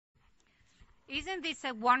Isn't this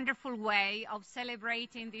a wonderful way of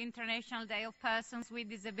celebrating the International Day of Persons with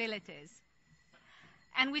Disabilities?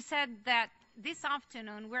 And we said that this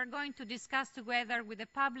afternoon we're going to discuss together with the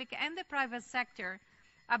public and the private sector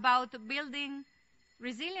about building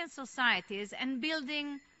resilient societies and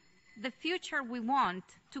building the future we want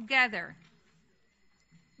together.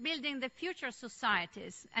 Building the future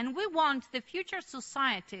societies. And we want the future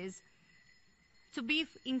societies to be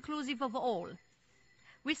inclusive of all.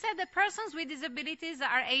 We said that persons with disabilities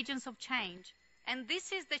are agents of change, and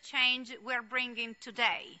this is the change we're bringing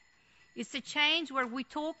today. It's a change where we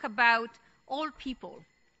talk about all people,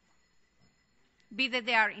 be that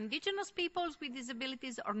they are indigenous peoples with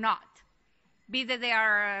disabilities or not, be that they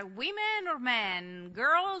are women or men,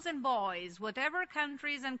 girls and boys, whatever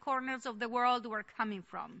countries and corners of the world we're coming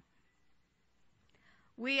from.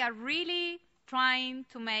 We are really trying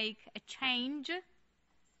to make a change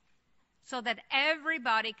so that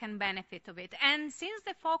everybody can benefit of it. And since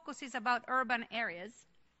the focus is about urban areas,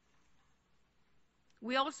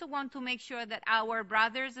 we also want to make sure that our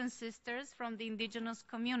brothers and sisters from the indigenous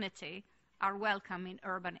community are welcome in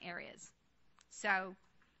urban areas. So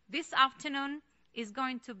this afternoon is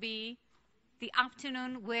going to be the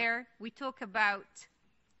afternoon where we talk about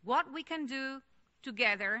what we can do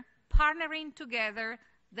together, partnering together,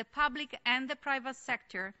 the public and the private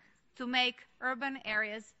sector, to make urban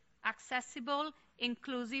areas accessible,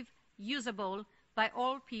 inclusive, usable by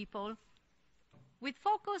all people, with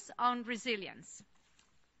focus on resilience.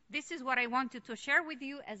 This is what I wanted to share with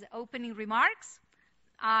you as opening remarks.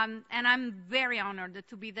 And I'm very honored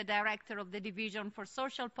to be the director of the Division for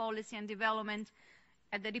Social Policy and Development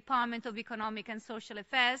at the Department of Economic and Social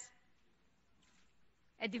Affairs,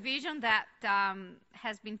 a division that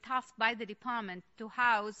has been tasked by the department to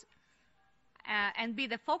house and be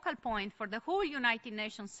the focal point for the whole United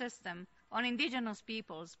Nations system on indigenous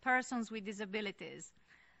peoples, persons with disabilities,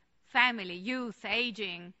 family, youth,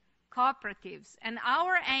 aging, cooperatives. And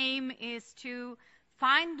our aim is to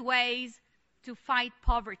find ways to fight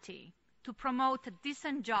poverty, to promote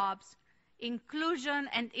decent jobs, inclusion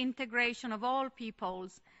and integration of all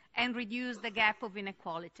peoples, and reduce the gap of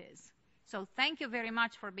inequalities. So thank you very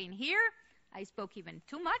much for being here. I spoke even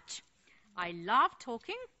too much. I love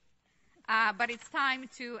talking. But it's time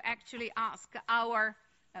to actually ask our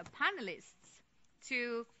panelists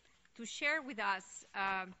to share with us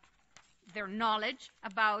their knowledge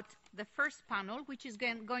about the first panel, which is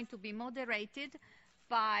going to be moderated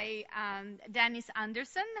by Dennis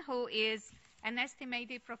Anderson, who is an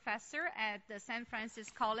estimated professor at the St. Francis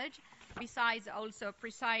College, besides also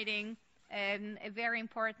presiding a very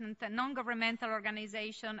important non-governmental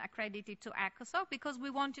organization accredited to ECOSOC, because we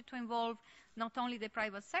wanted to involve not only the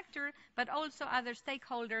private sector, but also other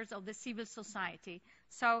stakeholders of the civil society.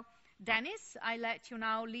 So, Dennis, I let you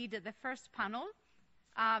now lead the first panel.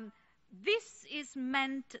 This is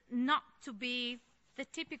meant not to be the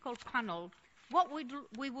typical panel. What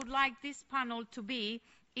we would like this panel to be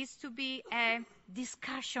is to be a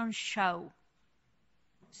discussion show.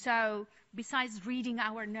 So, besides reading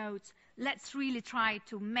our notes, let's really try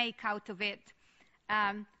to make out of it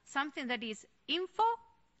something that is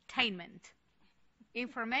infotainment.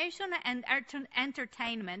 Information and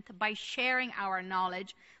entertainment by sharing our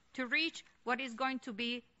knowledge to reach what is going to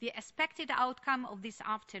be the expected outcome of this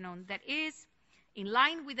afternoon, that is in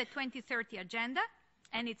line with the 2030 agenda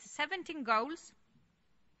and its 17 goals.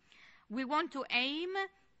 We want to aim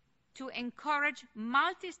to encourage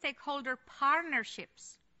multi-stakeholder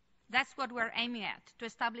partnerships. That's what we're aiming at, to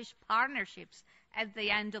establish partnerships at the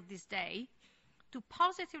end of this day to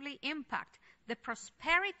positively impact the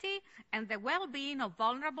prosperity and the well-being of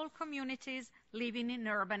vulnerable communities living in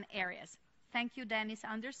urban areas. Thank you, Dennis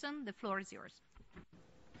Anderson. The floor is yours.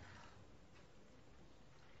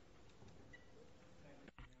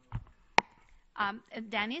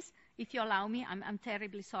 Dennis, if you allow me, I'm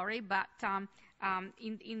terribly sorry, but while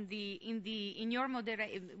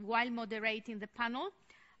moderating the panel,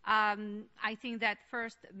 I think that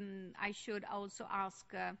first I should also ask,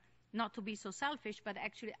 not to be so selfish, but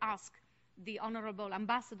actually ask the honorable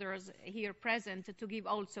ambassadors here present to give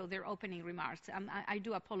also their opening remarks. I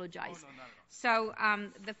do apologize. Oh, no. So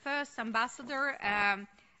the first ambassador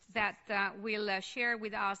that will share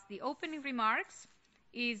with us the opening remarks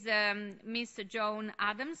is Ms. Joan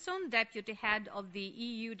Adamson, Deputy Head of the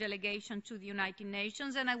EU Delegation to the United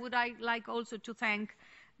Nations. And I would like also to thank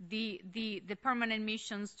the permanent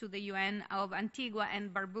missions to the UN of Antigua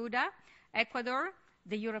and Barbuda, Ecuador,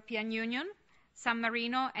 the European Union, San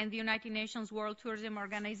Marino, and the United Nations World Tourism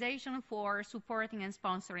Organization for supporting and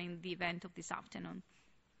sponsoring the event of this afternoon.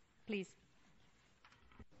 Please.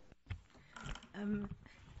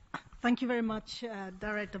 Thank you very much,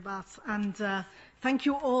 Director Bass, and thank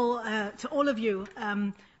you all to all of you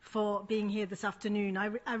for being here this afternoon.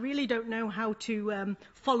 I really don't know how to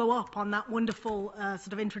follow up on that wonderful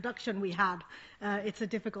sort of introduction we had. It's a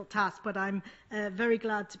difficult task, but I'm very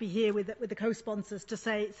glad to be here with the co-sponsors to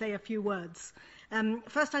say a few words.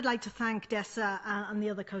 First, I'd like to thank DESA and the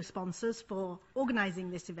other co-sponsors for organising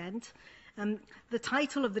this event. The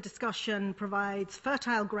title of the discussion provides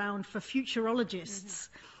fertile ground for futurologists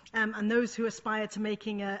and those who aspire to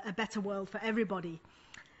making a better world for everybody.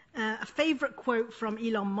 A favourite quote from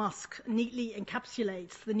Elon Musk neatly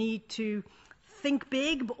encapsulates the need to think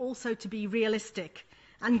big, but also to be realistic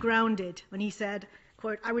and grounded when he said,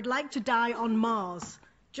 quote, "I would like to die on Mars,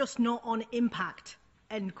 just not on impact,"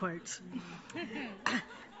 end quote.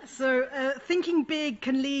 So thinking big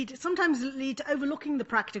can sometimes lead to overlooking the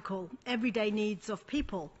practical, everyday needs of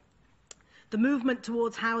people. The movement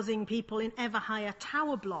towards housing people in ever higher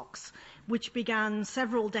tower blocks, which began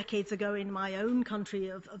several decades ago in my own country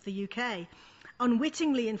of the UK,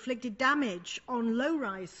 unwittingly inflicted damage on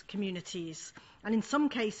low-rise communities and in some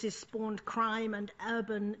cases spawned crime and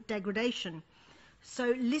urban degradation. So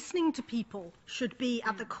listening to people should be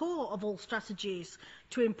at the core of all strategies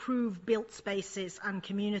to improve built spaces and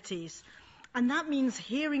communities. And that means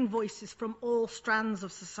hearing voices from all strands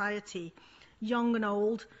of society, young and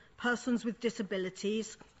old, persons with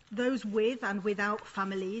disabilities, those with and without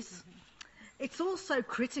families. It's also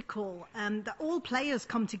critical that all players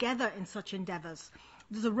come together in such endeavours.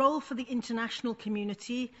 There's a role for the international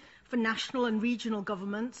community, for national and regional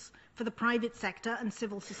governments, for the private sector and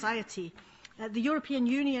civil society. The European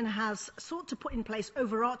Union has sought to put in place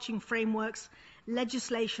overarching frameworks,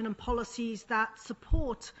 legislation and policies that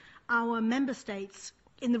support our member states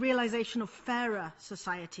in the realisation of fairer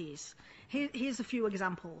societies. Here's a few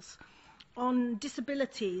examples. On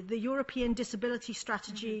disability, the European Disability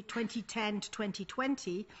Strategy 2010 to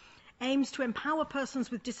 2020 aims to empower persons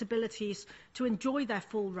with disabilities to enjoy their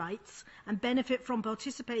full rights and benefit from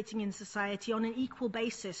participating in society on an equal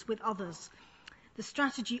basis with others. The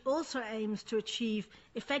strategy also aims to achieve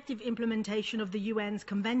effective implementation of the UN's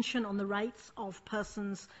Convention on the Rights of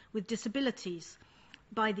Persons with Disabilities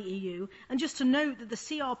by the EU. And just to note that the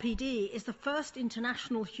CRPD is the first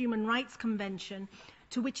international human rights convention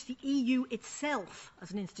to which the EU itself,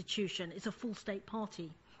 as an institution, is a full state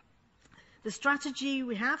party. The strategy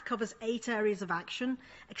we have covers 8 areas of action: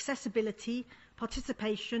 accessibility,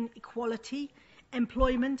 participation, equality,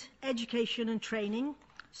 employment, education and training,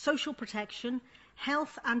 social protection,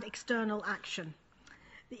 health and external action.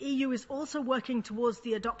 The EU is also working towards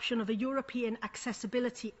the adoption of a European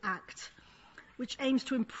Accessibility Act, which aims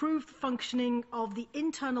to improve the functioning of the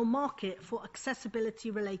internal market for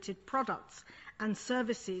accessibility-related products and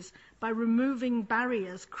services by removing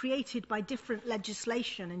barriers created by different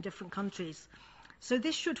legislation in different countries. So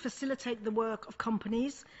this should facilitate the work of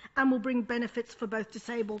companies and will bring benefits for both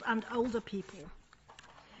disabled and older people.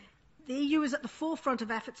 The EU is at the forefront of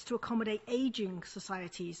efforts to accommodate ageing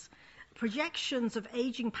societies. Projections of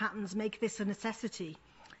ageing patterns make this a necessity.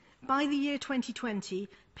 By the year 2020,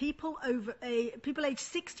 people aged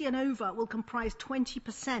 60 and over will comprise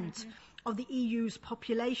 20% of the EU's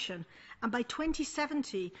population, and by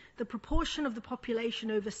 2070, the proportion of the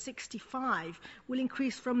population over 65 will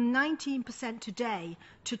increase from 19% today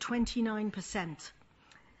to 29%.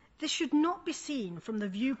 This should not be seen from the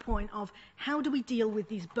viewpoint of how do we deal with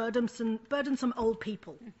these burdensome old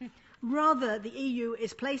people. Rather, the EU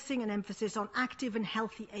is placing an emphasis on active and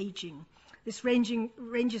healthy ageing. This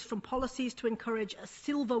ranges from policies to encourage a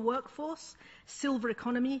silver workforce, silver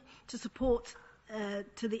economy, to support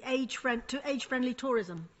to age-friendly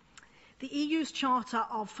tourism. The EU's Charter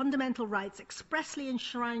of Fundamental Rights expressly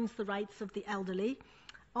enshrines the rights of the elderly.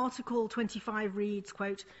 Article 25 reads,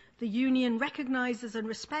 quote, "The Union recognises and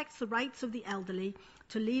respects the rights of the elderly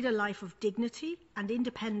to lead a life of dignity and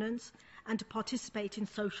independence and to participate in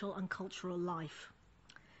social and cultural life."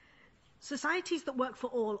 Societies that work for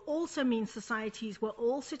all also mean societies where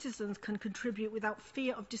all citizens can contribute without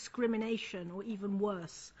fear of discrimination or even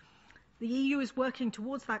worse. The EU is working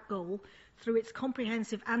towards that goal through its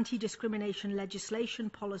comprehensive anti-discrimination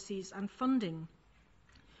legislation, policies and funding.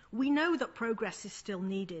 We know that progress is still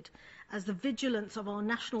needed, as the vigilance of our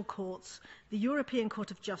national courts, the European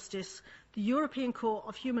Court of Justice, the European Court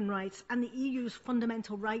of Human Rights and the EU's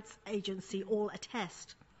Fundamental Rights Agency all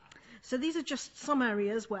attest. So these are just some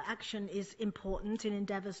areas where action is important in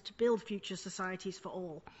endeavours to build future societies for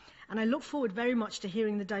all. And I look forward very much to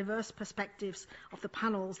hearing the diverse perspectives of the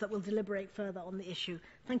panels that will deliberate further on the issue.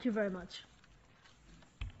 Thank you very much.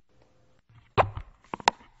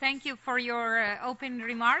 Thank you for your open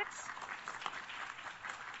remarks.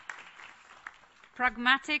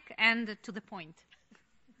 pragmatic and to the point.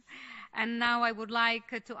 And now I would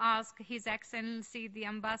like to ask His Excellency the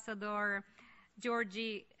Ambassador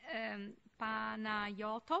Georgi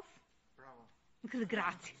Panayotov.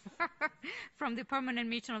 Grazie. From the Permanent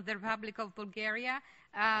Mission of the Republic of Bulgaria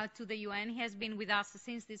to the UN. He has been with us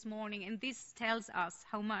since this morning, and this tells us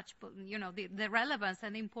how much, the relevance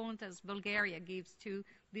and importance Bulgaria gives to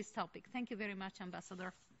this topic. Thank you very much,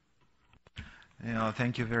 Ambassador.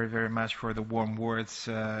 Thank you very, very much for the warm words.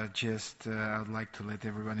 I would like to let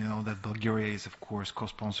everybody know that Bulgaria is, of course,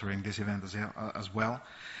 co-sponsoring this event as well.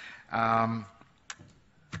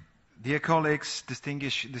 Dear colleagues,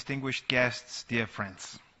 distinguished guests, dear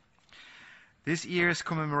friends. This year's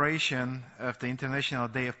commemoration of the International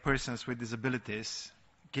Day of Persons with Disabilities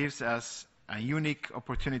gives us a unique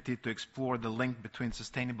opportunity to explore the link between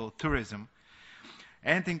sustainable tourism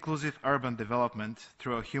and inclusive urban development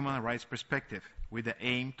through a human rights perspective, with the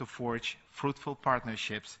aim to forge fruitful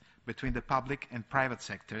partnerships between the public and private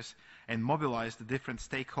sectors and mobilize the different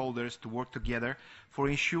stakeholders to work together for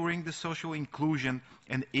ensuring the social inclusion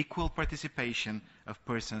and equal participation of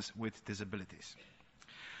persons with disabilities.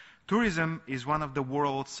 Tourism is one of the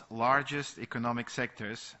world's largest economic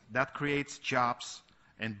sectors that creates jobs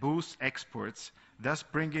and boosts exports, thus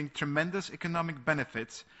bringing tremendous economic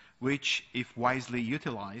benefits which, if wisely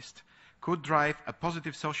utilized, could drive a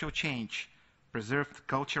positive social change, preserve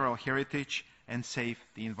cultural heritage, and save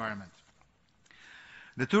the environment.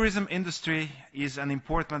 The tourism industry is an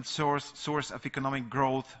important source of economic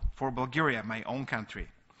growth for Bulgaria, my own country.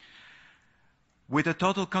 With a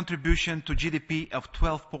total contribution to GDP of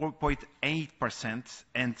 12.8%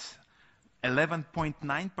 and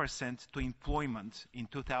 11.9% to employment in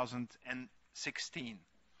 2016.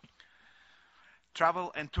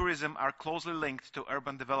 Travel and tourism are closely linked to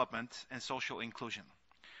urban development and social inclusion.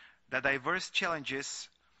 The diverse challenges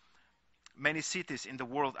many cities in the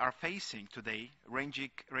world are facing today,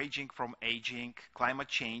 ranging from aging, climate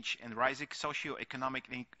change, and rising socio-economic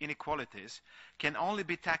inequalities, can only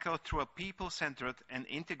be tackled through a people-centered and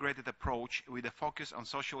integrated approach with a focus on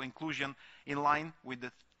social inclusion in line with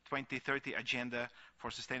the 2030 Agenda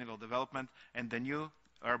for Sustainable Development and the new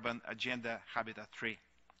Urban Agenda Habitat 3.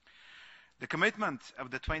 The commitment of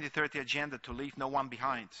the 2030 Agenda to leave no one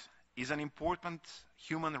behind is an important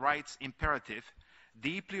human rights imperative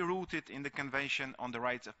deeply rooted in the Convention on the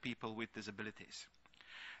Rights of People with Disabilities.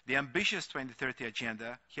 The ambitious 2030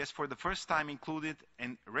 Agenda has for the first time included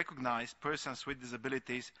and recognized persons with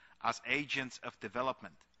disabilities as agents of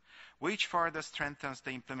development, which further strengthens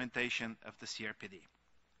the implementation of the CRPD.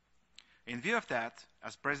 In view of that,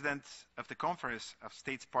 as President of the Conference of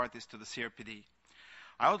States Parties to the CRPD,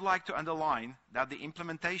 I would like to underline that the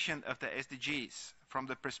implementation of the SDGs from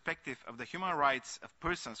the perspective of the human rights of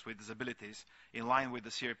persons with disabilities in line with the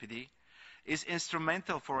CRPD is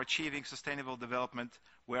instrumental for achieving sustainable development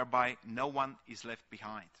whereby no one is left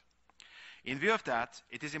behind. In view of that,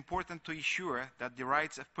 it is important to ensure that the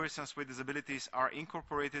rights of persons with disabilities are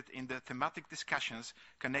incorporated in the thematic discussions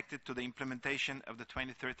connected to the implementation of the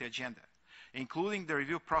 2030 Agenda, including the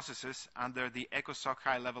review processes under the ECOSOC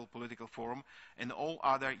High-Level Political Forum and all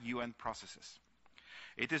other UN processes.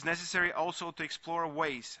 It is necessary also to explore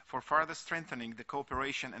ways for further strengthening the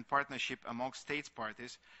cooperation and partnership among states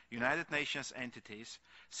parties, United Nations entities,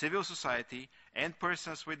 civil society, and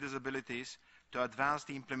persons with disabilities to advance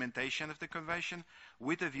the implementation of the Convention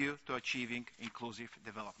with a view to achieving inclusive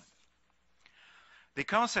development. The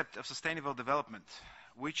concept of sustainable development,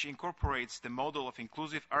 which incorporates the model of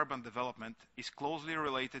inclusive urban development, is closely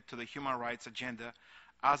related to the human rights agenda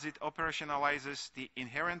as it operationalizes the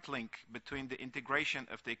inherent link between the integration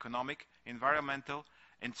of the economic, environmental,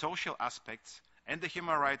 and social aspects and the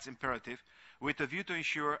human rights imperative with a view to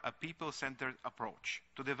ensure a people-centered approach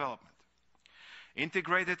to development.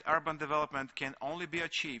 Integrated urban development can only be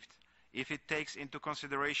achieved if it takes into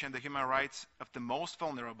consideration the human rights of the most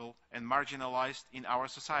vulnerable and marginalized in our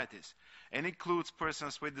societies, and includes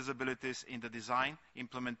persons with disabilities in the design,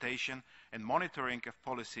 implementation, and monitoring of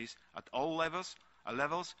policies at all levels,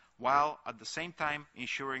 while at the same time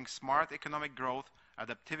ensuring smart economic growth,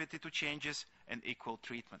 adaptivity to changes, and equal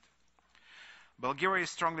treatment. Bulgaria is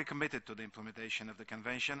strongly committed to the implementation of the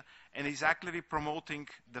Convention and is actively promoting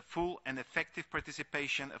the full and effective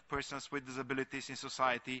participation of persons with disabilities in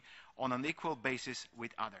society on an equal basis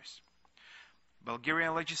with others.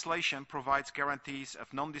 Bulgarian legislation provides guarantees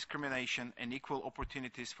of non-discrimination and equal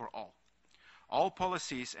opportunities for all. All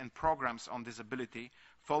policies and programs on disability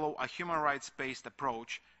follow a human rights-based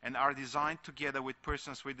approach and are designed together with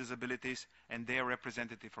persons with disabilities and their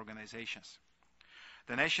representative organizations.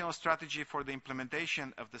 The national strategy for the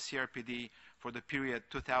implementation of the CRPD for the period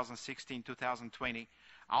 2016-2020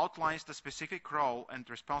 outlines the specific role and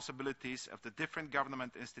responsibilities of the different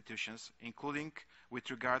government institutions, including with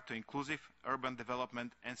regard to inclusive urban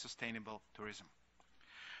development and sustainable tourism.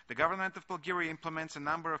 The government of Bulgaria implements a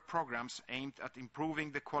number of programs aimed at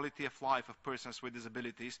improving the quality of life of persons with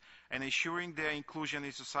disabilities and ensuring their inclusion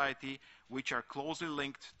in society, which are closely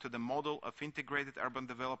linked to the model of integrated urban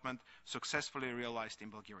development successfully realized in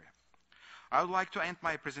Bulgaria. I would like to end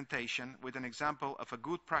my presentation with an example of a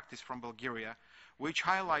good practice from Bulgaria, which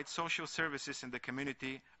highlights social services in the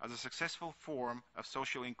community as a successful form of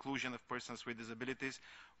social inclusion of persons with disabilities,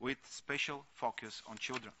 with special focus on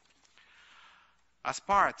children. As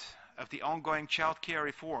part of the ongoing child care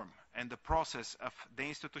reform and the process of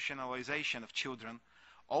deinstitutionalization of children,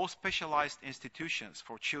 all specialized institutions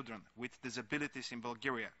for children with disabilities in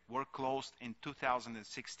Bulgaria were closed in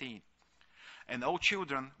 2016, and all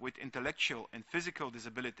children with intellectual and physical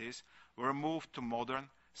disabilities were moved to modern,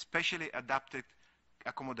 specially adapted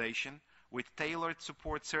accommodation with tailored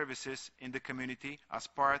support services in the community as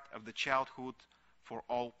part of the Childhood for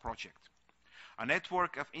All project. A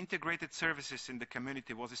network of integrated services in the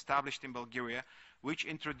community was established in Bulgaria, which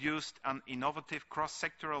introduced an innovative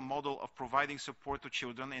cross-sectoral model of providing support to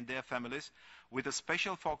children and their families with a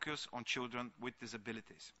special focus on children with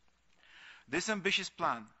disabilities. This ambitious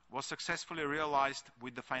plan was successfully realized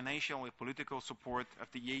with the financial and political support of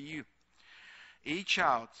the EU. Each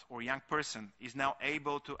child or young person is now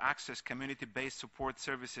able to access community-based support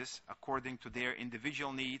services according to their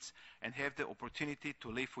individual needs and have the opportunity to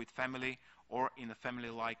live with family or in a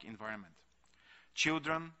family-like environment.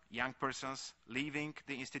 Children, young persons leaving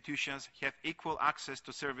the institutions have equal access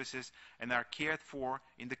to services and are cared for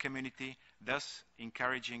in the community, thus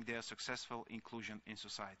encouraging their successful inclusion in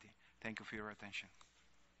society. Thank you for your attention.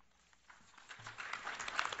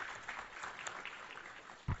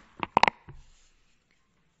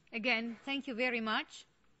 Again, thank you very much.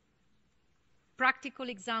 Practical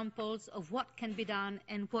examples of what can be done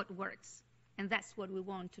and what works. And that's what we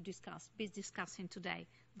want to be discussing today.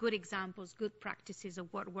 Good examples, good practices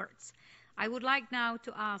of what works. I would like now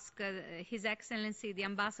to ask His Excellency the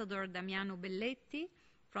Ambassador Damiano Belletti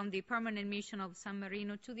from the Permanent Mission of San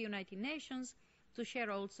Marino to the United Nations to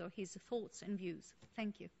share also his thoughts and views.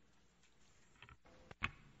 Thank you.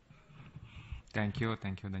 Thank you,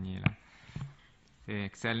 Daniela.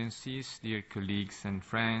 Excellencies, dear colleagues and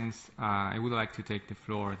friends, I would like to take the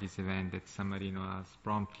floor at this event that San Marino has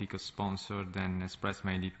promptly co-sponsored and express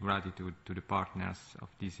my deep gratitude to the partners of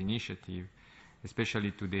this initiative,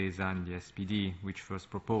 especially to the Zandi SPD, which first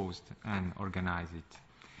proposed and organized it.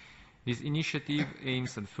 This initiative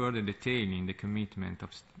aims at further detailing the commitment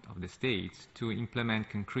of the states to implement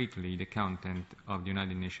concretely the content of the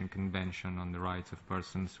United Nations Convention on the Rights of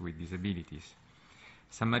Persons with Disabilities.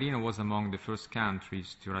 San Marino was among the first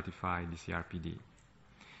countries to ratify the CRPD.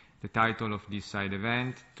 The title of this side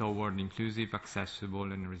event, Toward Inclusive,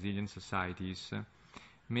 Accessible and Resilient Societies,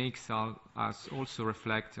 makes us also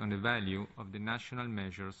reflect on the value of the national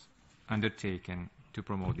measures undertaken to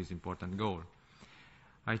promote this important goal.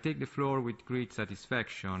 I take the floor with great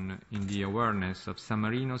satisfaction in the awareness of San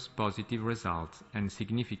Marino's positive results and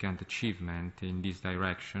significant achievement in this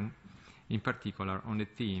direction, in particular on the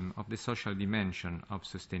theme of the social dimension of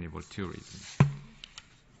sustainable tourism.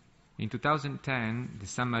 In 2010, the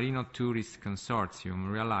San Marino Tourist Consortium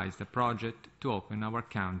realized a project to open our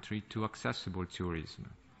country to accessible tourism.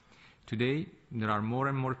 Today, there are more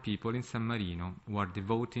and more people in San Marino who are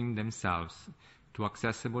devoting themselves to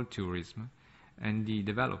accessible tourism and the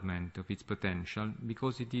development of its potential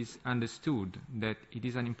because it is understood that it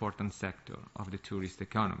is an important sector of the tourist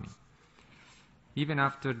economy. Even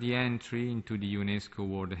after the entry into the UNESCO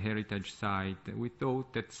World Heritage Site, we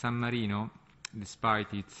thought that San Marino,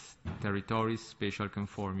 despite its territory's spatial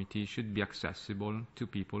conformity, should be accessible to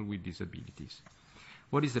people with disabilities.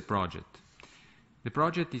 What is the project? The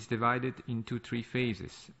project is divided into 3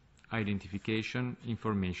 phases: identification,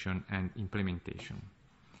 information, and implementation.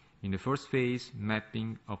 In the first phase,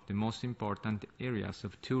 mapping of the most important areas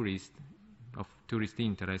of tourist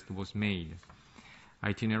interest was made.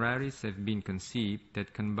 Itineraries have been conceived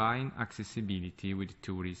that combine accessibility with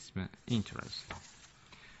tourism interest.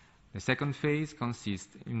 The second phase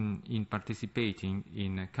consists in participating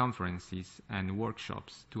in conferences and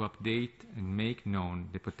workshops to update and make known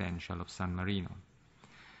the potential of San Marino.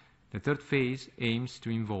 The third phase aims to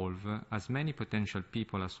involve as many potential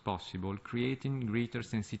people as possible, creating greater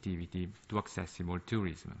sensitivity to accessible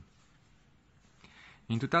tourism.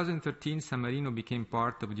 In 2013, San Marino became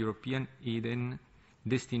part of the European Eden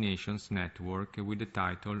Destinations Network with the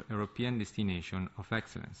title European Destination of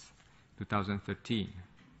Excellence, 2013.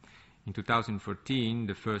 In 2014,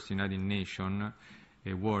 the first United Nations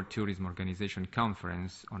World Tourism Organization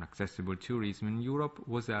Conference on Accessible Tourism in Europe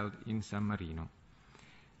was held in San Marino.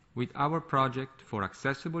 With our project for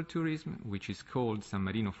accessible tourism, which is called San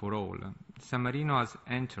Marino for All, San Marino has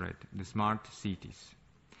entered the smart cities.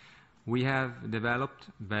 We have developed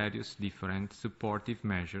various different supportive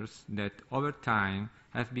measures that over time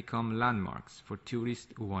have become landmarks for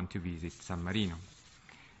tourists who want to visit San Marino.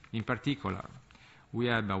 In particular, we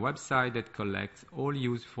have a website that collects all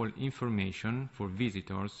useful information for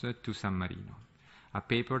visitors to San Marino, a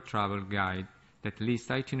paper travel guide that lists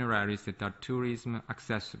itineraries that are tourism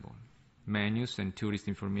accessible, menus and tourist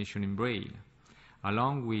information in Braille,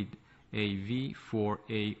 along with a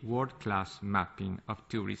V4A world-class mapping of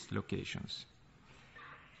tourist locations.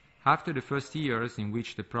 After the first years in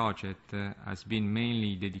which the project has been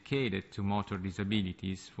mainly dedicated to motor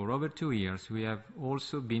disabilities, for over 2 years we have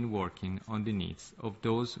also been working on the needs of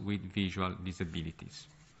those with visual disabilities.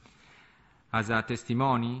 As a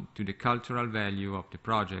testimony to the cultural value of the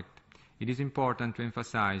project, it is important to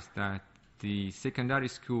emphasize that the secondary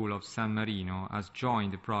school of San Marino has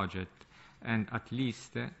joined the project and at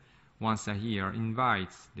least once a year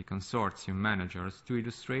invites the consortium managers to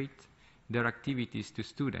illustrate their activities to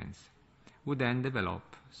students, who then develop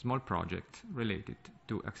small projects related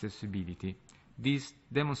to accessibility. This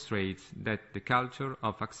demonstrates that the culture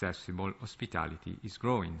of accessible hospitality is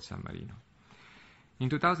growing in San Marino. In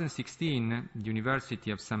 2016, the University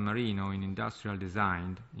of San Marino in Industrial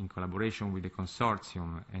Design, in collaboration with the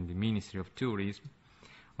consortium and the Ministry of Tourism,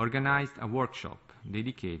 organized a workshop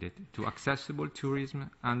dedicated to accessible tourism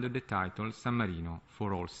under the title San Marino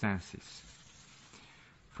for All Senses.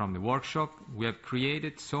 From the workshop, we have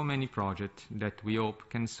created so many projects that we hope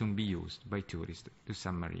can soon be used by tourists to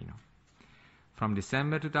San Marino. From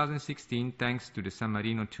December 2016, thanks to the San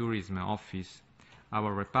Marino Tourism Office,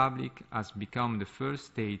 our republic has become the first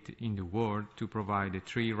state in the world to provide a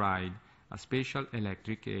tree ride, a special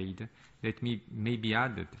electric aid that may be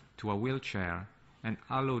added to a wheelchair and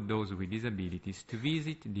allow those with disabilities to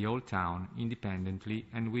visit the old town independently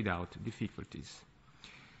and without difficulties.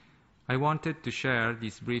 I wanted to share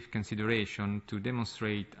this brief consideration to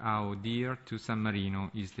demonstrate how dear to San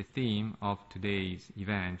Marino is the theme of today's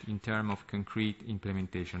event in terms of concrete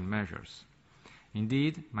implementation measures.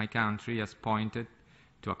 Indeed, my country has pointed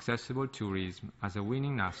to accessible tourism as a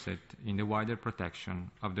winning asset in the wider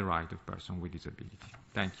protection of the right of persons with disability.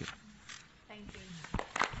 Thank you. Thank you.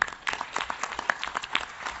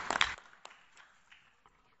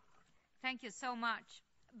 Thank you so much.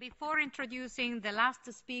 Before introducing the last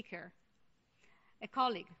speaker, a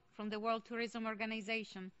colleague from the World Tourism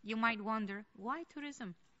Organization, you might wonder, why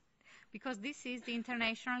tourism? Because this is the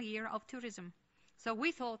International Year of Tourism. So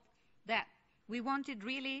we thought that we wanted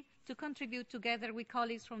really to contribute together with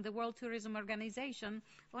colleagues from the World Tourism Organization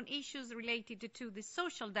on issues related to the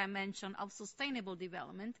social dimension of sustainable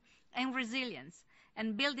development and resilience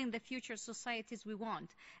and building the future societies we want.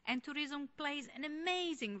 And tourism plays an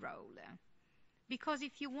amazing role. Because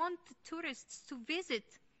if you want tourists to visit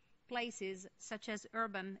places such as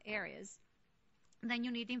urban areas, then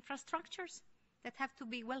you need infrastructures that have to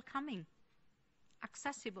be welcoming,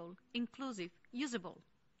 accessible, inclusive, usable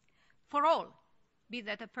for all, be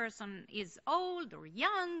that a person is old or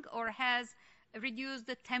young or has reduced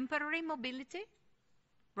temporary mobility,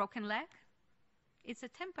 broken leg. It's a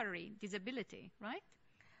temporary disability, right?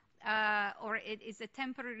 Or it is a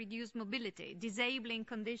temporary reduced mobility, disabling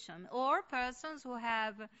condition, or persons who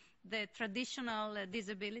have the traditional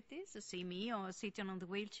disabilities, see me or sitting on the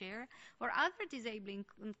wheelchair, or other disabling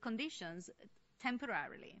conditions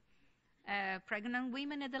temporarily. Pregnant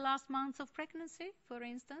women at the last months of pregnancy, for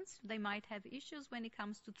instance, they might have issues when it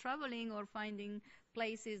comes to traveling or finding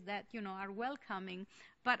places that, are welcoming,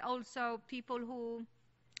 but also people who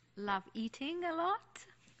love eating a lot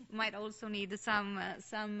might also need some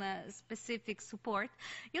specific support.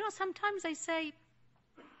 Sometimes I say,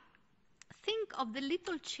 think of the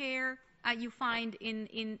little chair you find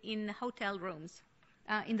in hotel rooms,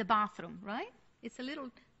 in the bathroom, right? It's a little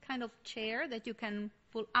kind of chair that you can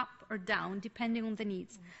pull up or down depending on the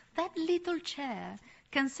needs. That little chair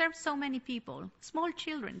can serve so many people. Small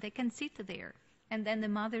children, they can sit there, and then the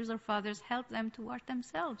mothers or fathers help them to wash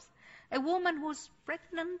themselves. A woman who's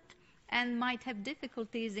pregnant and might have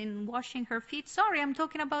difficulties in washing her feet. Sorry, I'm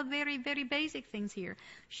talking about very, very basic things here.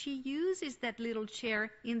 She uses that little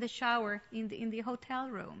chair in the shower in the hotel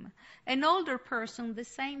room. An older person, the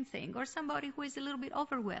same thing, or somebody who is a little bit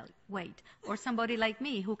overweight, or somebody like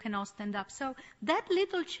me who cannot stand up. So that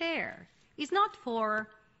little chair is not for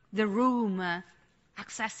the room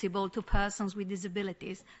accessible to persons with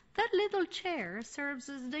disabilities. That little chair serves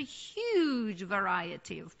as the huge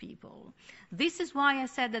variety of people. This is why I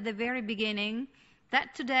said at the very beginning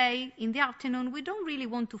that today, in the afternoon, we don't really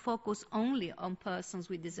want to focus only on persons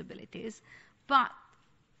with disabilities, but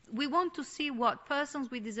we want to see what persons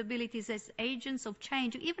with disabilities as agents of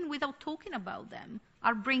change, even without talking about them,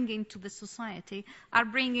 are bringing to the society, are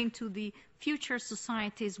bringing to the future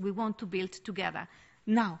societies we want to build together.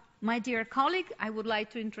 Now, my dear colleague, I would like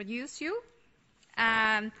to introduce you,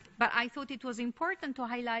 but I thought it was important to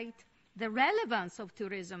highlight the relevance of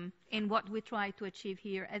tourism in what we try to achieve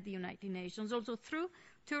here at the United Nations. Also, through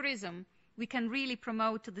tourism, we can really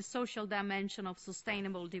promote the social dimension of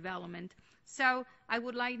sustainable development. So I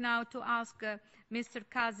would like now to ask Mr.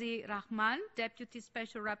 Kazi Rahman, Deputy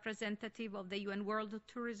Special Representative of the UN World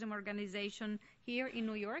Tourism Organization here in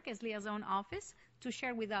New York as Liaison Office, to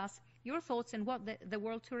share with us your thoughts and what the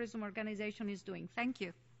World Tourism Organization is doing. Thank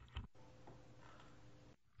you.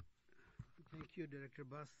 Thank you, Director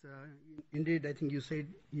Bass. Indeed, I think you said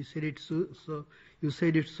it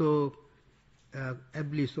so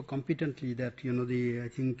ably, so competently that I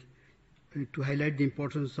think to highlight the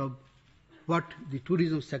importance of what the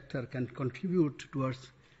tourism sector can contribute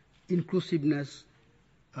towards inclusiveness,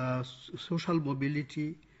 social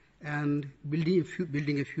mobility, and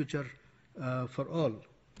building a future for all.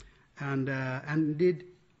 And indeed,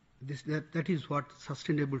 that is what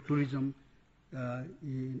sustainable tourism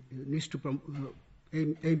needs to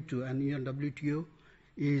aim to, and UNWTO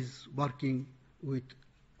is working with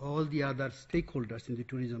all the other stakeholders in the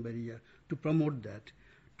tourism area to promote that,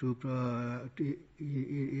 and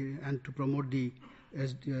to promote the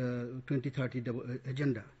 2030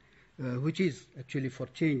 agenda, which is actually for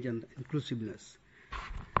change and inclusiveness.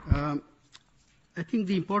 I think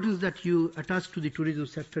the importance that you attach to the tourism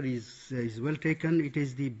sector is well taken. It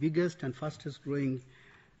is the biggest and fastest growing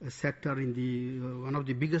sector in the one of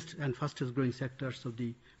the biggest and fastest growing sectors of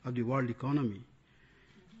the world economy.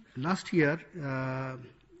 Last year,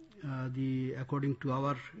 according to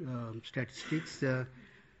our statistics, a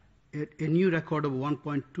new record of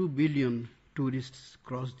 1.2 billion tourists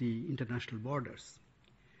crossed the international borders,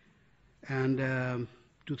 and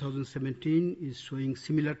 2017 is showing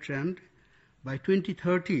similar trend. By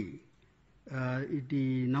 2030,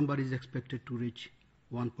 the number is expected to reach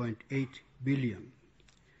 1.8 billion.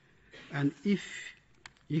 And if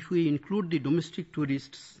we include the domestic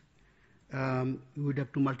tourists, we would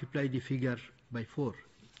have to multiply the figure by 4.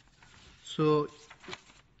 So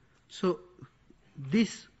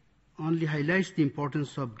this only highlights the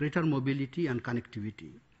importance of greater mobility and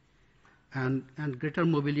connectivity. And greater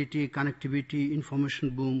mobility, connectivity,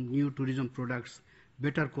 information boom, new tourism products,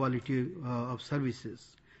 better quality of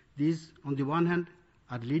services. These, on the one hand,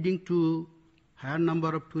 are leading to higher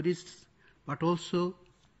number of tourists, but also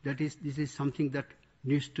this is something that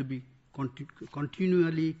needs to be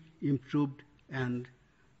continually improved and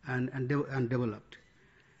developed.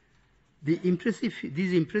 These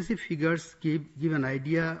impressive figures give an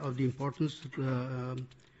idea of the importance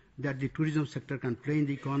that the tourism sector can play in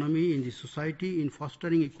the economy, in the society, in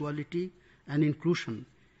fostering equality and inclusion,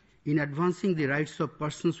 in advancing the rights of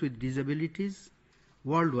persons with disabilities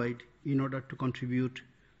worldwide in order to contribute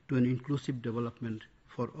to an inclusive development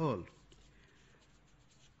for all.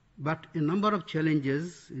 But a number of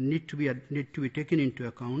challenges need to be taken into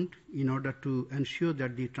account in order to ensure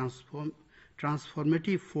that the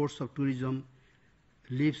transformative force of tourism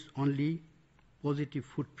leaves only positive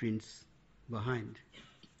footprints behind.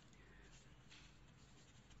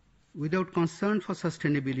 Without concern for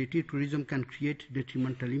sustainability, tourism can create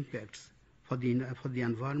detrimental impacts for the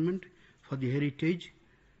environment, for the heritage,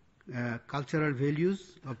 cultural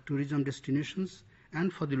values of tourism destinations,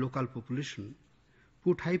 and for the local population.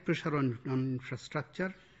 Put high pressure on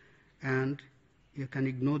infrastructure, and you can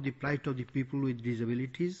ignore the plight of the people with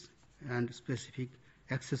disabilities and specific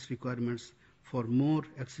access requirements for more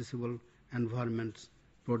accessible environments,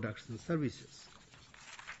 products, and services.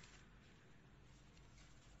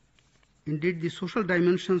 Indeed, the social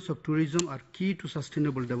dimensions of tourism are key to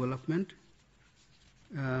sustainable development,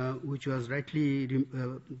 which was rightly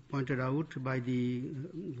pointed out by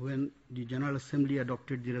when the General Assembly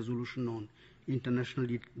adopted the resolution on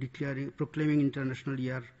proclaiming International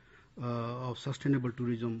Year of Sustainable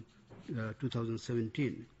Tourism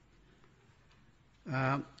 2017.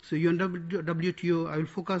 So UNWTO, I will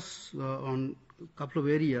focus on a couple of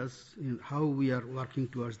areas in how we are working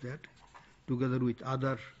towards that, together with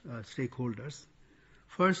other stakeholders.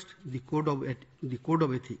 First, the code of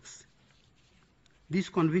ethics. This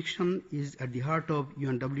conviction is at the heart of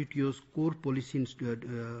UNWTO's core policy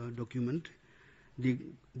document, the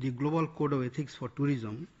Global Code of Ethics for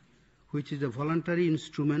Tourism, which is a voluntary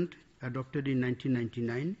instrument adopted in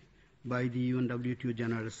 1999 by the UNWTO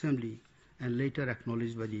General Assembly and later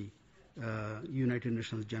acknowledged by the United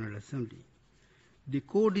Nations General Assembly. The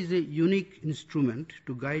code is a unique instrument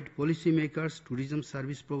to guide policymakers, tourism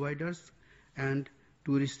service providers, and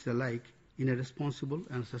tourists alike in a responsible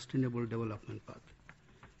and sustainable development path.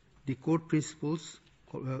 The code principles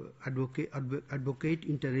advocate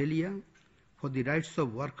inter alia for the rights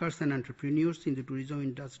of workers and entrepreneurs in the tourism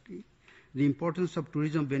industry, the importance of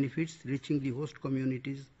tourism benefits reaching the host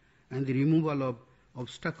communities, and the removal of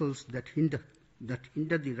obstacles that hinder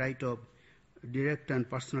the right of direct and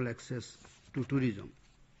personal access to tourism.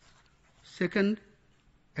 Second,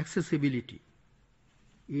 accessibility.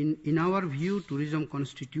 In our view, tourism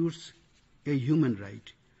constitutes a human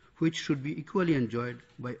right which should be equally enjoyed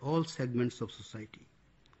by all segments of society.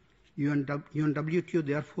 UNWTO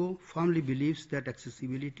therefore firmly believes that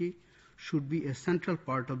accessibility should be a central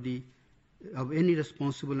part of any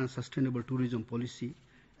responsible and sustainable tourism policy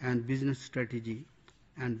and business strategy,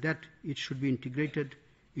 and that it should be integrated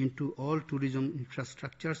into all tourism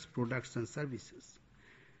infrastructures, products, and services.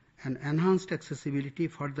 And enhanced accessibility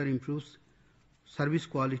further improves service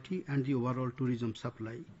quality and the overall tourism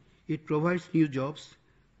supply. It provides new jobs,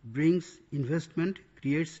 brings investment,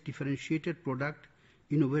 creates differentiated product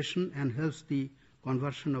innovation, and helps the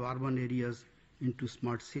conversion of urban areas into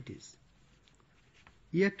smart cities.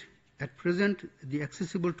 Yet, at present, the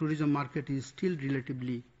accessible tourism market is still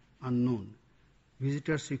relatively unknown.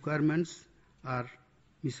 Visitors' requirements are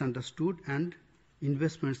misunderstood and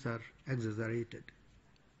investments are exaggerated.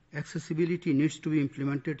 Accessibility needs to be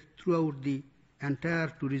implemented throughout the entire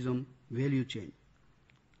tourism value chain.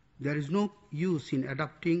 There is no use in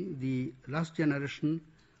adopting the last generation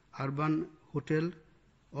urban hotel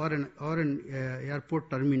or an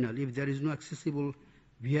airport terminal if there is no accessible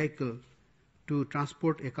vehicle to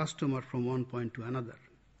transport a customer from one point to another.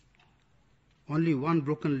 Only one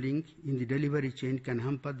broken link in the delivery chain can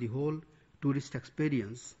hamper the whole tourist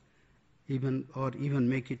experience even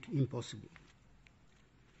make it impossible.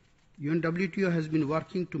 UNWTO has been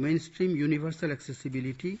working to mainstream universal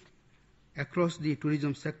accessibility across the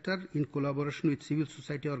tourism sector in collaboration with civil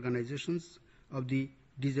society organizations of the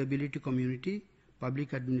disability community,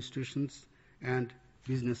 public administrations, and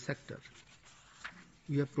business sector.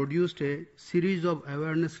 We have produced a series of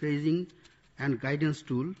awareness raising and guidance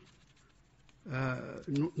tools,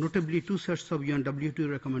 notably 2 sets of UNWTO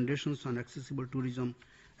recommendations on accessible tourism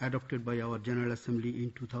adopted by our General Assembly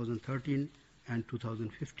in 2013 and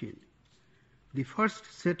 2015. The first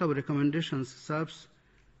set of recommendations serves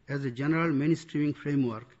as a general mainstreaming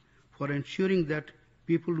framework for ensuring that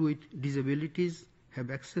people with disabilities have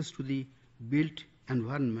access to the built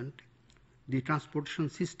environment, the transportation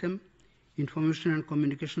system, information and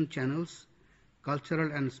communication channels,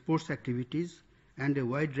 cultural and sports activities, and a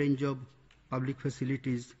wide range of public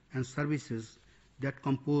facilities and services that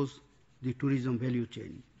compose the tourism value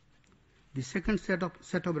chain. The second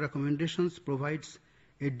set of recommendations provides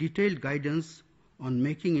a detailed guidance on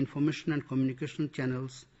making information and communication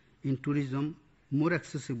channels in tourism more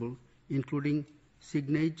accessible, including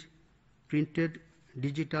signage, printed,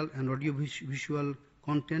 digital, and audiovisual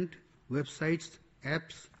content, websites,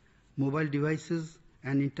 apps, mobile devices,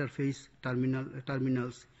 and interface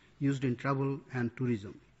terminals used in travel and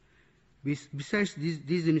tourism. Besides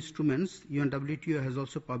these instruments, UNWTO has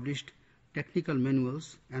also published technical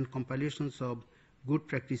manuals and compilations of good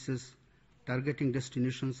practices targeting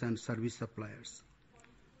destinations and service suppliers.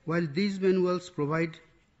 While these manuals provide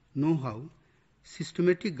know-how,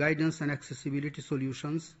 systematic guidance, and accessibility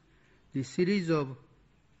solutions, the series of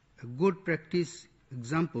good practice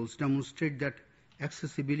examples demonstrate that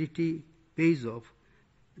accessibility pays off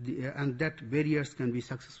and that barriers can be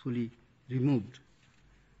successfully removed.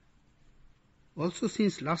 Also,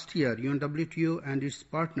 since last year, UNWTO and its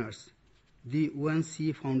partners, the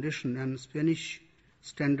ONC Foundation and Spanish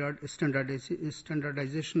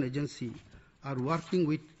Standardization Agency, are working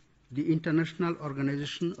with the International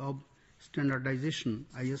Organization of Standardization,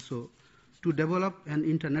 ISO, to develop an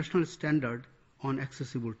international standard on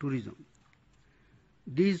accessible tourism.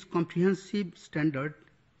 This comprehensive standard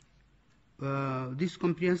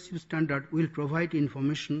will provide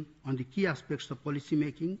information on the key aspects of policy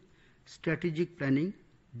making, strategic planning,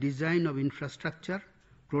 design of infrastructure,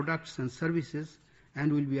 products and services,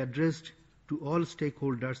 and will be addressed to all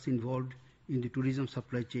stakeholders involved in the tourism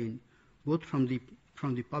supply chain, both from the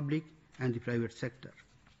public and the private sector.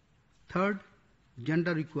 Third,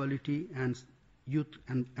 gender equality and youth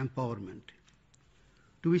and empowerment.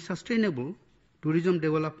 To be sustainable, tourism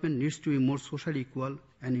development needs to be more socially equal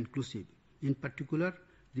and inclusive, in particular,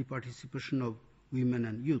 the participation of women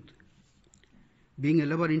and youth. Being a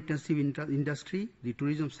labor-intensive industry, the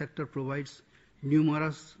tourism sector provides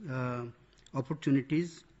numerous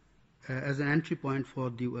opportunities as an entry point for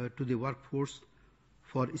to the workforce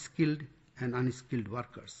for skilled and unskilled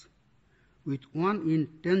workers. With 1 in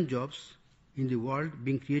 10 jobs in the world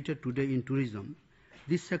being created today in tourism,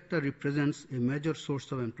 this sector represents a major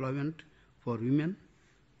source of employment for women,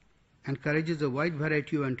 encourages a wide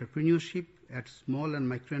variety of entrepreneurship at small and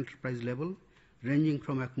micro-enterprise level, ranging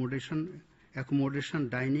from accommodation,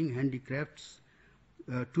 dining, handicrafts,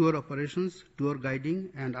 tour operations, tour guiding,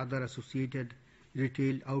 and other associated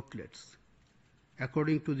retail outlets.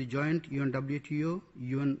 According to the joint UN-WTO,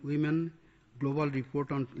 UN Women Global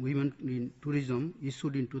Report on Women in Tourism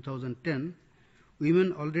issued in 2010,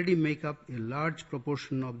 women already make up a large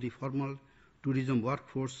proportion of the formal tourism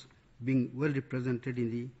workforce, being well represented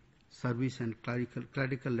in the service and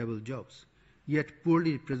clerical level jobs, yet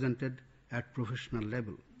poorly represented at professional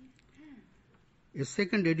level. A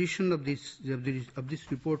second edition of this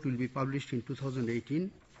report will be published in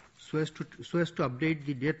 2018 so as to update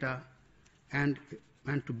the data and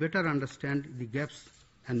to better understand the gaps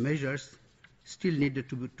and measures still needed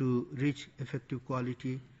to reach effective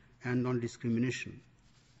quality and non-discrimination.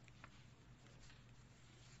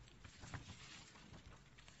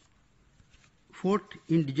 Fourth,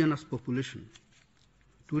 indigenous population.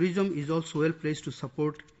 Tourism is also well placed to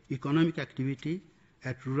support economic activity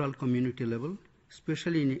at rural community level,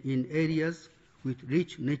 especially in areas with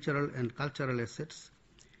rich natural and cultural assets.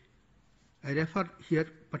 I refer here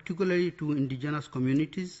particularly to indigenous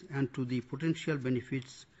communities and to the potential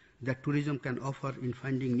benefits that tourism can offer in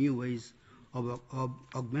finding new ways of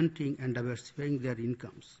augmenting and diversifying their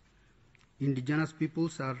incomes. Indigenous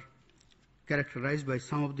peoples are characterized by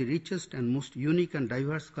some of the richest and most unique and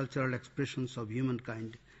diverse cultural expressions of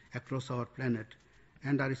humankind across our planet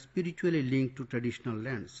and are spiritually linked to traditional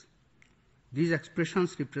lands. These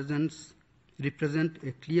expressions represent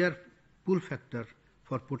a clear pull factor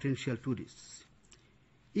for potential tourists.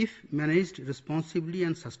 If managed responsibly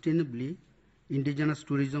and sustainably, indigenous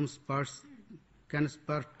tourism can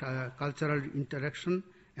spur cultural interaction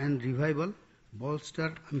and revival,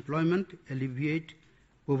 bolster employment, alleviate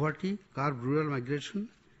poverty, curb rural migration,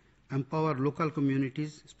 empower local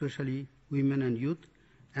communities, especially women and youth,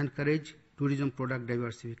 encourage tourism product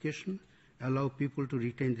diversification, allow people to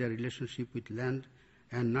retain their relationship with land,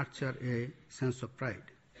 and nurture a sense of pride.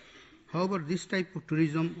 However, this type of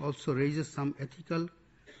tourism also raises some ethical,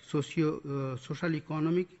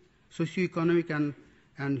 socio-economic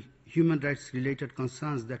and human rights related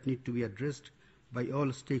concerns that need to be addressed by all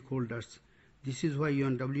stakeholders. This is why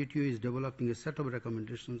UNWTO is developing a set of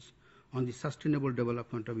recommendations on the sustainable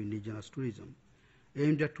development of indigenous tourism.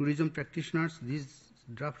 Aimed at tourism practitioners, these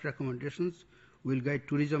draft recommendations will guide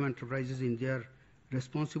tourism enterprises in their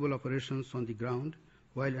responsible operations on the ground,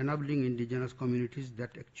 while enabling indigenous communities that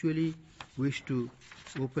actually wish to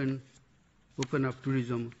open up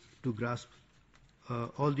tourism to grasp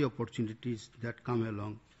all the opportunities that come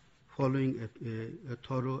along following a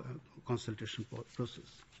thorough consultation process.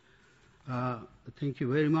 Thank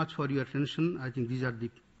you very much for your attention. I think these are the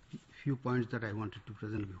few points that I wanted to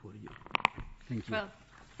present before you. Thank you. Well,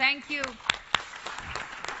 thank you.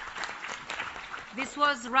 This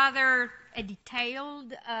was rather a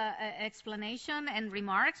detailed explanation and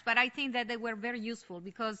remarks, but I think that they were very useful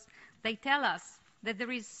because they tell us that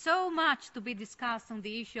there is so much to be discussed on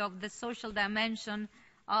the issue of the social dimension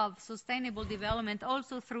of sustainable development,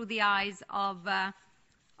 also through the eyes of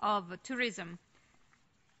tourism.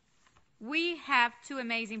 We have two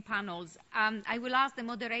amazing panels. I will ask the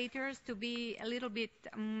moderators to be a little bit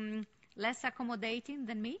less accommodating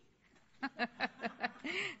than me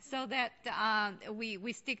so that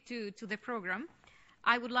we stick to the program.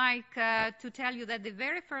 I would like to tell you that the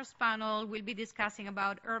very first panel will be discussing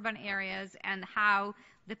about urban areas and how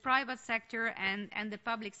the private sector and the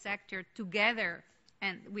public sector together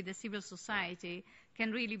and with the civil society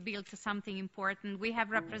can really build something important. We have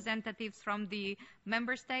representatives from the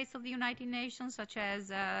member states of the United Nations, such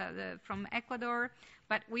as from Ecuador,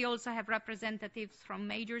 but we also have representatives from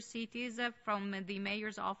major cities, from the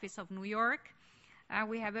Mayor's Office of New York.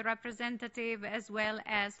 We have a representative as well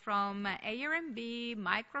as from ARMB,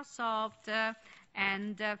 Microsoft,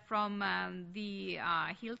 and from the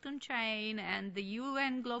Hilton chain and the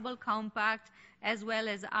UN Global Compact, as well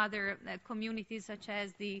as other communities such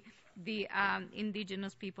as the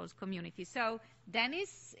indigenous peoples community. So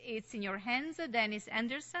Dennis, it's in your hands. Dennis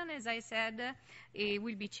Anderson, as I said,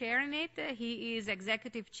 will be chairing it. He is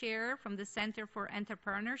executive chair from the Center for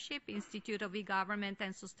Entrepreneurship, Institute of EGovernment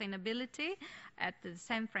and Sustainability at the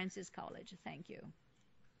St. Francis College. Thank you.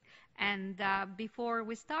 And before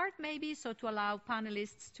we start, maybe, so to allow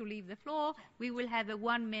panelists to leave the floor, we will have a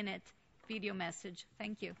 1-minute video message.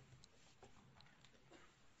 Thank you.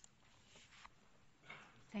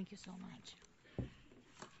 Thank you so much.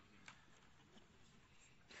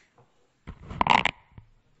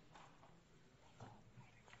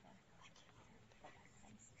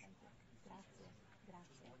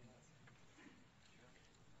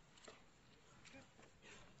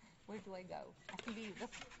 Where do I go? I leave.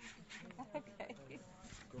 Okay.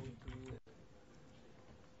 Go to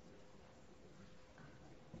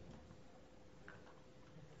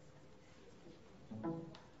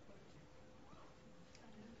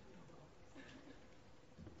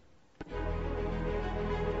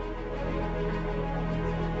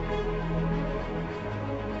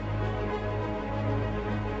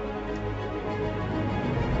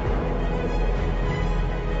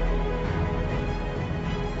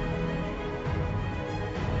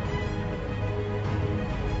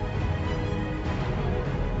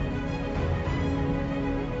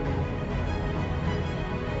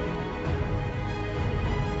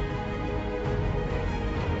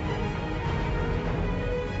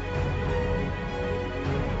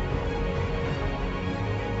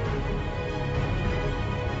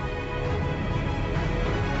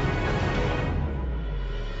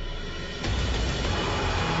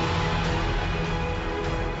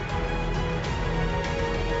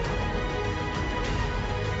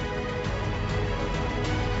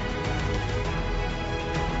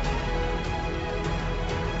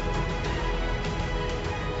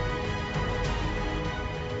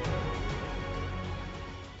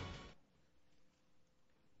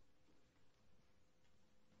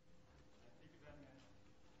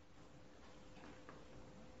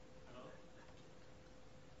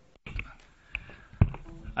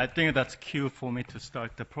I think that's cue for me to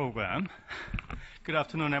start the program. Good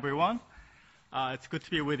afternoon, everyone. It's good to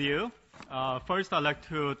be with you. First, I'd like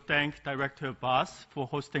to thank Director Bass for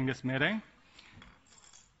hosting this meeting.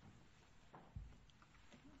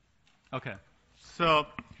 Okay, so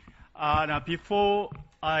now before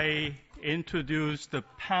I introduce the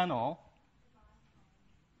panel,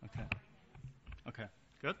 okay,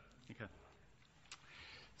 good, okay.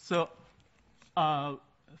 So,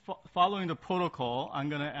 following the protocol, I'm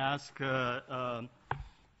going to ask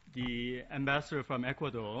the ambassador from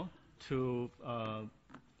Ecuador to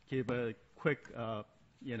give a quick,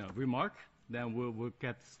 remark. Then we'll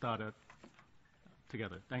get started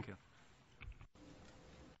together. Thank you.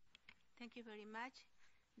 Thank you very much,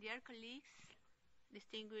 dear colleagues,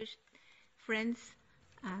 distinguished friends,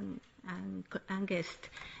 and guests.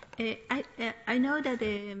 I know that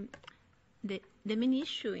the main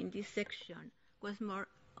issue in this section was more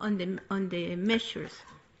on the measures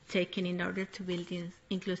taken in order to build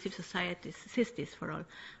inclusive societies, cities for all.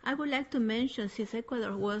 I would like to mention, since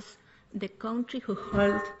Ecuador was the country who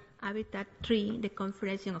held Habitat 3, the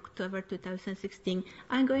conference in October 2016,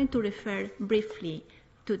 I'm going to refer briefly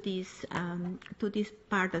to this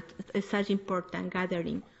part of such important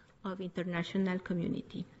gathering of international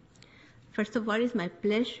community. First of all, it's my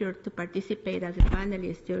pleasure to participate as a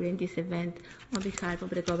panelist during this event on behalf of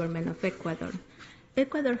the government of Ecuador.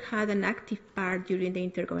 Ecuador had an active part during the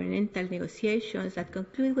intergovernmental negotiations that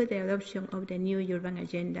conclude with the adoption of the new urban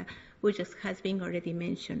agenda, which has been already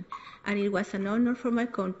mentioned. And it was an honor for my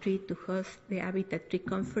country to host the Habitat 3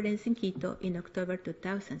 conference in Quito in October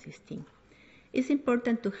 2016. It's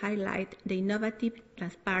important to highlight the innovative,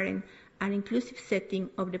 transparent, and inclusive setting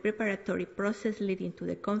of the preparatory process leading to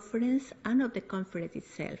the conference and of the conference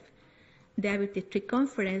itself. The Habitat 3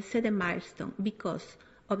 conference set a milestone because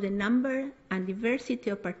of the number and diversity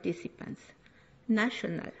of participants.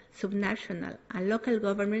 National, subnational, and local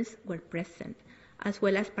governments were present, as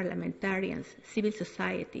well as parliamentarians, civil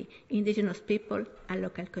society, indigenous people, and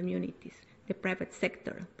local communities, the private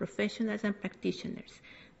sector, professionals and practitioners,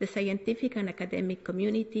 the scientific and academic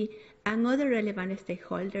community, and other relevant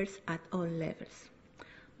stakeholders at all levels.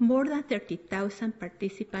 More than 30,000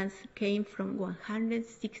 participants came from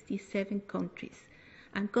 167 countries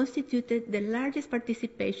and constituted the largest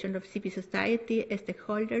participation of civil society,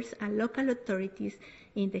 stakeholders, and local authorities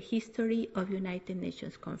in the history of United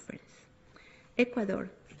Nations Conference. Ecuador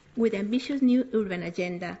with ambitious new urban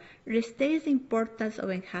agenda, restates the importance of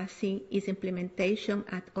enhancing its implementation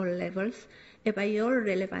at all levels and by all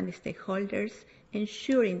relevant stakeholders,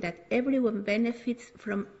 ensuring that everyone benefits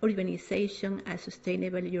from urbanization and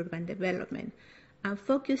sustainable urban development, and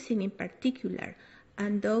focusing in particular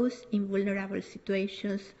on those in vulnerable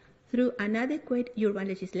situations through an adequate urban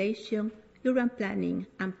legislation, urban planning,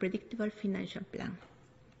 and predictable financial plan.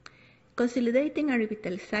 Consolidating and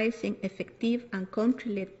revitalizing effective and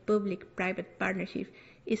country-led public-private partnerships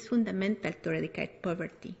is fundamental to eradicate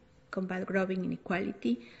poverty, combat growing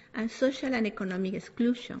inequality, and social and economic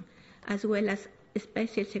exclusion, as well as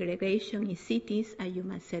spatial segregation in cities and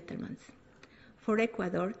human settlements. For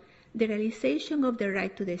Ecuador, the realization of the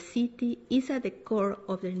right to the city is at the core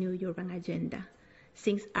of the new urban agenda,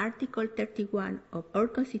 since Article 31 of our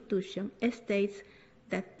Constitution states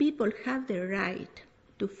that people have the right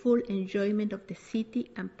to full enjoyment of the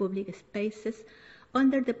city and public spaces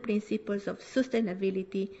under the principles of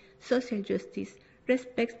sustainability, social justice,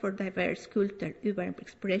 respect for diverse cultural urban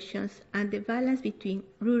expressions, and the balance between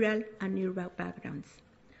rural and urban backgrounds.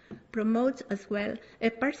 Promotes as well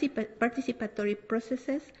a participatory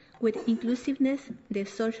processes with inclusiveness, the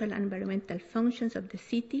social and environmental functions of the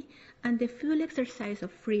city, and the full exercise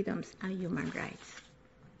of freedoms and human rights.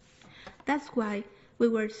 That's why we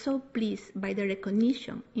were so pleased by the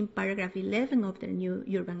recognition in paragraph 11 of the new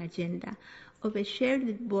urban agenda of a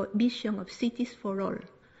shared vision of cities for all,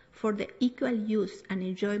 for the equal use and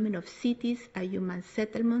enjoyment of cities and human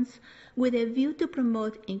settlements, with a view to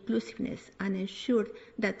promote inclusiveness and ensure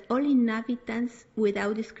that all inhabitants,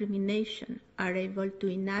 without discrimination, are able to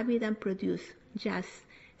inhabit and produce just,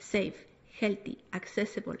 safe, healthy,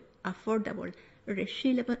 accessible, affordable,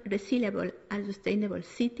 resilient, and sustainable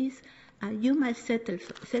cities and human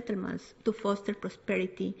settlements to foster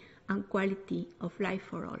prosperity and quality of life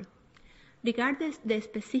for all. Regarding the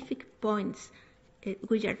specific points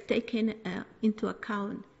which are taken into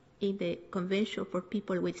account in the Convention for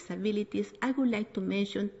People with Disabilities, I would like to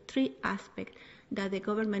mention three aspects that the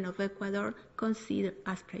government of Ecuador considers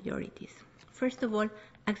as priorities. First of all,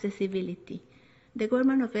 accessibility. The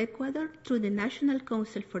government of Ecuador, through the National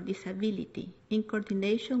Council for Disability, in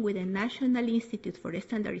coordination with the National Institute for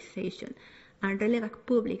Standardization and relevant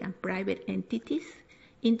public and private entities,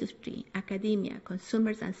 industry, academia,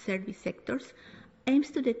 consumers, and service sectors,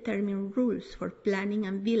 aims to determine rules for planning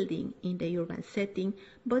and building in the urban setting,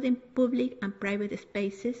 both in public and private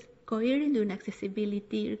spaces, coherent with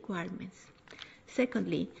accessibility requirements.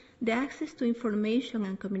 Secondly, the access to information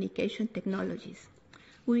and communication technologies.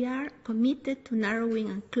 We are committed to narrowing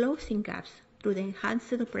and closing gaps through the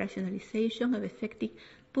enhanced operationalization of effective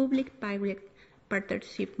public-private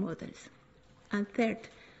partnership models. And third,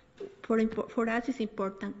 for us is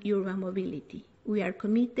important urban mobility. We are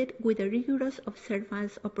committed with the rigorous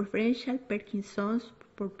observance of preferential parking zones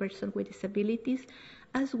for persons with disabilities,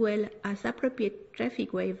 as well as appropriate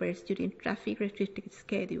traffic waivers during traffic-restricted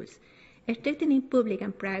schedules. Strengthening public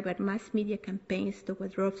and private mass media campaigns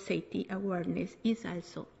towards road safety awareness is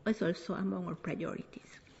also among our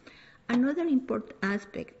priorities. Another important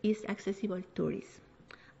aspect is accessible tourism.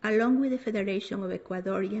 Along with the Federation of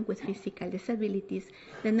Ecuadorians with Physical Disabilities,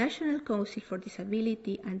 the National Council for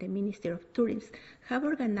Disability and the Ministry of Tourism have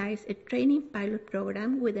organized a training pilot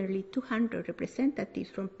program with nearly 200 representatives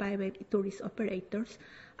from private tourist operators,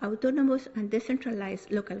 autonomous and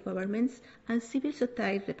decentralized local governments, and civil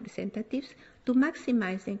society representatives to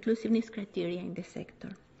maximize the inclusiveness criteria in the sector.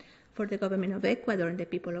 For the government of Ecuador and the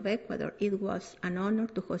people of Ecuador, it was an honor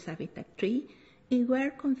to host Habitat 3. We were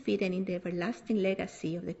confident in the everlasting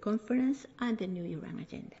legacy of the conference and the new urban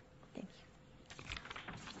agenda. Thank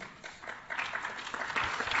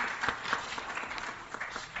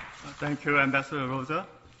you. Thank you, Ambassador Rosa.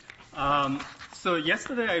 So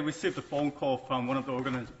yesterday I received a phone call from one of the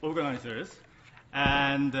organizers,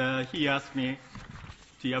 and he asked me,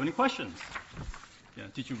 do you have any questions? Yeah,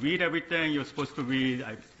 did you read everything you're supposed to read?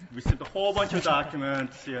 I received a whole bunch of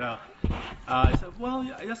documents, I said, well,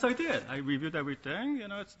 yes, I did. I reviewed everything.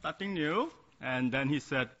 It's nothing new. And then he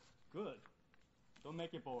said, good. Don't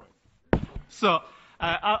make it boring. So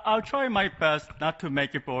I'll try my best not to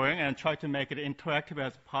make it boring and try to make it interactive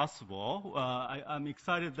as possible. I'm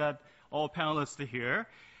excited that all panelists are here.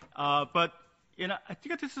 But, I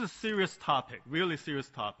think this is a serious topic, really serious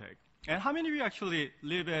topic. And how many of you actually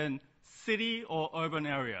live in city or urban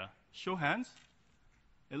area? Show hands.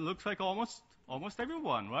 It looks like almost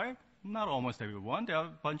everyone, right? Not almost everyone. There are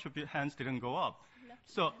a bunch of hands didn't go up.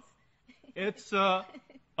 So it's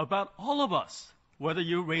about all of us. Whether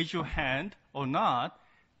you raise your hand or not,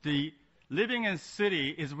 the living in city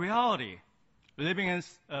is reality. living in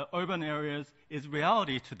urban areas is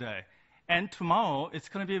reality today. And tomorrow, it's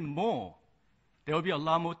going to be more. There will be a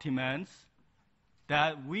lot more demands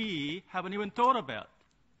that we haven't even thought about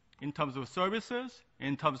in terms of services,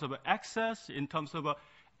 in terms of access, in terms of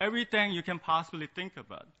everything you can possibly think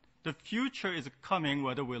about. The future is coming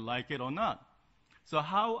whether we like it or not. So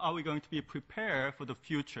how are we going to be prepared for the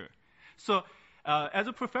future? So as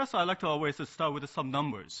a professor, I like to always start with some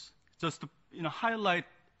numbers, just to highlight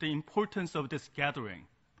the importance of this gathering.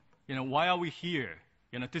 Why are we here?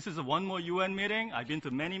 This is one more UN meeting. I've been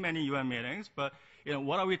to many, many UN meetings, but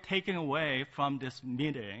what are we taking away from this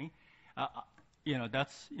meeting?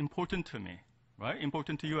 That's important to me, right?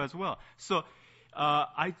 Important to you as well. So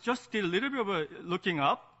I just did a little bit of looking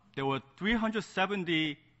up. There were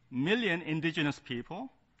 370 million indigenous people.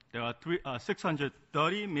 There are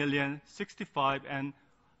 630 million 65 and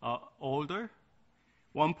older.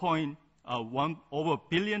 1.1 over a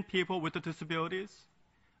billion people with disabilities.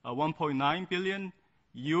 1.9 billion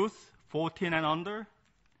youth 14 and under.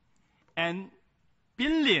 And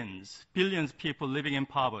billions people living in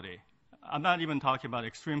poverty. I'm not even talking about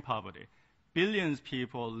extreme poverty. Billions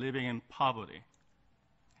people living in poverty.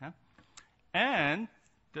 Okay? And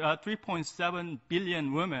there are 3.7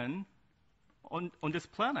 billion women on this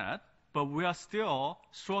planet, but we are still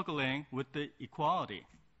struggling with the equality.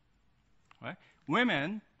 Right?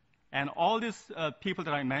 Women and all these people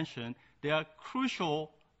that I mentioned, they are crucial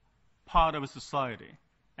part of society.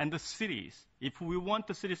 And the cities, if we want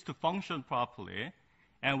the cities to function properly,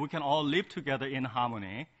 and we can all live together in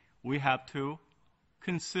harmony, we have to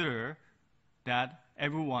consider that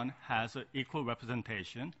everyone has an equal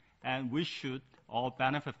representation, and we should all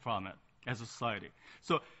benefit from it as a society.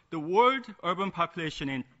 So the world urban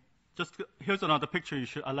population here's another picture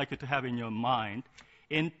I'd like you to have in your mind.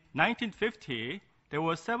 In 1950, there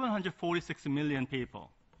were 746 million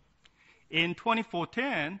people. In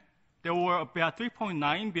 2014, there were about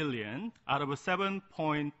 3.9 billion out of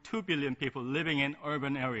 7.2 billion people living in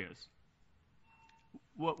urban areas.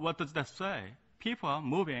 What does that say? People are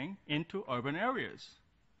moving into urban areas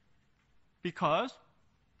because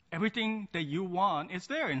everything that you want is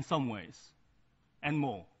there in some ways and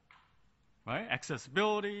more, right?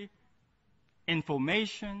 Accessibility,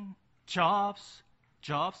 information, jobs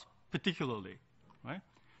particularly, right?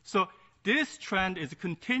 So this trend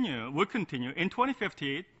will continue. In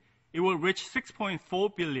 2050, it will reach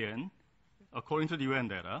 6.4 billion, according to the UN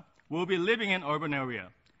data, will be living in urban area.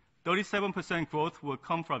 37% growth will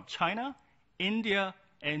come from China, India,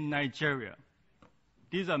 and Nigeria.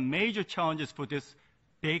 These are major challenges for these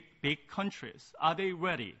big countries. Are they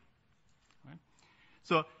ready? Right?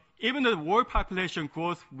 So even the world population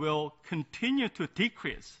growth will continue to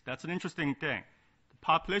decrease. That's an interesting thing. The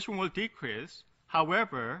population will decrease.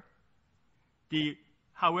 However, the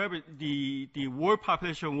world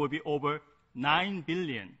population will be over 9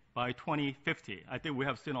 billion by 2050. I think we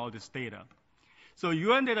have seen all this data. So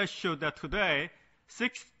UN data showed that today,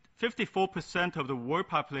 54% of the world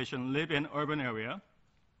population live in urban area,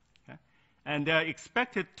 okay? And they are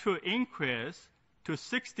expected to increase to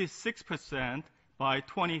 66% by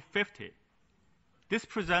 2050. This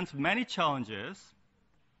presents many challenges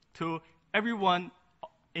to everyone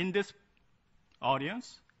in this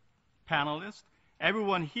audience, panelists,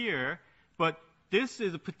 everyone here, but this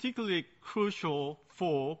is particularly crucial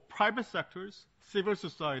for private sectors, civil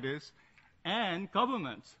societies, and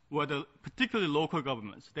governments, particularly local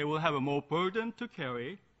governments. They will have a more burden to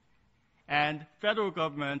carry, and federal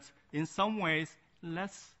governments, in some ways,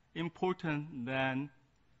 less important than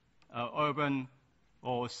urban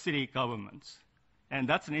or city governments. And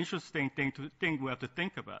that's an interesting thing we have to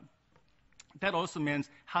think about. That also means,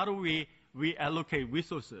 how do we reallocate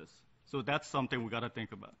resources? So that's something we got to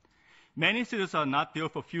think about. Many cities are not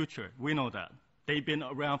built for future. We know that. They've been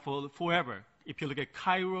around for forever. If you look at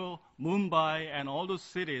Cairo, Mumbai, and all those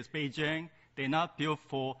cities, Beijing, they're not built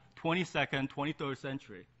for 22nd, 23rd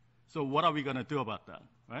century. So what are we going to do about that,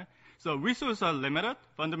 right? So resources are limited.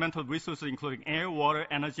 Fundamental resources including air, water,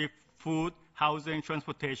 energy, food, housing,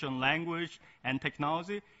 transportation, language, and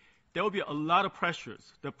technology. There will be a lot of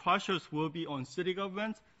pressures. The pressures will be on city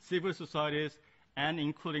governments, civil societies, and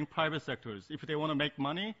including private sectors. If they want to make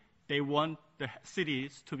money, they want the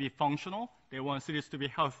cities to be functional. They want cities to be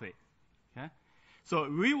healthy. Okay? So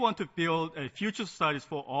we want to build a future societies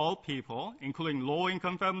for all people, including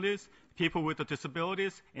low-income families, people with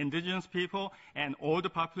disabilities, indigenous people, and older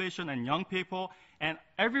population and young people, and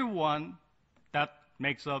everyone that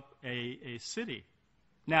makes up a city.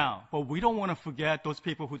 Now, but we don't want to forget those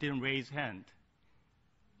people who didn't raise hand.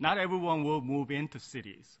 Not everyone will move into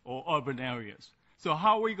cities or urban areas. So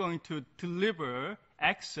how are we going to deliver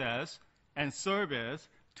access and service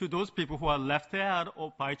to those people who are left out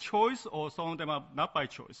or by choice, or some of them are not by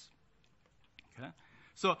choice. Okay?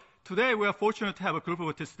 So today we are fortunate to have a group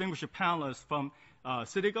of distinguished panelists from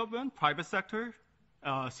city government, private sector,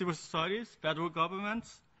 civil societies, federal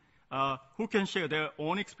governments, who can share their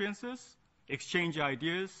own experiences, exchange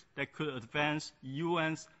ideas that could advance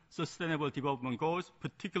UN's Sustainable Development Goals,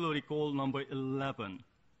 particularly goal number 11.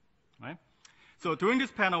 Right? So during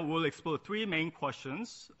this panel, we'll explore three main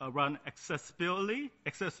questions around accessibility,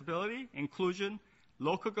 inclusion,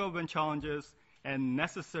 local government challenges, and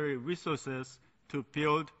necessary resources to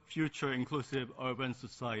build future inclusive urban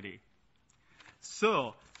society.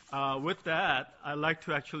 So with that, I'd like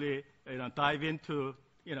to actually dive into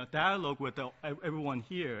dialogue with everyone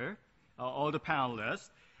here, all the panelists.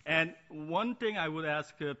 And one thing I would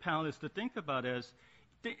ask panelists to think about is,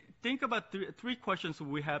 think about three questions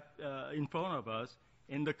we have in front of us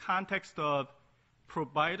in the context of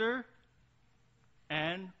provider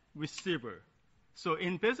and receiver. So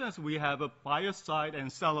in business, we have a buyer side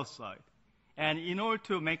and seller side. And in order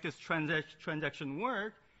to make this transaction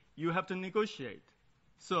work, you have to negotiate.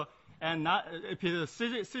 So, and not, if it's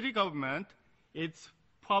a city government, it's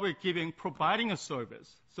probably providing a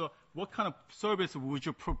service. So what kind of service would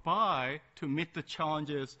you provide to meet the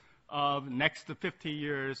challenges of next 50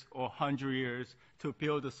 years or 100 years to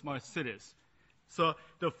build the smart cities? So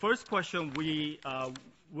the first question we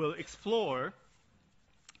will explore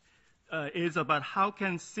is about how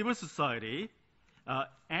can civil society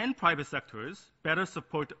and private sectors better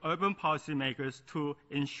support urban policymakers to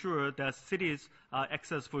ensure that cities are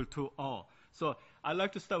accessible to all. So I'd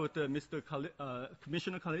like to start with Mr.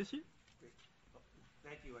 Commissioner Khaleesi.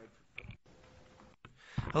 Thank you.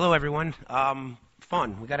 Hello, everyone.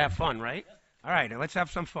 Fun. We got to have fun, right? All right, let's have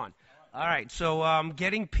some fun. All right, so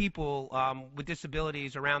getting people with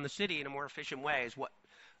disabilities around the city in a more efficient way is what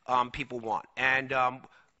people want. And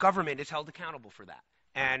government is held accountable for that.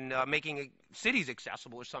 And making cities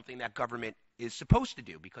accessible is something that government is supposed to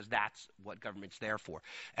do, because that's what government's there for.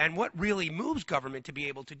 And what really moves government to be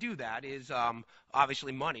able to do that is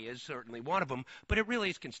obviously money is certainly one of them, but it really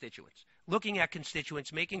is constituents. Looking at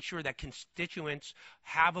constituents, making sure that constituents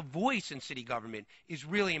have a voice in city government is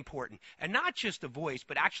really important. And not just a voice,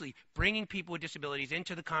 but actually bringing people with disabilities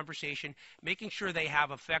into the conversation, making sure they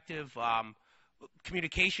have effective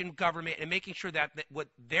communication government, and making sure that what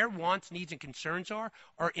their wants, needs, and concerns are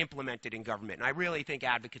implemented in government. And I really think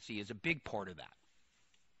advocacy is a big part of that.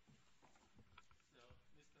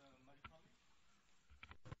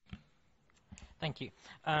 Thank you.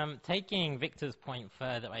 Taking Victor's point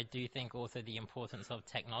further, I do think also the importance of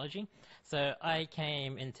technology. So I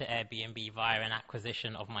came into Airbnb via an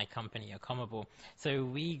acquisition of my company, Accomable. So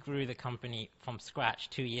we grew the company from scratch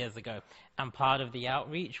 2 years ago. And part of the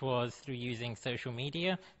outreach was through using social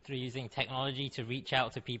media, through using technology to reach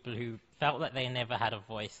out to people who felt that they never had a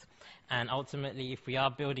voice. And ultimately, if we are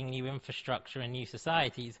building new infrastructure and new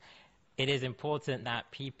societies, it is important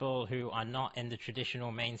that people who are not in the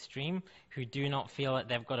traditional mainstream, who do not feel that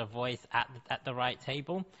they've got a voice at the right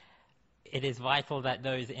table, it is vital that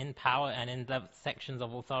those in power and in the sections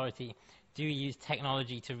of authority do use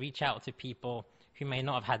technology to reach out to people who may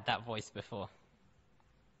not have had that voice before.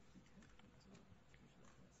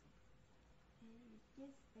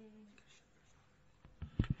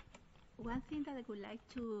 One thing that I would like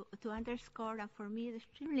to underscore, and for me is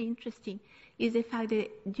extremely interesting, is the fact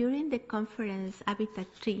that during the conference Habitat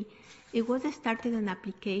 3, it was started an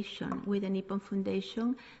application with the Nippon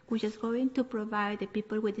Foundation, which is going to provide the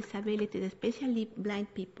people with disabilities, especially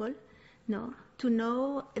blind people, to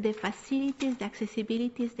know the facilities, the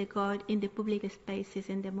accessibilities they got in the public spaces,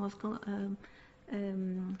 in the most,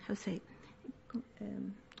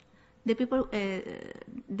 the people,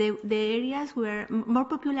 the areas where, more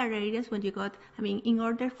popular areas when you got, in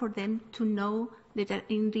order for them to know that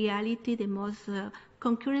in reality the most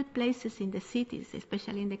concurrent places in the cities,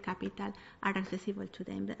 especially in the capital, are accessible to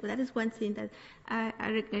them. That is one thing that,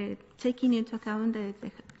 taking into account the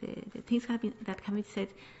things that have been said,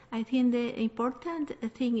 I think the important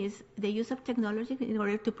thing is the use of technology in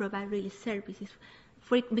order to provide really services.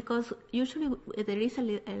 Because usually there is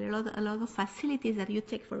a lot of facilities that you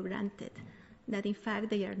take for granted, that in fact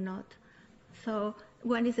they are not. So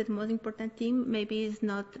one is the most important thing, maybe it's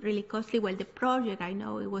not really costly. Well, the project, I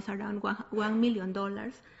know it was around $1 million,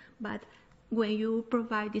 but when you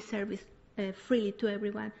provide this service freely to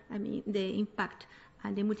everyone, the impact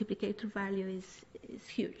and the multiplicator value is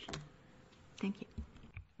huge. Thank you.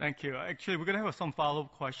 Thank you. Actually, we're going to have some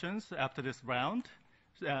follow-up questions after this round.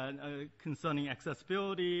 concerning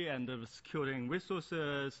accessibility and securing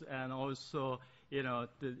resources, and also,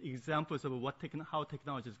 the examples of how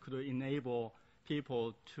technologies could enable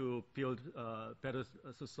people to build a better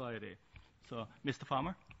society. So, Mr.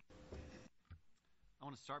 Farmer? I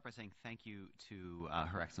want to start by saying thank you to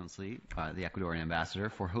Her Excellency, the Ecuadorian Ambassador,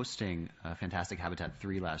 for hosting fantastic Habitat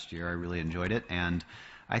 3 last year. I really enjoyed it, and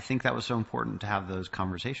I think that was so important to have those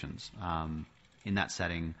conversations in that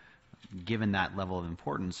setting, given that level of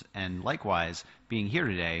importance. And likewise, being here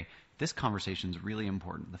today, this conversation is really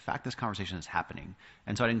important. The fact this conversation is happening.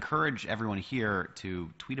 And so I'd encourage everyone here to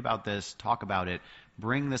tweet about this, talk about it,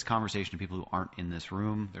 bring this conversation to people who aren't in this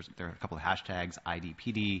room. There are a couple of hashtags,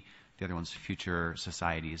 IDPD. The other one's Future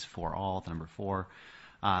Societies for All, the number 4.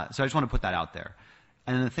 So I just want to put that out there.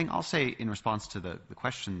 And then the thing I'll say in response to the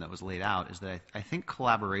question that was laid out is that I think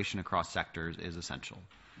collaboration across sectors is essential.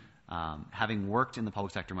 Having worked in the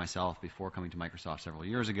public sector myself before coming to Microsoft several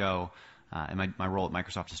years ago, and my role at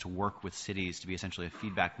Microsoft is to work with cities to be essentially a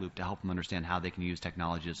feedback loop to help them understand how they can use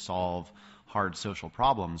technology to solve hard social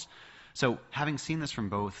problems. So having seen this from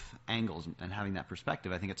both angles and having that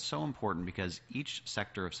perspective, I think it's so important because each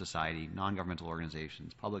sector of society, non-governmental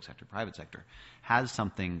organizations, public sector, private sector, has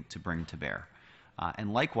something to bring to bear.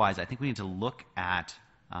 And likewise, I think we need to look at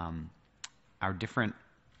our different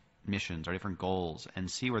missions, our different goals,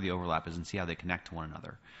 and see where the overlap is and see how they connect to one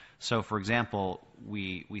another. So, for example,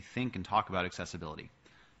 we think and talk about accessibility.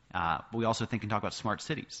 But we also think and talk about smart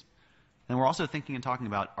cities. And we're also thinking and talking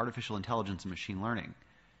about artificial intelligence and machine learning.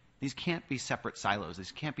 These can't be separate silos.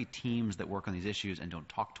 These can't be teams that work on these issues and don't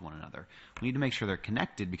talk to one another. We need to make sure they're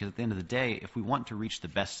connected because at the end of the day, if we want to reach the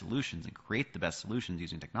best solutions and create the best solutions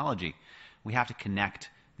using technology, we have to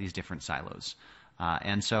connect these different silos.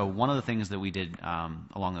 And so one of the things that we did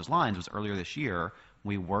along those lines was earlier this year,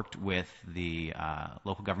 we worked with the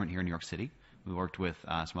local government here in New York City. We worked with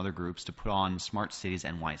some other groups to put on Smart Cities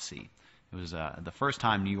NYC. It was the first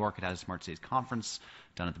time New York had a Smart Cities conference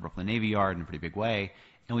done at the Brooklyn Navy Yard in a pretty big way.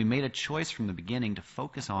 And we made a choice from the beginning to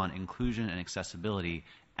focus on inclusion and accessibility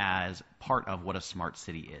as part of what a smart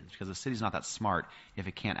city is. Because a city's not that smart if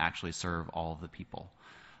it can't actually serve all of the people.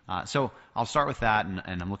 So I'll start with that,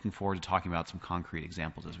 and I'm looking forward to talking about some concrete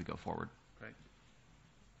examples as we go forward. Great.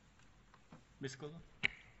 Ms. Gola?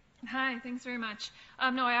 Hi, thanks very much.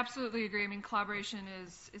 No, I absolutely agree. I mean, collaboration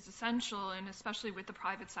is essential, and especially with the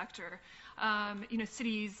private sector.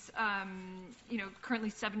 Cities,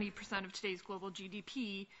 currently 70% of today's global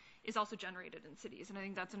GDP is also generated in cities, and I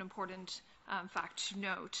think that's an important fact to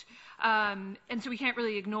note. And so we can't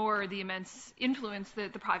really ignore the immense influence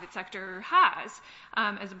that the private sector has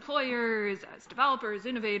as employers, as developers,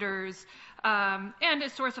 innovators, and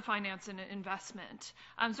as source of finance and investment.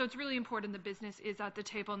 So it's really important the business is at the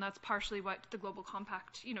table, and that's partially what the Global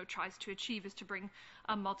Compact, tries to achieve, is to bring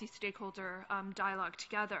a multi-stakeholder dialogue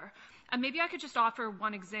together. And maybe I could just offer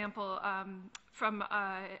one example from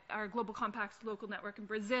our Global Compact's local network in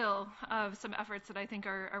Brazil of some efforts that I think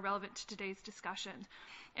are relevant to today's discussion.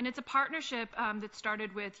 And it's a partnership that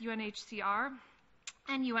started with UNHCR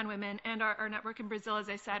and UN Women, and our network in Brazil, as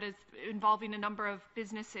I said, is involving a number of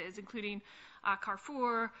businesses, including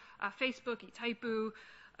Carrefour, Facebook, Itaipu,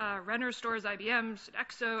 Renner stores, IBM,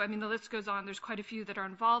 Sodexo. I mean, the list goes on. There's quite a few that are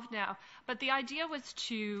involved now. But the idea was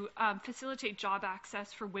to facilitate job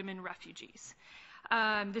access for women refugees.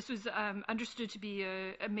 This was understood to be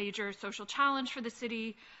a major social challenge for the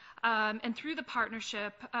city. And through the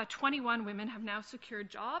partnership, 21 women have now secured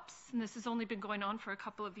jobs, and this has only been going on for a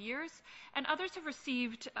couple of years. And others have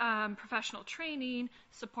received professional training,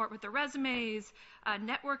 support with their resumes,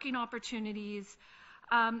 networking opportunities.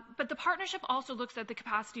 But the partnership also looks at the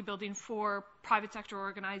capacity building for private sector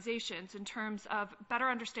organizations in terms of better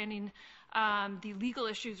understanding the legal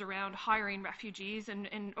issues around hiring refugees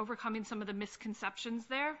and overcoming some of the misconceptions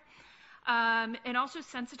there. And also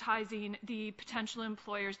sensitizing the potential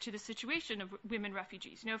employers to the situation of women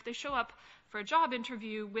refugees. If they show up for a job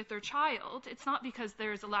interview with their child, it's not because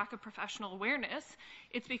there's a lack of professional awareness.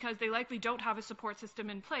 It's because they likely don't have a support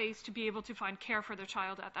system in place to be able to find care for their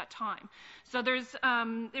child at that time. So there's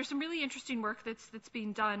some really interesting work that's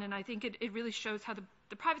being done, and I think it really shows how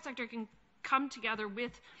the private sector can come together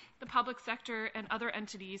with the public sector and other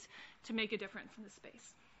entities to make a difference in this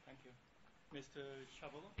space. Thank you. Mr.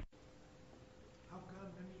 Chavolo?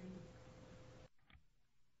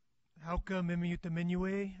 Hauka Mimiuta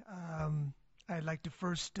Minue. I'd like to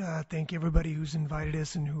first thank everybody who's invited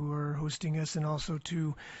us and who are hosting us, and also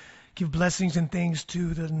to give blessings and thanks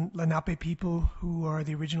to the Lenape people who are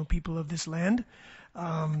the original people of this land.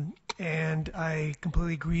 And I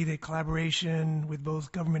completely agree that collaboration with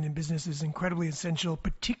both government and business is incredibly essential,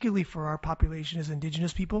 particularly for our population as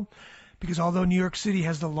indigenous people. Because although New York City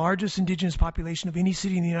has the largest indigenous population of any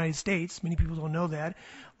city in the United States, many people don't know that,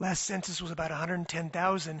 last census was about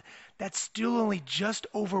 110,000, that's still only just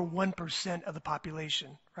over 1% of the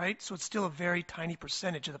population, right? So it's still a very tiny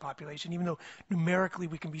percentage of the population, even though numerically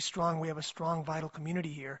we can be strong, we have a strong, vital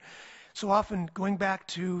community here. So often, going back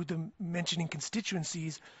to the mentioning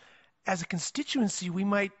constituencies, as a constituency, we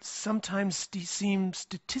might sometimes seem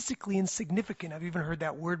statistically insignificant. I've even heard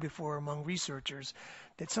that word before among researchers,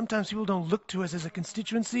 that sometimes people don't look to us as a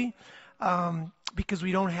constituency because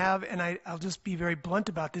we don't have, and I'll just be very blunt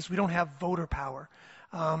about this, we don't have voter power.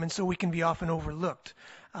 And so we can be often overlooked.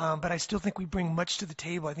 But I still think we bring much to the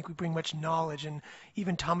table. I think we bring much knowledge. And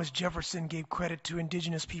even Thomas Jefferson gave credit to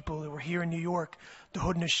indigenous people that were here in New York, the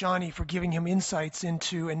Haudenosaunee, for giving him insights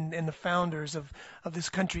into, and the founders of this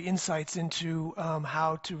country, insights into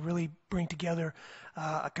how to really bring together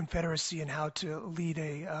a confederacy and how to lead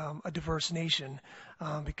a diverse nation.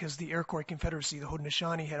 Because the Iroquois Confederacy, the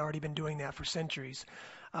Haudenosaunee, had already been doing that for centuries.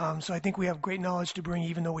 So I think we have great knowledge to bring,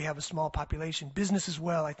 even though we have a small population. Business as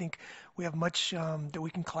well. I think we have much that we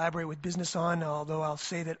can collaborate with business on, although I'll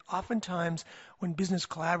say that oftentimes when business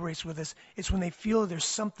collaborates with us, it's when they feel there's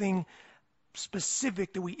something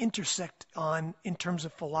specific that we intersect on in terms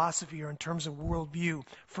of philosophy or in terms of worldview.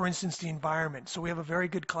 For instance, the environment. So we have a very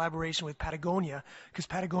good collaboration with Patagonia, because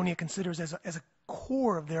Patagonia considers as a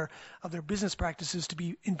core of their business practices to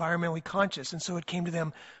be environmentally conscious. And so it came to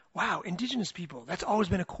them, wow, indigenous people, that's always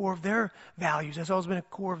been a core of their values, that's always been a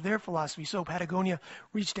core of their philosophy. So Patagonia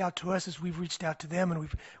reached out to us as we've reached out to them, and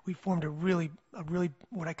we've formed a really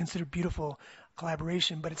what I consider beautiful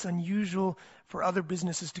collaboration. But it's unusual for other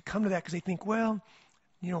businesses to come to that because they think, well,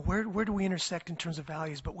 you know, where do we intersect in terms of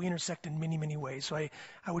values? But we intersect in many, many ways. So I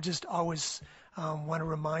would just always want to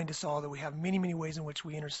remind us all that we have many, many ways in which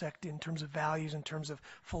we intersect in terms of values, in terms of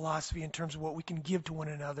philosophy, in terms of what we can give to one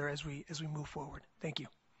another as we move forward. Thank you.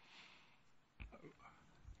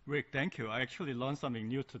 Rick, thank you. I actually learned something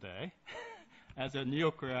new today. As a New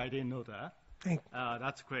Yorker, I didn't know that.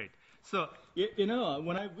 That's great. So, you know,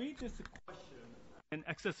 when I read this question, and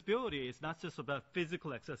accessibility is not just about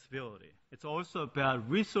physical accessibility. It's also about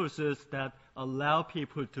resources that allow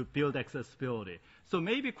people to build accessibility. So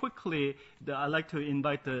maybe quickly, I'd like to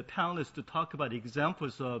invite the panelists to talk about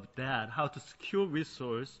examples of that, how to secure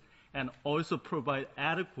resource and also provide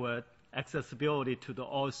adequate accessibility to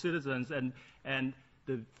all citizens and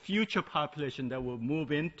the future population that will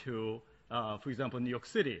move into, for example, New York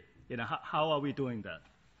City. You know, how are we doing that?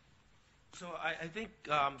 So I think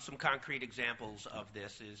some concrete examples of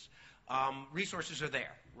this is resources are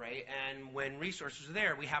there, right? And when resources are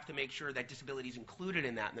there, we have to make sure that disability is included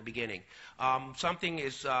in that in the beginning. Something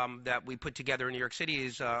is that we put together in New York City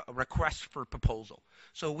is a request for proposal.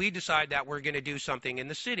 So we decide that we're going to do something in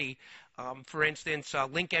the city. For instance,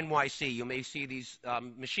 Link NYC, you may see these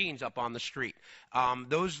machines up on the street.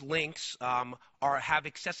 Those links have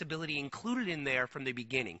accessibility included in there from the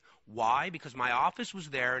beginning. Why? Because my office was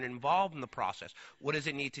there and involved in the process. What does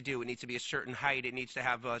it need to do? It needs to be a certain height. It needs to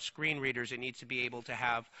have screen readers. It needs to be able to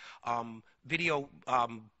have video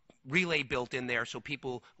relay built in there so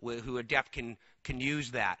people who are deaf can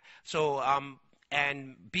use that. So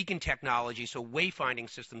and beacon technology, so wayfinding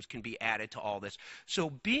systems can be added to all this. So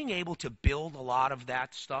being able to build a lot of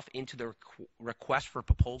that stuff into the request for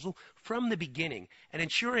proposal from the beginning and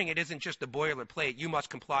ensuring it isn't just a boilerplate, you must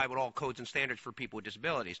comply with all codes and standards for people with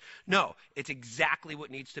disabilities. No, it's exactly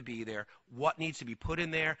what needs to be there, what needs to be put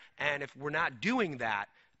in there, and if we're not doing that,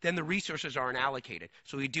 then the resources aren't allocated.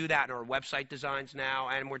 So we do that in our website designs now,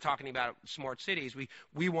 and we're talking about smart cities.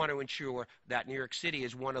 We want to ensure that New York City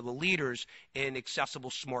is one of the leaders in accessible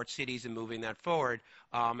smart cities and moving that forward,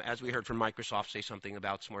 as we heard from Microsoft say something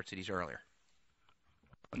about smart cities earlier.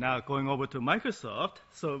 Now going over to Microsoft,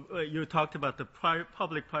 so you talked about the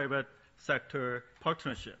public-private sector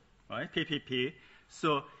partnership, right, PPP.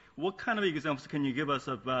 So what kind of examples can you give us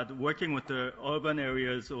about working with the urban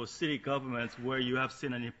areas or city governments where you have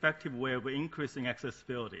seen an effective way of increasing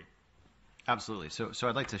accessibility? Absolutely. So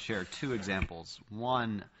I'd like to share two examples.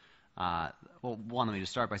 One, let me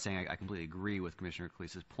just start by saying I completely agree with Commissioner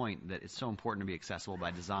Calisa's point that it's so important to be accessible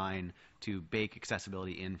by design, to bake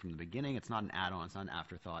accessibility in from the beginning. It's not an add-on. It's not an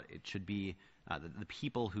afterthought. It should be the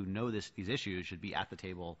people who know these issues should be at the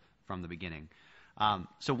table from the beginning.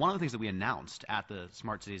 So one of the things that we announced at the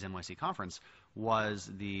Smart Cities NYC conference was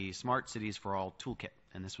the Smart Cities for All Toolkit,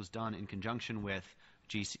 and this was done in conjunction with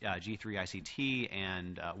G3 ICT,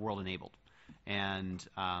 and World Enabled. And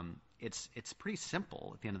it's pretty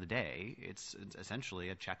simple at the end of the day. It's essentially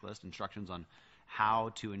a checklist, instructions on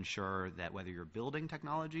how to ensure that whether you're building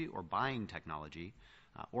technology or buying technology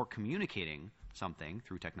or communicating something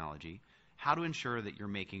through technology, how to ensure that you're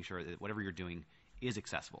making sure that whatever you're doing is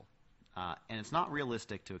accessible. And it's not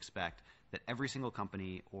realistic to expect that every single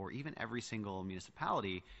company or even every single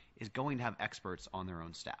municipality is going to have experts on their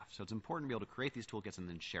own staff. So it's important to be able to create these toolkits and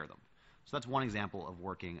then share them. So that's one example of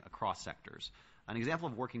working across sectors. An example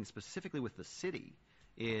of working specifically with the city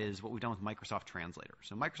is what we've done with Microsoft Translator.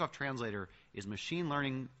 So Microsoft Translator is machine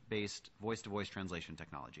learning-based voice-to-voice translation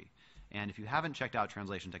technology. And if you haven't checked out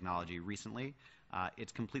translation technology recently,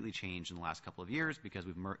 it's completely changed in the last couple of years because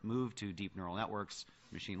we've moved to deep neural networks,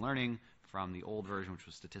 machine learning, from the old version, which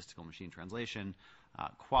was statistical machine translation.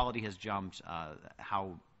 Quality has jumped.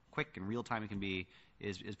 How quick and real-time it can be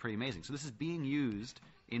is pretty amazing. So this is being used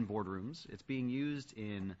in boardrooms. It's being used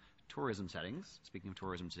in tourism settings, speaking of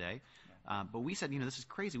tourism today. But we said, this is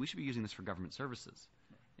crazy. We should be using this for government services.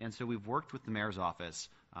 And so we've worked with the mayor's office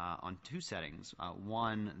on two settings.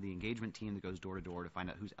 One, the engagement team that goes door to door to find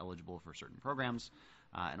out who's eligible for certain programs.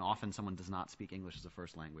 And often someone does not speak English as a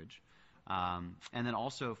first language. And then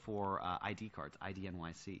also for ID cards, IDNYC.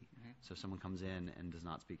 Mm-hmm. So someone comes in and does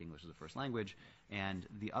not speak English as a first language. And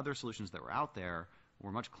the other solutions that were out there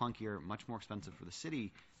were much clunkier, much more expensive for the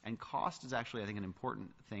city. And cost is actually, I think, an important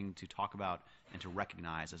thing to talk about and to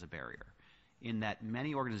recognize as a barrier. In that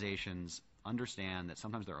many organizations understand that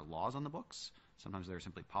sometimes there are laws on the books, sometimes there are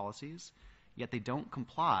simply policies, yet they don't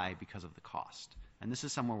comply because of the cost. And this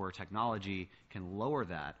is somewhere where technology can lower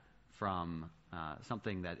that from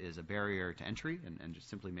something that is a barrier to entry and just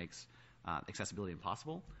simply makes accessibility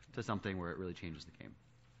impossible to something where it really changes the game.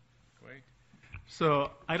 Great.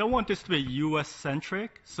 So I don't want this to be U.S.-centric,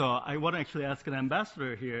 so I want to actually ask an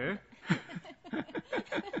ambassador here.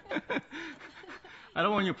 I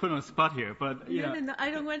don't want you to put on the spot here, but No, I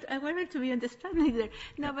don't want. I want it to be on the spot either.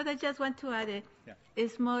 No, but I just want to add a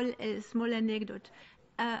small anecdote.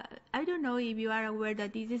 I don't know if you are aware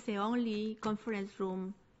that this is the only conference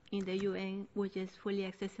room in the UN which is fully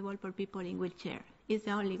accessible for people in wheelchair. It's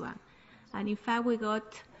the only one, and in fact, we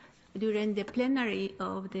got during the plenary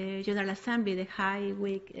of the General Assembly, the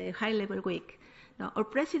high-level week. Now, our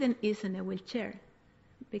president is in a wheelchair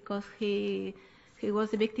because he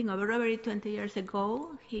was a victim of a robbery 20 years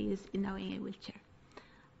ago. He is now in a wheelchair.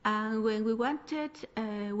 And when we wanted,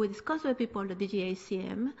 we discussed with people at the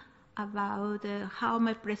DGACM about how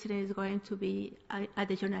my president is going to be at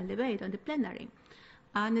the general debate on the plenary.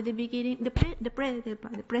 And at the beginning, the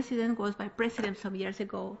president was my president some years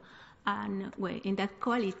ago. And in that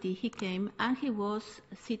quality, he came and he was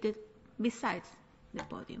seated beside the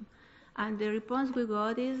podium. And the response we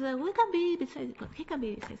got is, we can be beside, he can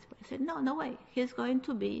be beside. I said, no way. He's going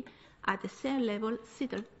to be at the same level,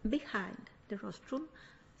 seated behind the rostrum,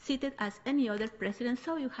 seated as any other president,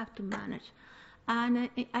 so you have to manage. And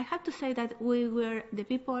I have to say that the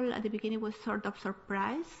people at the beginning was sort of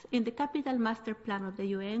surprised. In the capital master plan of the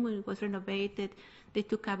UN, when it was renovated, they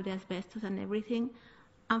took up the asbestos and everything.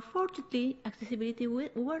 Unfortunately, accessibility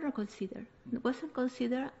wasn't considered. It wasn't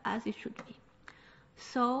considered as it should be.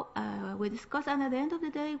 So we discussed, and at the end of the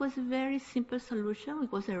day, it was a very simple solution.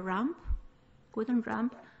 It was a ramp, wooden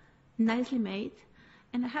ramp, nicely made.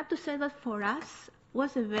 And I have to say that for us,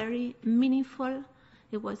 was a very meaningful,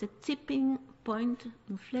 it was a tipping point,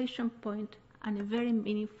 inflection point, and a very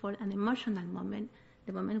meaningful and emotional moment,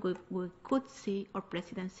 the moment we could see our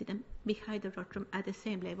president sitting behind the rostrum at the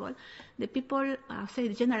same level. The people, say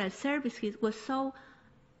the general services, was so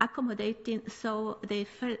accommodating, so they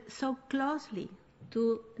felt so closely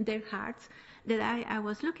to their hearts that I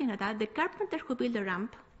was looking at that. The carpenter who built the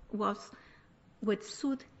ramp was with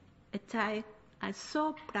suit, a tie, and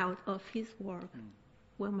so proud of his work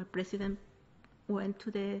when my president went to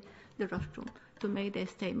the rostrum to make the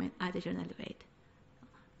statement at the general debate.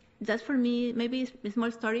 That's for me, maybe it's a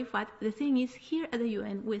small story, but the thing is, here at the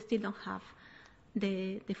UN, we still don't have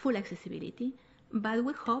the full accessibility, but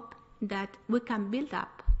we hope that we can build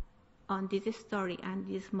up on this story and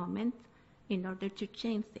this moment in order to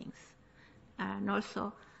change things. And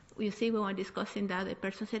also, you see, when we were discussing that, the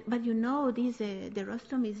person said, but the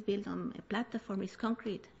rostrum is built on a platform, it's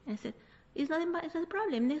concrete. And I said, it's not a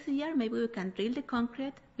problem. Next year, maybe we can drill the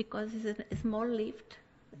concrete because it's a small lift.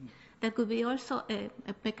 That could be also a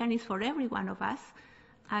mechanism for every one of us.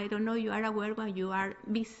 I don't know, you are aware when you are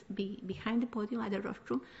behind the podium at the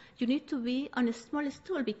rostrum, you need to be on a small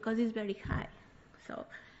stool because it's very high. So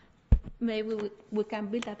maybe we can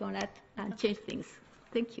build up on that and change things.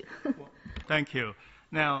 Thank you. Thank you.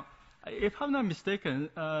 Now, If I'm not mistaken,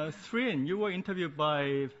 Srin, you were interviewed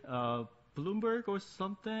by Bloomberg or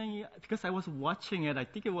something, because I was watching it. I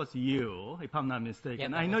think it was you, if I'm not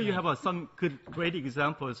mistaken. Yeah, I know you have some great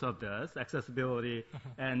examples of this, accessibility,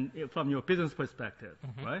 and from your business perspective,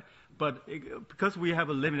 right? But because we have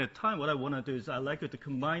a limited time, what I want to do is I'd like you to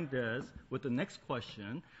combine this with the next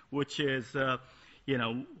question, which is,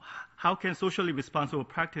 how can socially responsible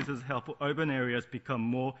practices help urban areas become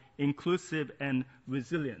more inclusive and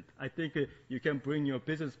resilient? I think you can bring your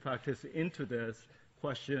business practice into this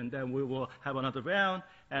question, then we will have another round,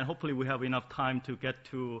 and hopefully we have enough time to get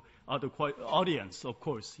to other audience, of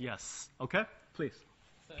course. Yes. Okay? Please.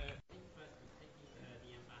 So, I think firstly,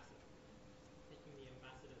 taking the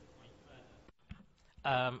ambassador's point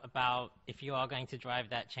further, about if you are going to drive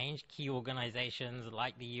that change, key organizations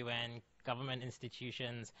like the UN, government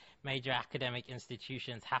institutions, major academic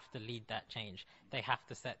institutions have to lead that change. They have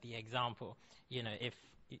to set the example. If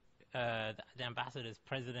the ambassador's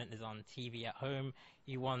president is on TV at home,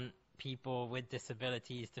 you want people with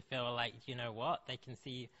disabilities to feel like, they can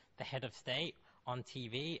see the head of state on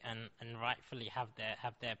TV and rightfully have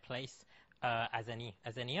their place as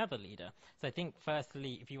any other leader. So I think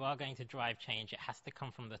firstly, if you are going to drive change, it has to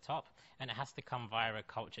come from the top, and it has to come via a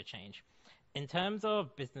culture change. In terms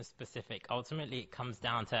of business specific, ultimately it comes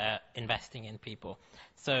down to investing in people.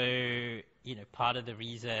 So, part of the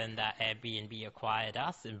reason that Airbnb acquired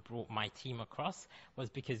us and brought my team across was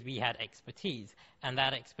because we had expertise. And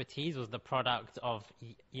that expertise was the product of,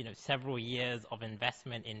 several years of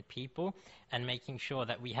investment in people and making sure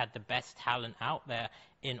that we had the best talent out there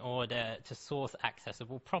in order to source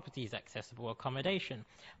accessible properties, accessible accommodation,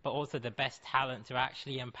 but also the best talent to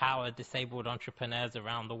actually empower disabled entrepreneurs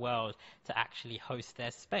around the world to actually host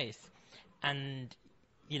their space. And,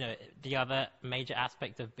 the other major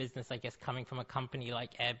aspect of business, I guess, coming from a company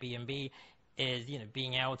like Airbnb is,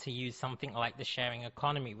 being able to use something like the sharing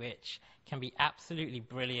economy, which can be absolutely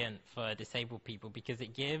brilliant for disabled people because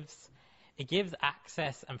it gives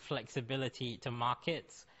access and flexibility to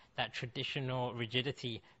markets that traditional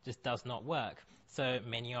rigidity just does not work. So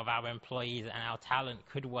many of our employees and our talent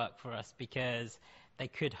could work for us because they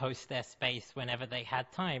could host their space whenever they had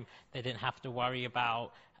time. They didn't have to worry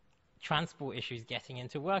about transport issues getting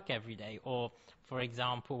into work every day. Or, for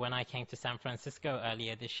example, when I came to San Francisco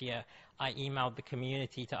earlier this year, I emailed the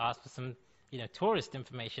community to ask for some tourist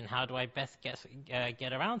information. How do I best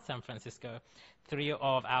get around San Francisco? 3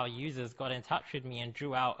 of our users got in touch with me and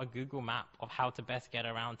drew out a Google map of how to best get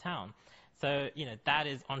around town. So, that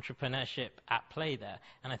is entrepreneurship at play there.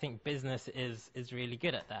 And I think business is really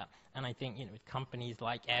good at that. And I think, with companies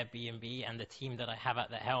like Airbnb and the team that I have at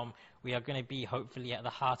the helm, we are going to be hopefully at the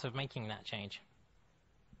heart of making that change.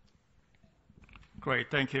 Great,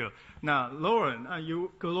 thank you. Now, Lauren,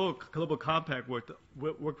 you Global Compact work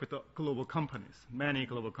with the global companies, many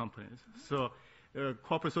global companies. So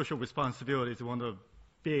corporate social responsibility is one of the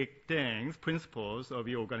big things, principles of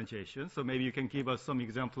your organization. So maybe you can give us some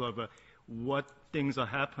example of what things are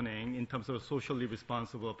happening in terms of socially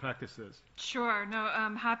responsible practices. Sure, no,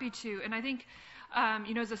 I'm happy to. And I think,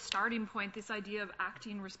 as a starting point, this idea of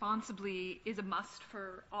acting responsibly is a must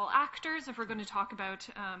for all actors if we're going to talk about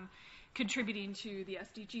contributing to the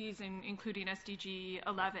SDGs, including SDG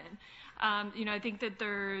 11. I think that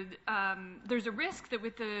there's a risk that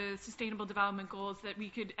with the Sustainable Development Goals that we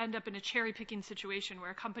could end up in a cherry-picking situation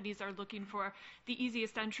where companies are looking for the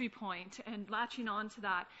easiest entry point and latching on to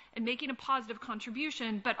that and making a positive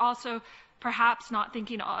contribution, but also perhaps not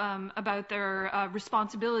thinking about their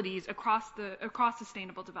responsibilities across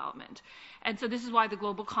sustainable development. And so this is why the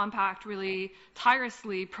Global Compact really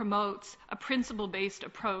tirelessly promotes a principle-based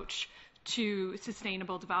approach to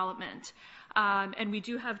sustainable development. And we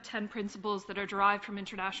do have 10 principles that are derived from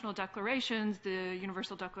international declarations, the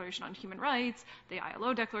Universal Declaration on Human Rights, the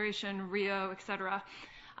ILO Declaration, Rio, et cetera,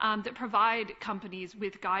 that provide companies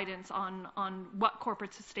with guidance on what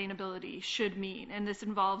corporate sustainability should mean. And this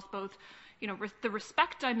involves both the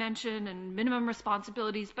respect dimension and minimum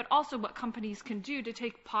responsibilities, but also what companies can do to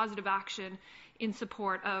take positive action in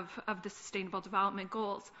support of the Sustainable Development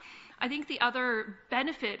Goals. I think the other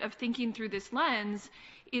benefit of thinking through this lens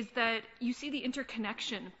is that you see the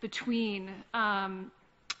interconnection between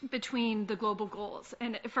the global goals.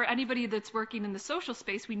 And for anybody that's working in the social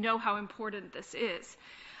space, we know how important this is.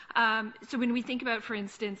 So when we think about, for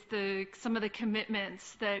instance, some of the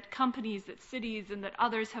commitments that companies, that cities, and that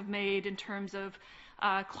others have made in terms of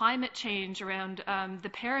climate change around the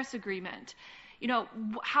Paris Agreement,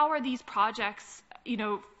 how are these projects,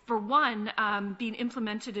 for one, being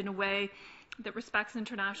implemented in a way that respects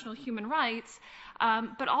international human rights,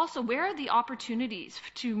 but also where are the opportunities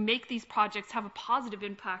to make these projects have a positive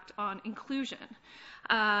impact on inclusion?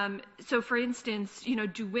 So for instance,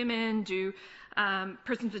 do women, do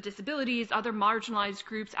persons with disabilities, other marginalized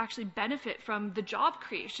groups actually benefit from the job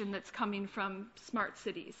creation that's coming from smart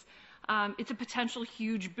cities? It's a potential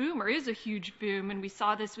huge boom, or is a huge boom, and we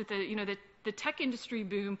saw this with the tech industry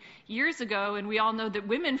boom years ago, and we all know that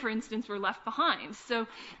women, for instance, were left behind. So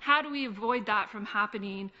how do we avoid that from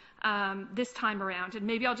happening this time around? And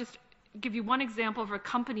maybe I'll just give you one example of a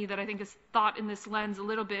company that I think has thought in this lens a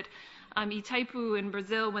little bit. Itaipu in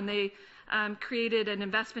Brazil, when they created an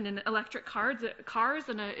investment in electric cars,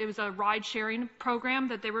 and it was a ride-sharing program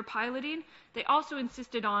that they were piloting. They also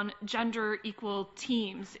insisted on gender-equal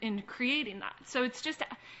teams in creating that. So it's just,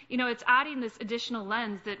 it's adding this additional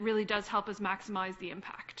lens that really does help us maximize the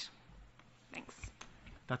impact. Thanks.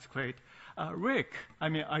 That's great. Rick,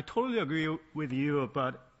 I totally agree with you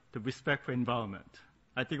about the respect for environment.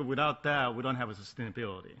 I think without that, we don't have a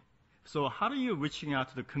sustainability. So how are you reaching out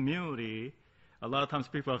to the community? A lot of times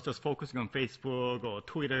people are just focusing on Facebook or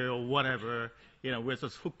Twitter or whatever. We're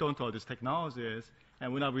just hooked onto all these technologies,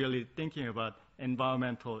 and we're not really thinking about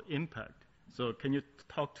environmental impact. So can you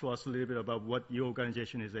talk to us a little bit about what your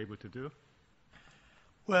organization is able to do?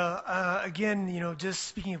 Well, again, just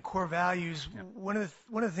speaking of core values, one of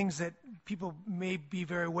the things that people may be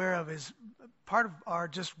very aware of is part of our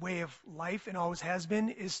just way of life, and always has been,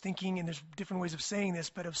 is thinking, and there's different ways of saying this,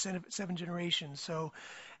 but of 7 generations. So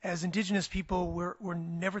as Indigenous people, we're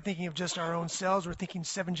never thinking of just our own selves. We're thinking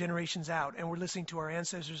 7 generations out, and we're listening to our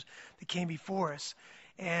ancestors that came before us.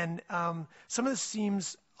 And some of this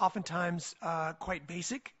seems oftentimes quite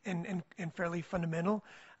basic and fairly fundamental,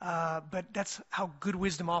 but that's how good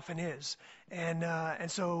wisdom often is. And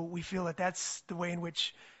so we feel that that's the way in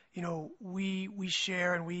which we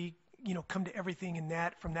share, and we come to everything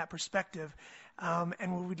from that perspective.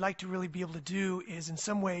 And what we'd like to really be able to do is, in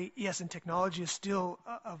some way, yes, and technology is still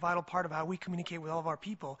a vital part of how we communicate with all of our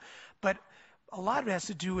people, but a lot of it has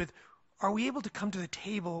to do with, are we able to come to the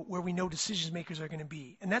table where we know decision makers are going to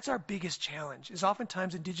be? And that's our biggest challenge, is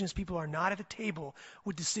oftentimes Indigenous people are not at the table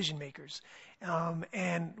with decision makers,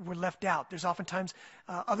 and we're left out. There's oftentimes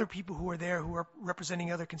other people who are there who are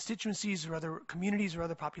representing other constituencies or other communities or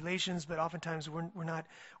other populations, but oftentimes we're not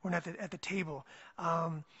at the table.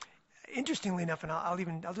 Interestingly enough, and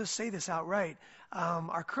I'll just say this outright,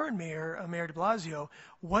 our current mayor, Mayor de Blasio,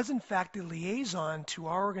 was in fact the liaison to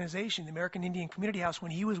our organization, the American Indian Community House,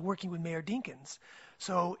 when he was working with Mayor Dinkins.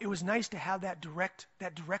 So it was nice to have that direct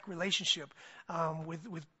relationship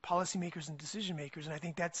with policymakers and decision makers, and I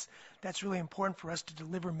think that's really important for us to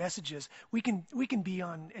deliver messages. We can be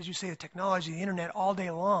on, as you say, the technology, the internet all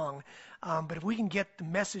day long, but if we can get the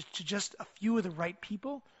message to just a few of the right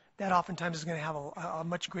people, that oftentimes is going to have a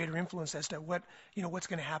much greater influence as to what's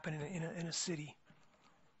going to happen in a city.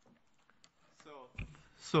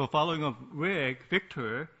 So following up Rick,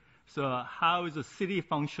 Victor, so how is the city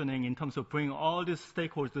functioning in terms of bringing all these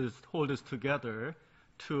stakeholders together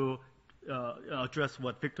to address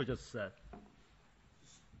what Victor just said?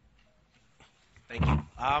 Thank you.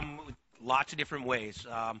 Lots of different ways.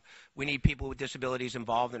 We need people with disabilities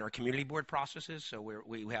involved in our community board processes, so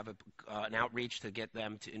we have an outreach to get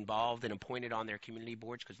them involved and appointed on their community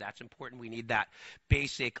boards, because that's important. We need that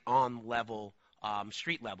basic on-level,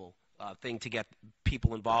 street-level thing to get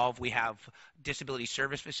people involved. We have disability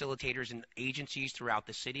service facilitators and agencies throughout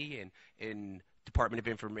the city, and in Department of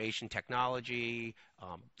Information Technology,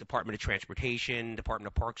 Department of Transportation, Department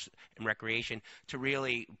of Parks and Recreation, to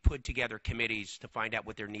really put together committees to find out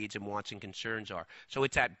what their needs and wants and concerns are. So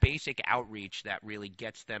it's that basic outreach that really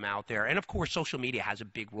gets them out there. And of course, social media has a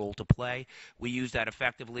big role to play. We use that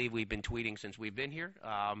effectively. We've been tweeting since we've been here.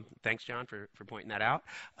 Thanks, John, for pointing that out.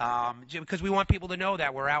 Because we want people to know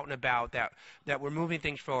that we're out and about, that we're moving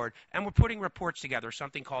things forward. And we're putting reports together,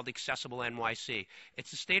 something called Accessible NYC. It's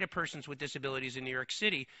the state of persons with disabilities in New York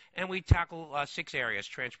City, and we tackle 6 areas: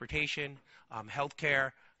 transportation,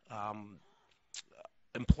 healthcare,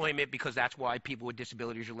 employment, because that's why people with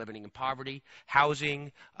disabilities are living in poverty,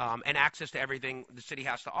 housing, and access to everything the city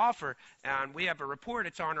has to offer. And we have a report.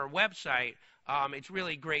 It's on our website. It's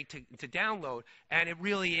really great to download, and it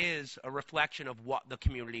really is a reflection of what the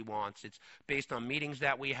community wants. It's based on meetings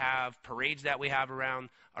that we have, parades that we have around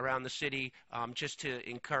the city, just to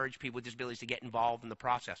encourage people with disabilities to get involved in the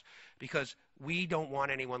process, because we don't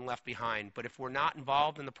want anyone left behind. But if we're not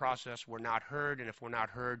involved in the process, we're not heard, and if we're not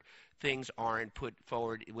heard, things aren't put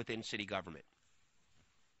forward within city government.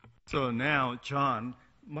 So now, John,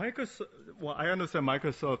 I understand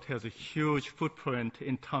Microsoft has a huge footprint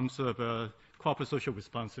in terms of corporate social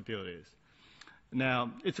responsibilities.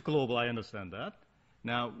 Now, it's global, I understand that.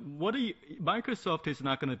 Now, Microsoft is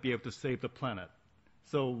not going to be able to save the planet.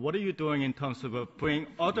 So what are you doing in terms of bringing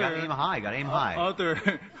other... Gotta aim high.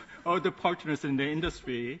 Other partners in the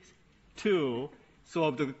industry to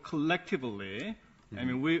solve the collectively? Mm-hmm. I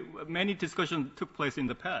mean, many discussions took place in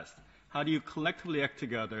the past. How do you collectively act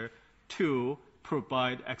together to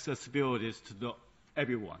provide accessibilities to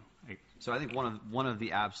everyone? So I think one of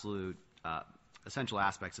the absolute essential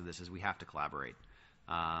aspects of this is we have to collaborate.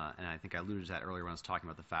 And I think I alluded to that earlier when I was talking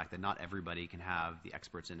about the fact that not everybody can have the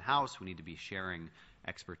experts in-house. We need to be sharing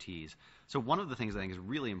expertise. So one of the things I think is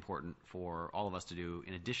really important for all of us to do,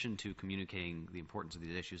 in addition to communicating the importance of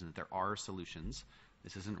these issues and that there are solutions,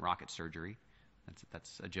 this isn't rocket surgery.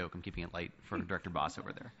 That's a joke. I'm keeping it light for Director Boss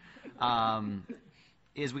over there.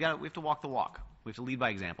 Is we have to walk the walk. We have to lead by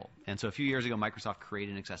example. And so a few years ago, Microsoft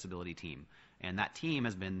created an accessibility team. And that team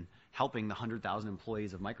has been helping the 100,000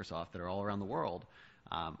 employees of Microsoft that are all around the world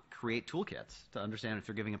create toolkits to understand if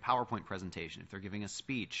they're giving a PowerPoint presentation, if they're giving a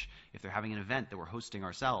speech, if they're having an event that we're hosting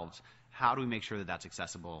ourselves, how do we make sure that that's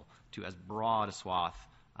accessible to as broad a swath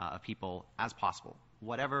of people as possible,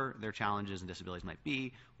 whatever their challenges and disabilities might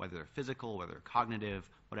be, whether they're physical, whether they're cognitive,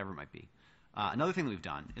 whatever it might be. Another thing that we've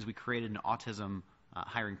done is we created an autism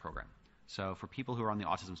hiring program. So for people who are on the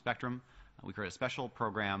autism spectrum, we created a special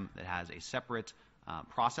program that has a separate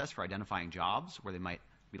process for identifying jobs where they might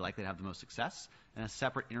be likely to have the most success, and a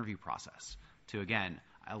separate interview process to, again,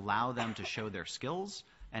 allow them to show their skills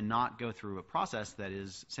and not go through a process that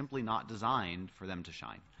is simply not designed for them to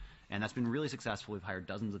shine. And that's been really successful. We've hired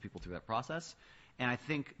dozens of people through that process. And I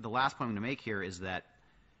think the last point I'm going to make here is that,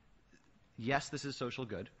 yes, this is social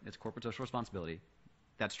good. It's corporate social responsibility.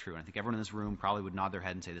 That's true. And I think everyone in this room probably would nod their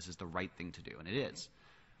head and say this is the right thing to do, and it is.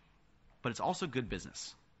 But it's also good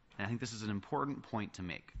business. And I think this is an important point to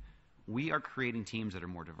make. We are creating teams that are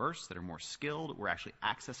more diverse, that are more skilled. We're actually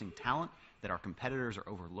accessing talent that our competitors are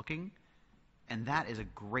overlooking. And that is a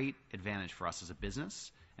great advantage for us as a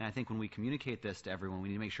business. And I think when we communicate this to everyone, we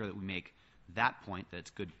need to make sure that we make that point, that it's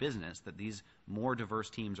good business, that these more diverse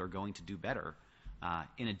teams are going to do better,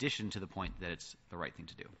 in addition to the point that it's the right thing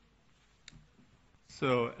to do.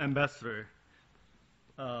 So, Ambassador,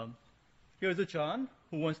 here's a John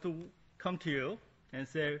who wants to come to you and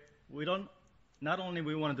say, not only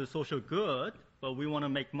we want to do social good, but we want to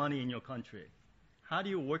make money in your country. How do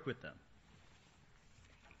you work with them?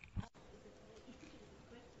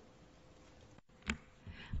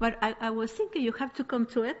 But I was thinking you have to come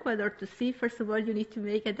to Ecuador to see, first of all, you need to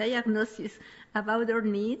make a diagnosis about their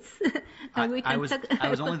needs. And I was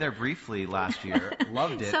only there briefly last year,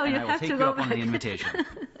 loved it, so and I will take you up on the invitation.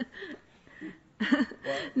 Well,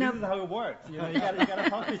 this is how it works. You got to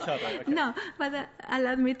talk to each other. Okay. No, but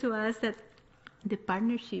allow me to ask that the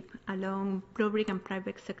partnership along public and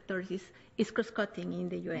private sectors is cross-cutting in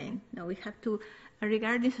the UN. Now we have to,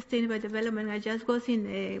 regarding sustainable development, I just was in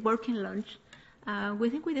a working lunch. We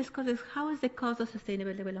think we discussed how is the cost of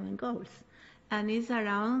sustainable development goals, and it's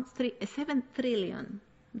around $7 trillion.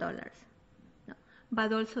 No,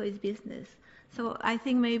 but also it's business. So I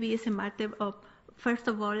think maybe it's a matter of, first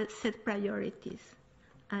of all, set priorities,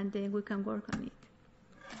 and then we can work on it.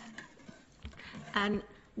 And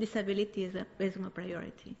disability is a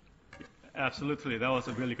priority. Absolutely. That was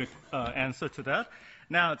a really good answer to that.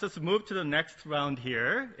 Now, just move to the next round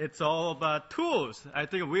here. It's all about tools. I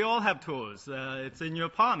think we all have tools. It's in your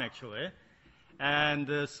palm, actually.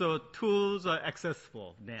 And so tools are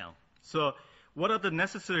accessible now. So what are the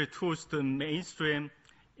necessary tools to mainstream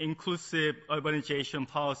inclusive urbanization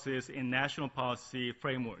policies in national policy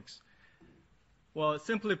frameworks? Well,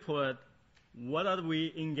 simply put, what are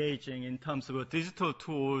we engaging in terms of digital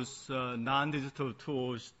tools, non-digital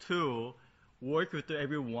tools to work with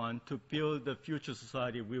everyone to build the future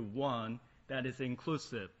society we want that is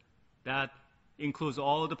inclusive, that includes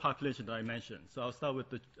all the population that I mentioned. So I'll start with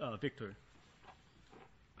Victor.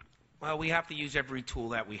 Well, we have to use every tool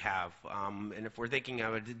that we have. And if we're thinking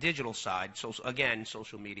of the digital side,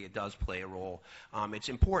 social media does play a role. It's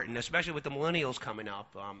important, especially with the millennials coming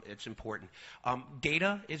up. It's important.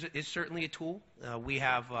 Data is certainly a tool. We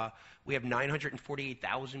have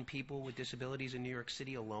 948,000 people with disabilities in New York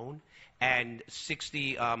City alone, and 6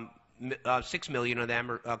 million of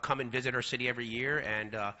them come and visit our city every year,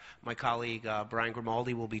 and my colleague Brian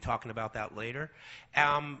Grimaldi will be talking about that later.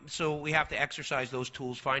 So we have to exercise those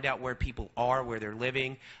tools, find out where people are, where they're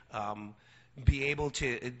living, be able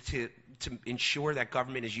to ensure that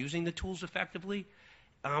government is using the tools effectively.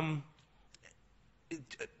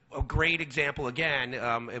 a great example, again,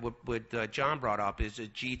 what John brought up is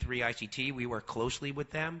G3 ICT. We work closely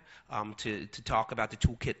with them to talk about the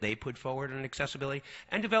toolkit they put forward on accessibility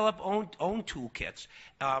and develop own toolkits.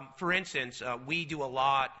 For instance, we do a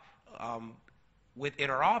lot in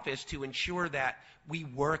our office to ensure that we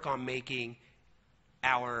work on making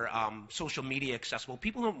our social media accessible.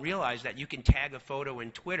 People don't realize that you can tag a photo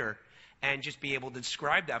in Twitter and just be able to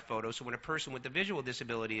describe that photo, so when a person with a visual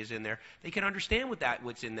disability is in there, they can understand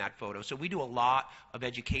what's in that photo. So we do a lot of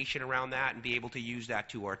education around that and be able to use that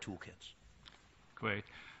to our toolkits. Great.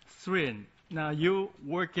 Srin, now you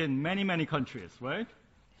work in many, many countries, right?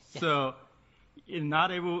 Yes. So in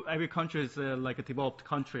not every country is like a developed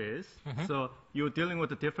countries. Mm-hmm. So you're dealing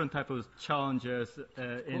with the different type of challenges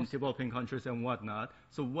in developing countries and whatnot.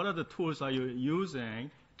 So what are the tools are you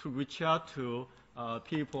using to reach out to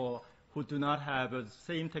people who do not have the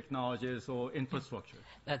same technologies or infrastructure?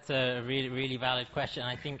 That's a really, really valid question.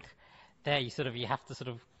 I think there you have to sort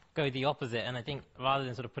of go the opposite. And I think rather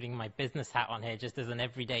than sort of putting my business hat on here, just as an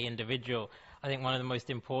everyday individual, I think one of the most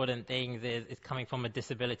important things is coming from a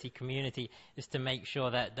disability community is to make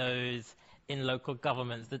sure that those in local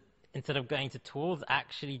governments, that instead of going to tools,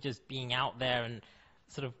 actually just being out there and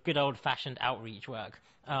sort of good old-fashioned outreach work.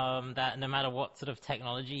 That no matter what sort of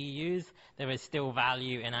technology you use, there is still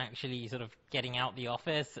value in actually sort of getting out the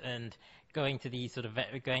office and going to these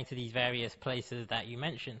various places that you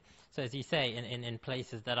mentioned. So as you say, in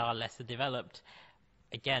places that are lesser developed,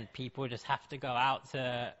 again, people just have to go out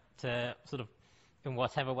to sort of in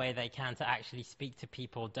whatever way they can to actually speak to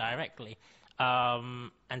people directly.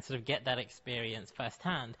 And sort of get that experience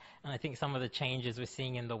firsthand. And I think some of the changes we're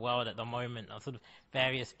seeing in the world at the moment are sort of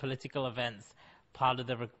various political events. Part of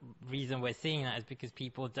the reason we're seeing that is because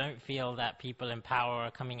people don't feel that people in power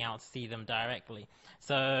are coming out to see them directly.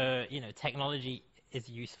 So, technology is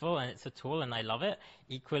useful and it's a tool and I love it.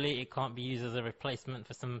 Equally, it can't be used as a replacement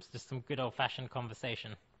for just some good old-fashioned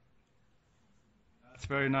conversation. That's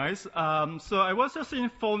very nice. So I was just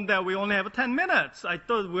informed that we only have 10 minutes. I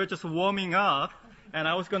thought we were just warming up, and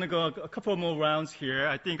I was going to go a couple more rounds here.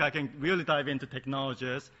 I think I can really dive into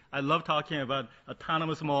technologies. I love talking about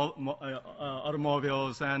autonomous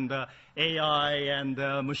automobiles and AI and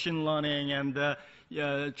machine learning and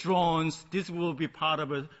drones. This will be part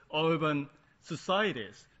of urban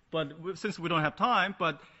societies. But since we don't have time,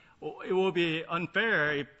 it will be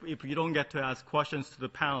unfair if you don't get to ask questions to the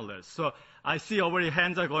panelists. So I see already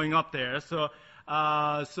hands are going up there. So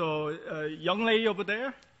young lady over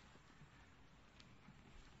there.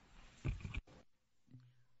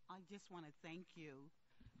 I just want to thank you.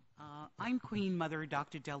 I'm Queen Mother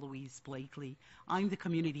Dr. Deloise Blakely. I'm the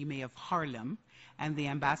community mayor of Harlem and the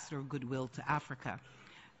ambassador of Goodwill to Africa.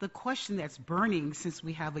 The question that's burning, since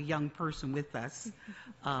we have a young person with us,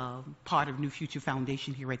 part of New Future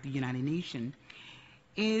Foundation here at the United Nations,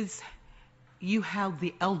 is you have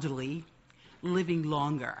the elderly living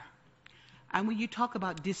longer. And when you talk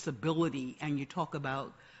about disability and you talk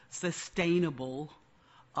about sustainable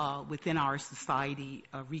within our society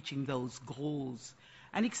reaching those goals,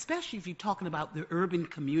 and especially if you're talking about the urban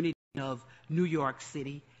community of New York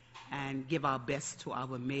City, and give our best to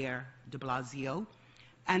our Mayor de Blasio,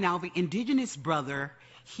 and our indigenous brother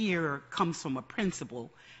here comes from a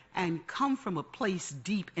principle and come from a place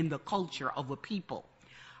deep in the culture of a people.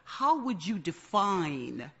 How would you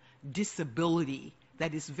define disability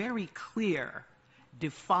that is very clear,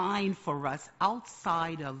 defined for us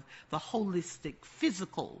outside of the holistic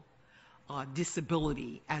physical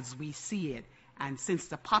disability as we see it? And since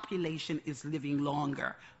the population is living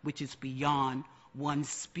longer, which is beyond one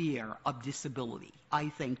sphere of disability. I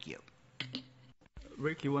thank you.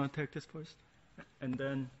 Rick, you want to take this first? And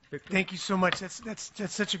then Victor? Thank you so much. That's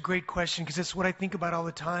such a great question, because it's what I think about all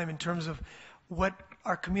the time in terms of what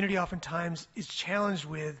our community oftentimes is challenged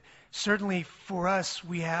with. Certainly for us,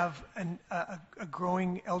 we have a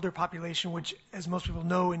growing elder population, which, as most people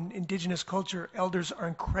know, in indigenous culture, elders are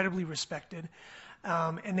incredibly respected.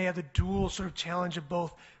 And they have the dual sort of challenge of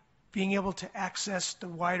both being able to access the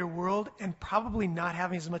wider world and probably not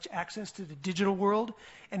having as much access to the digital world.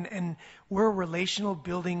 And we're a relational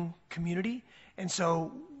building community. And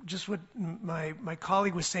so just what my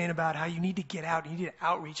colleague was saying about how you need to get out, you need to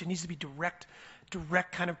outreach, it needs to be direct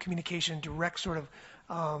kind of communication, direct sort of,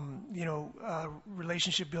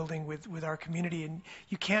 relationship building with our community. And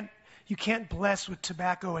you can't bless with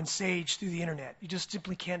tobacco and sage through the internet. You just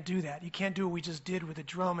simply can't do that. You can't do what we just did with a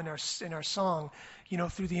drum in our song,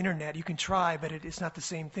 through the internet. You can try, but it's not the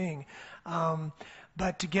same thing.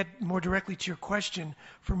 But to get more directly to your question,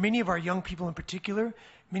 for many of our young people in particular,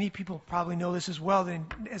 many people probably know this as well, that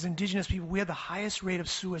as indigenous people, we have the highest rate of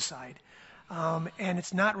suicide. and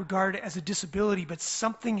it's not regarded as a disability, but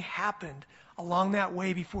something happened along that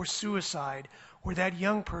way before suicide where that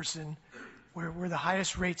young person, where the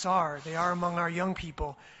highest rates are, they are among our young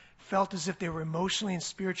people, felt as if they were emotionally and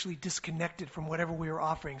spiritually disconnected from whatever we were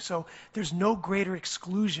offering. So there's no greater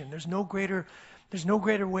exclusion. There's no greater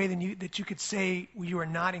way that you could say you are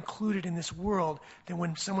not included in this world than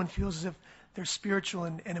when someone feels as if their spiritual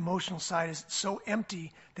and emotional side is so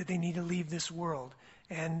empty that they need to leave this world.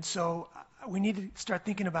 And so we need to start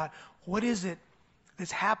thinking about what is it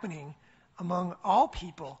that's happening among all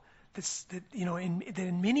people that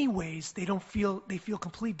in many ways they feel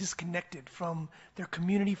completely disconnected from their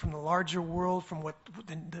community, from the larger world, from what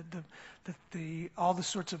all the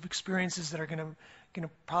sorts of experiences that are going to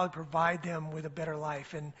probably provide them with a better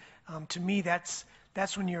life. And to me, that's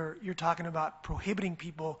when you're talking about prohibiting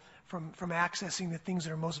people from accessing the things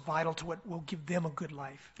that are most vital to what will give them a good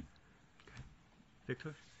life.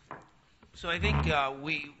 Victor? So I think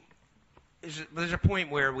there's a point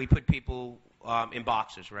where we put people in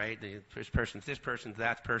boxes, right? This person's this person,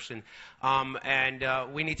 that person.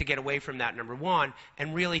 And we need to get away from that, number one,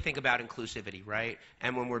 and really think about inclusivity, right?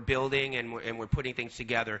 And when we're building and we're putting things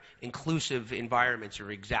together, inclusive environments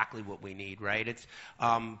are exactly what we need, right? It's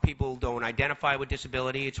people don't identify with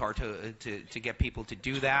disability. It's hard to get people to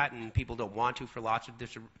do that, and people don't want to for lots of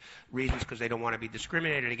reasons because they don't want to be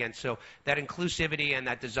discriminated against. So that inclusivity and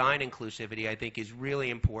that design inclusivity, I think, is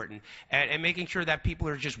really important, and making sure that people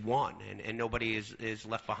are just one and nobody is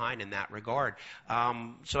left behind in that regard.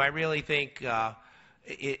 So I really think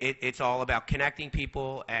it's all about connecting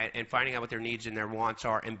people and finding out what their needs and their wants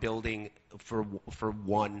are and building for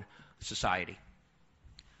one society.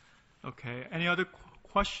 Okay. Any other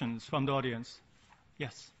questions from the audience?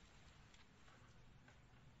 Yes.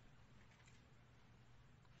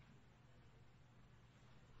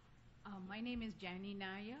 My name is Jani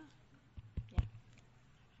Naya.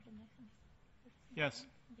 Yes.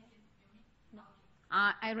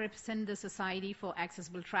 I represent the Society for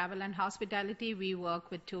Accessible Travel and Hospitality. We work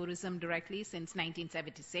with tourism directly since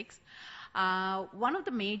 1976. One of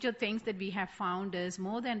the major things that we have found is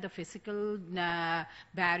more than the physical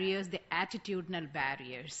barriers, the attitudinal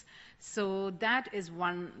barriers. So that is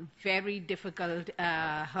one very difficult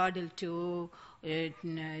hurdle to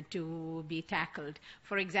be tackled.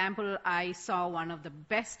 For example, I saw one of the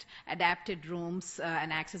best adapted rooms,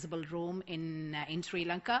 an accessible room in Sri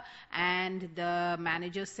Lanka, and the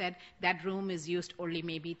manager said that room is used only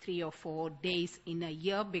maybe 3 or 4 days in a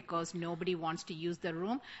year because nobody wants to use the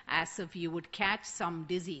room, as if you would catch some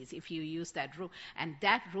disease if you use that room. And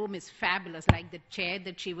that room is fabulous, like the chair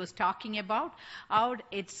that she was talking about.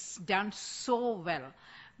 It's done so well.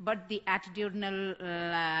 But the attitudinal,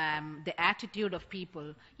 the attitude of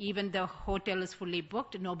people, even the hotel is fully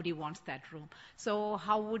booked, nobody wants that room. So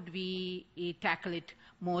how would we tackle it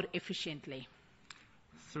more efficiently?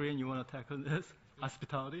 Sri, you want to tackle this?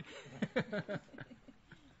 Hospitality?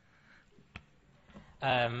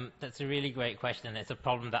 That's a really great question. It's a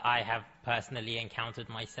problem that I have personally encountered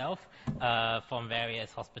myself from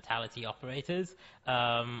various hospitality operators.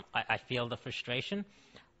 I feel the frustration.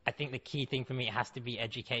 I think the key thing for me, it has to be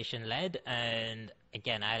education-led. And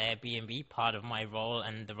again, at Airbnb, part of my role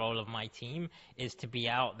and the role of my team is to be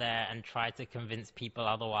out there and try to convince people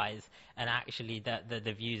otherwise. And actually, that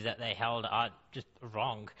the views that they held are just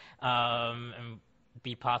wrong, and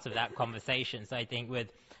be part of that conversation. So I think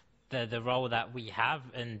with the role that we have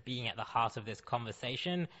and being at the heart of this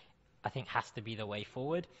conversation, I think has to be the way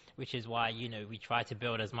forward, which is why, we try to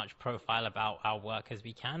build as much profile about our work as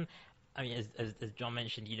we can. I mean, as John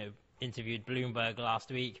mentioned, interviewed Bloomberg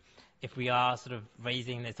last week. If we are sort of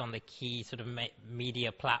raising this on the key sort of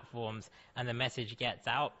media platforms and the message gets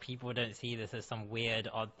out, people don't see this as some weird,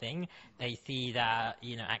 odd thing. They see that,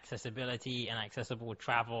 accessibility and accessible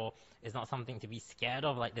travel is not something to be scared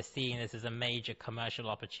of. Like, they're seeing this as a major commercial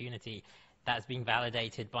opportunity that's being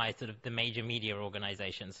validated by sort of the major media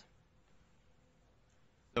organizations.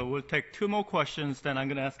 So we'll take 2 more questions, then I'm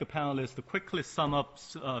going to ask a panelist to quickly sum up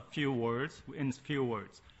a few words.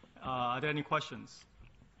 Are there any questions?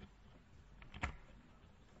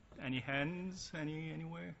 Any hands?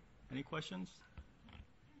 Anywhere? Any questions?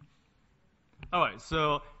 All right,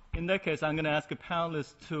 so in that case, I'm going to ask a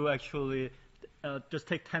panelist to actually just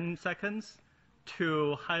take 10 seconds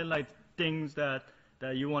to highlight things that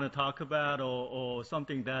you want to talk about or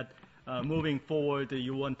something that moving forward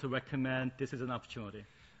you want to recommend. This is an opportunity.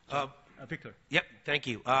 Victor. Yep, thank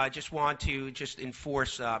you. I just want to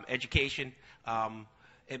enforce education.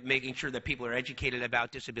 making sure that people are educated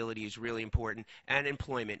about disability is really important, and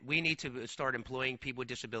employment. We need to start employing people with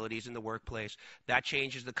disabilities in the workplace. That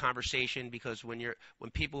changes the conversation, because when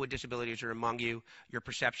people with disabilities are among you, your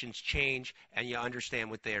perceptions change and you understand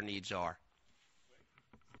what their needs are.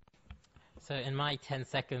 So in my 10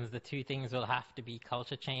 seconds, the two things will have to be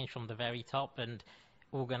culture change from the very top, and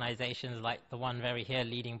organizations like the one very here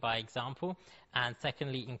leading by example, and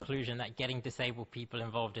secondly, inclusion, that getting disabled people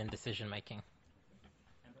involved in decision making.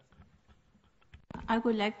 I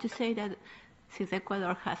would like to say that since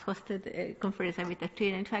Ecuador has hosted a conference Habitat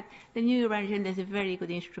Clean, in fact, the new urban agenda is a very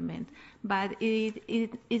good instrument, but it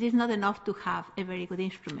is not enough to have a very good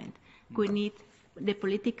instrument. We need the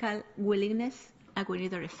political willingness, and we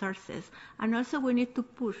need the resources, and also we need to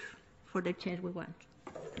push for the change we want.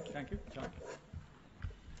 Thank you. John?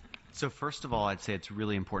 So first of all, I'd say it's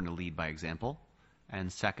really important to lead by example.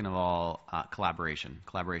 And second of all, collaboration.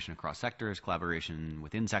 Collaboration across sectors, collaboration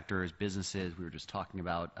within sectors, businesses. We were just talking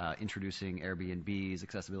about introducing Airbnb's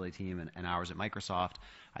accessibility team and ours at Microsoft.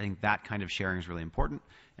 I think that kind of sharing is really important.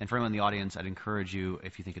 And for anyone in the audience, I'd encourage you,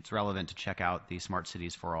 if you think it's relevant, to check out the Smart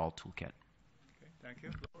Cities for All toolkit. Okay, thank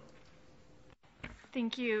you.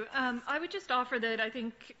 Thank you. I would just offer that I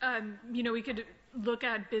think, we could look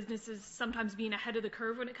at businesses sometimes being ahead of the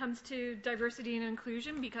curve when it comes to diversity and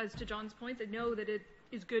inclusion, because to John's point, they know that it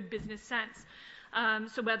is good business sense.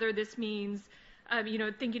 So whether this means,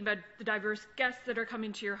 thinking about the diverse guests that are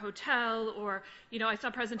coming to your hotel, or, I saw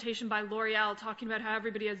a presentation by L'Oreal talking about how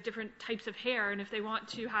everybody has different types of hair, and if they want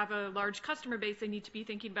to have a large customer base, they need to be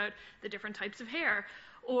thinking about the different types of hair.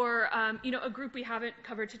 Or, a group we haven't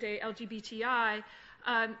covered today, LGBTI,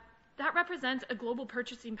 that represents a global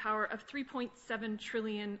purchasing power of $3.7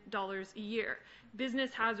 trillion a year.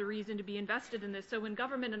 Business has a reason to be invested in this. So when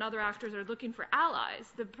government and other actors are looking for allies,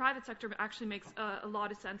 the private sector actually makes a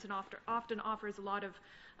lot of sense and often offers a lot of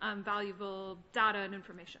valuable data and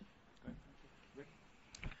information.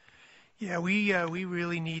 Yeah, we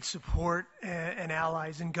really need support and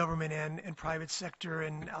allies in government and private sector.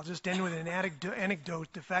 And I'll just end with an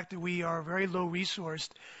anecdote. The fact that we are very low resourced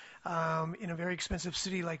in a very expensive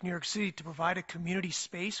city like New York City to provide a community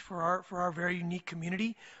space for our very unique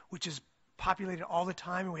community, which is populated all the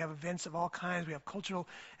time, and we have events of all kinds, we have cultural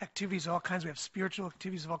activities of all kinds, we have spiritual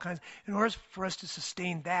activities of all kinds. In order for us to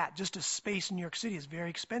sustain that, just a space in New York City is very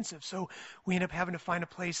expensive. So we end up having to find a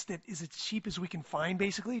place that is as cheap as we can find,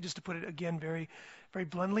 basically, just to put it again very, very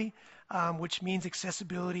bluntly, which means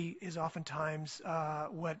accessibility is oftentimes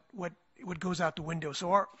what goes out the window.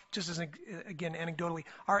 So just as again anecdotally,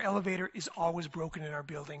 our elevator is always broken in our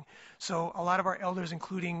building. So a lot of our elders,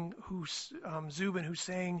 including Zubin, who's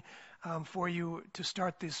saying for you to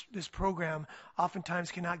start this program,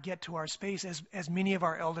 oftentimes cannot get to our space, as many of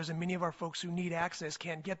our elders and many of our folks who need access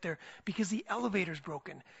can't get there because the elevator's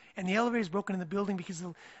broken. And the elevator's broken in the building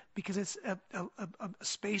because it's a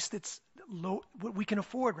space that's low, what we can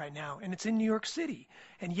afford right now, and it's in New York City.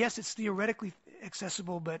 And yes, it's theoretically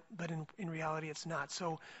accessible, but in reality it's not.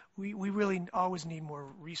 So we really always need more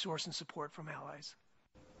resource and support from allies.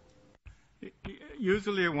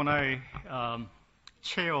 Usually when I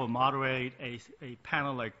chair or moderate a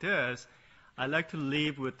panel like this, I like to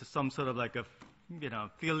leave with some sort of like a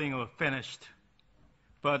feeling of finished.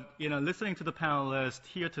 But listening to the panelists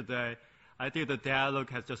here today, I think the dialogue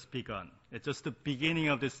has just begun. It's just the beginning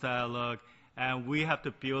of this dialogue, and we have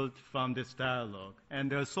to build from this dialogue.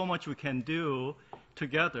 And there's so much we can do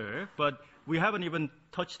together, but we haven't even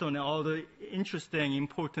touched on all the interesting,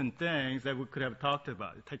 important things that we could have talked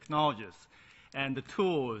about, the technologies and the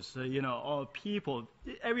tools, all people.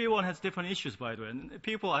 Everyone has different issues, by the way. And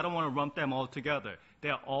people, I don't want to lump them all together. They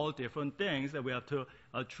are all different things that we have to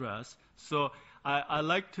address. So I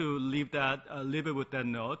like to leave it with that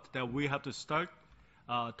note that we have to start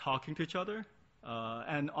talking to each other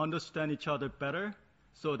and understand each other better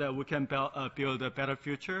so that we can build a better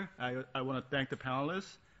future. I want to thank the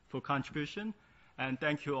panelists for contribution, and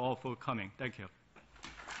thank you all for coming. Thank you.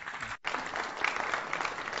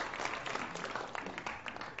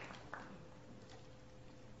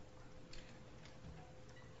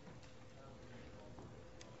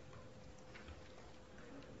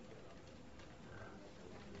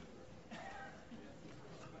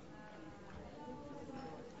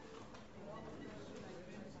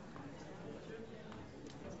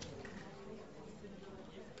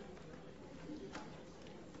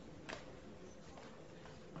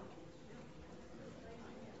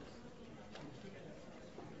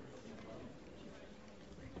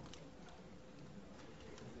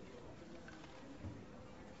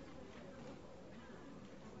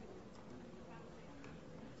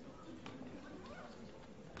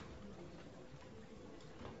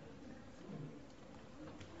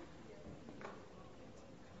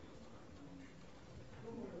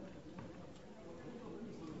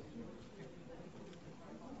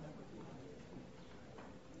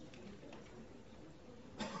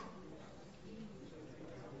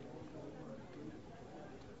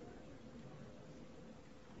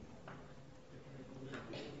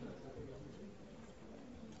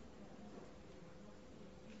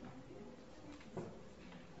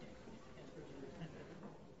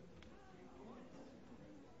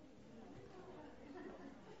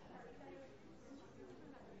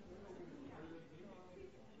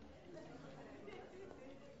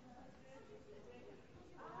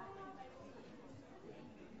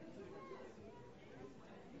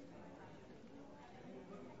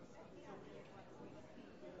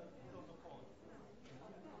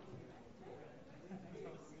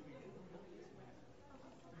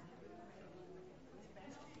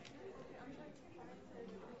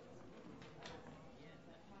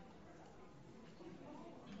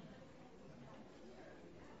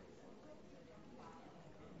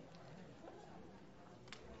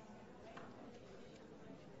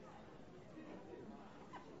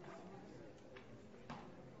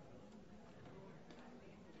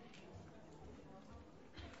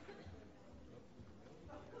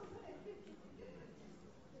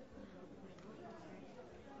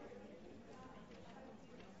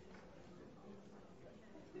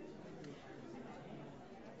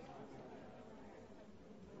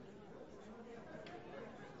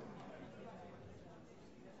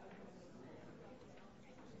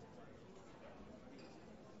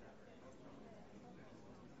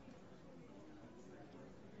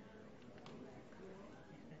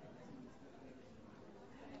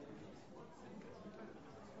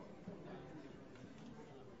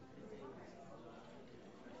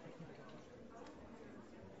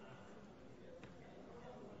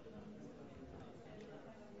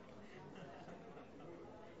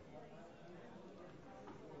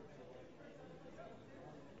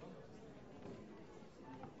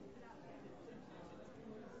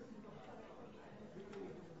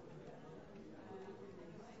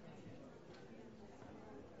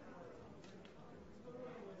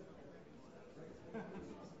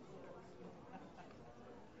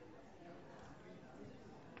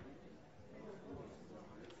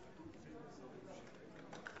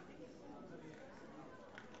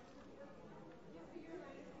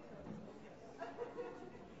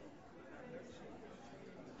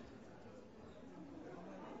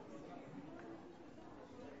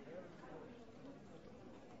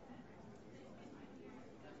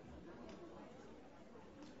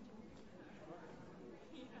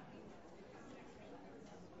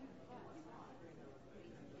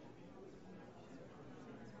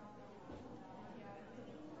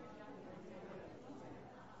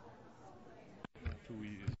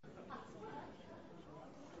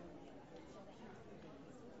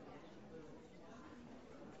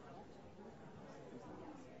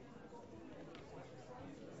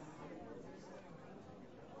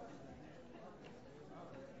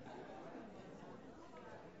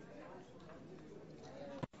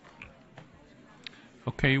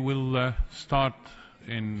 Okay, we'll start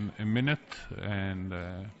in a minute, and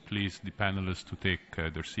please the panelists to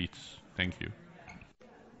take their seats. Thank you.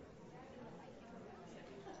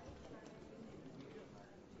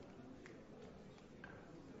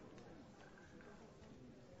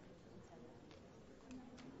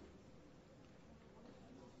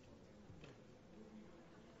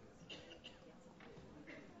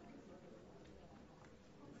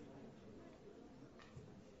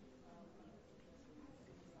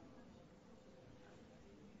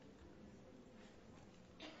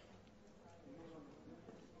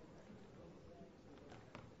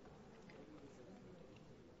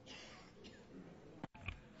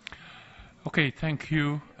 Okay, thank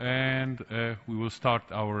you. And we will start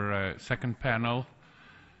our second panel.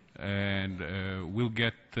 And we'll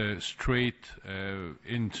get straight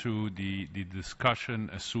into the discussion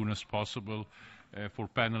as soon as possible. For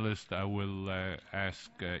panelists, I will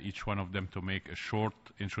ask each one of them to make a short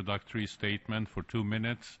introductory statement for 2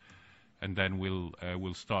 minutes, and then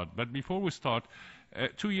we'll start. But before we start,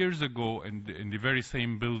 2 years ago, in the very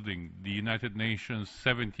same building, the United Nations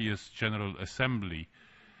 70th General Assembly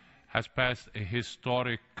has passed a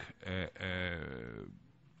historic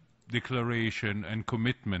declaration and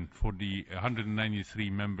commitment for the 193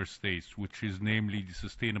 member states, which is namely the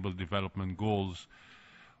Sustainable Development Goals,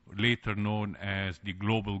 later known as the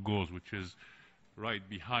Global Goals, which is right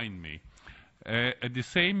behind me. At the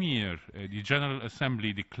same year, the General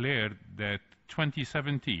Assembly declared that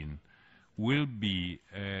 2017 will be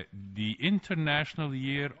the International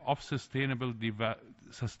Year of Sustainable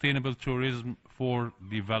Tourism for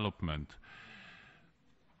Development.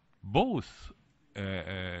 Both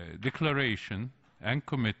declaration and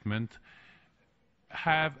commitment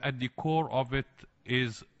have at the core of it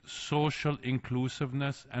is social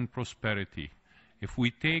inclusiveness and prosperity. If we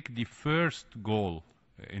take the first goal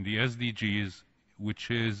in the SDGs, which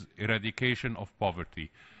is eradication of poverty,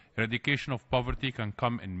 eradication of poverty can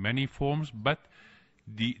come in many forms, but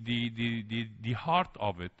the heart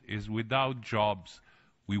of it is without jobs,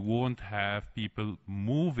 we won't have people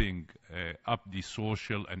moving up the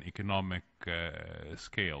social and economic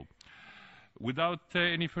scale. Without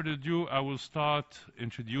any further ado, I will start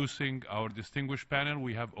introducing our distinguished panel.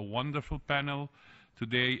 We have a wonderful panel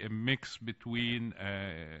today, a mix between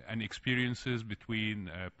and experiences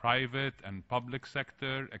between private and public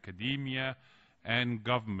sector, academia, and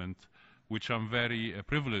government, which I'm very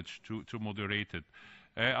privileged to moderate it.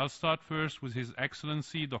 I'll start first with His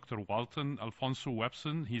Excellency, Dr. Walton Alfonso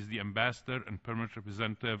Webson. He's the Ambassador and Permanent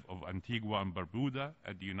Representative of Antigua and Barbuda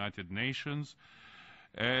at the United Nations.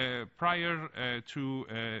 Prior to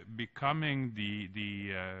becoming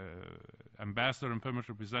the Ambassador and Permanent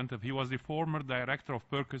Representative, he was the former Director of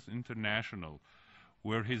Perkins International,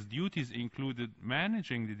 where his duties included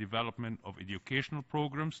managing the development of educational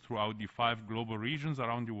programs throughout the 5 global regions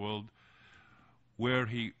around the world, where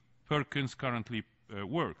Perkins currently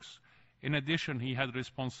works. In addition, he had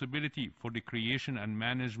responsibility for the creation and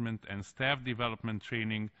management and staff development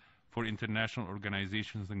training for international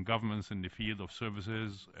organizations and governments in the field of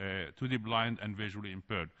services to the blind and visually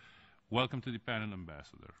impaired. Welcome to the panel,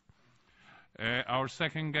 Ambassador. Our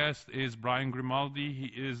second guest is Brian Grimaldi. He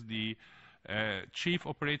is the Chief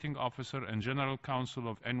Operating Officer and General Counsel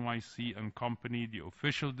of NYC & Company, the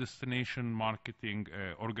official destination marketing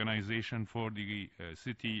organization for the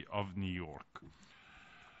city of New York.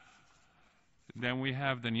 Then we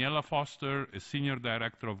have Daniela Foster, a Senior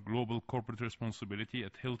Director of Global Corporate Responsibility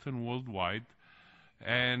at Hilton Worldwide.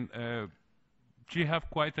 And she has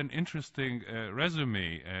quite an interesting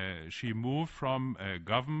resume. She moved from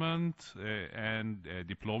government and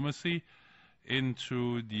diplomacy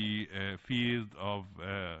into the field of,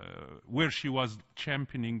 where she was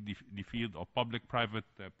championing the field of public-private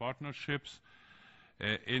partnerships,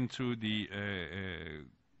 into the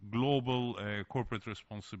global corporate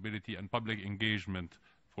responsibility and public engagement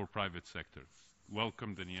for private sector.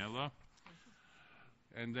 Welcome, Daniela.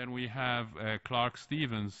 And then we have Clark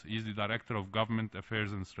Stevens. He's the Director of Government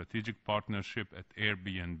Affairs and Strategic Partnership at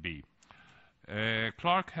Airbnb.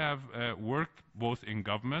 Clark have worked both in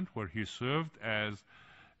government, where he served as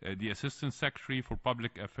the Assistant Secretary for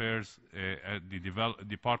Public Affairs at the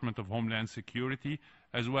Department of Homeland Security,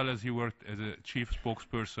 as well as he worked as a chief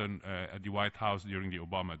spokesperson at the White House during the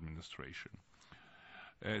Obama administration.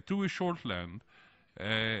 Tui Shortland,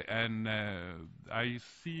 and I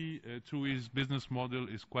see Tui's business model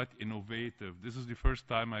is quite innovative. This is the first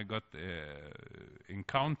time I got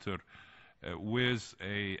encounter with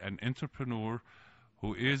an entrepreneur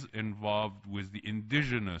who is involved with the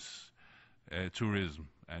indigenous tourism,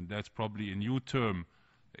 and that's probably a new term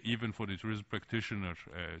even for the tourism practitioner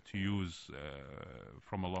to use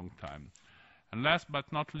from a long time. And last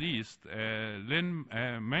but not least, Lynn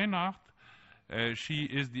Maynard, she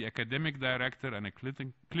is the academic director and a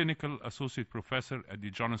clinical associate professor at the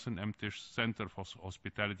Jonathan M. Tisch Center for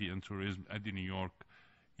Hospitality and Tourism at the New York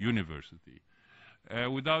University.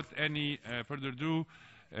 Without any further ado,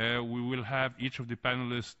 we will have each of the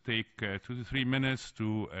panelists take 2 to 3 minutes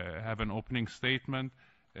to have an opening statement.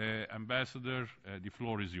 Ambassador, the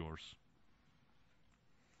floor is yours.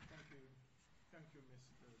 Thank you,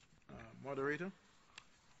 Mr. Moderator.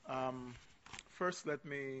 First, let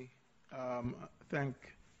me thank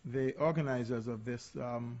the organizers of this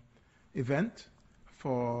event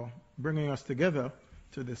for bringing us together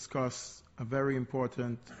to discuss a very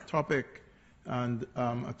important topic, and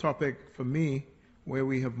a topic for me where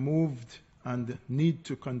we have moved and need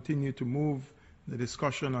to continue to move the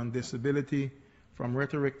discussion on disability from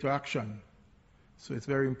rhetoric to action. So it's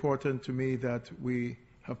very important to me that we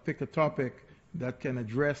have picked a topic that can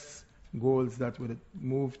address goals that would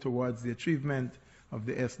move towards the achievement of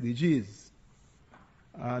the SDGs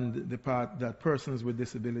and the part that persons with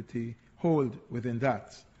disability hold within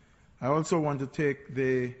that. I also want to take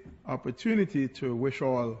the opportunity to wish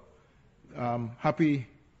all happy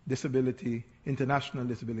International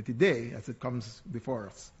Disability Day as it comes before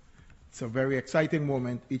us. It's a very exciting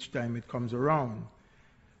moment each time it comes around.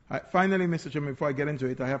 Finally, Mr. Chairman, before I get into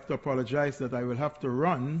it, I have to apologize that I will have to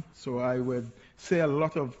run, so I would say a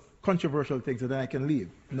lot of controversial things and then I can leave.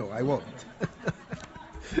 No, I won't.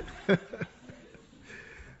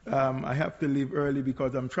 I have to leave early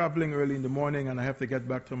because I'm traveling early in the morning and I have to get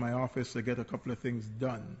back to my office to get a couple of things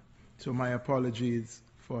done. So my apologies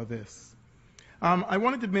for this. I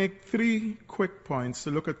wanted to make 3 quick points,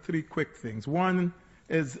 to look at 3 quick things. One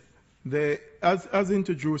is, as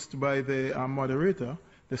introduced by the moderator,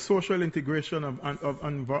 the social integration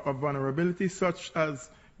of vulnerability, such as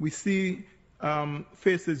we see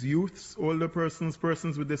faces youths, older persons,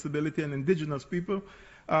 persons with disability, and indigenous people,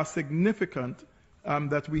 are significant,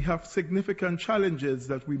 that we have significant challenges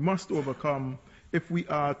that we must overcome if we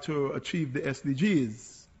are to achieve the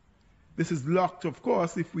SDGs. This is locked, of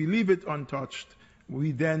course. If we leave it untouched,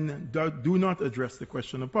 we then do not address the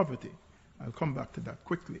question of poverty. I'll come back to that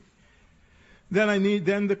quickly.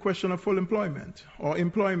 Then the question of full employment, or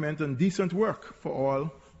employment and decent work for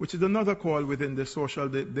all, which is another call within the social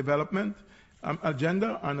development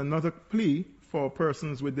agenda and another plea for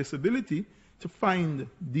persons with disability to find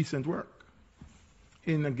decent work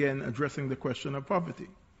in, again, addressing the question of poverty.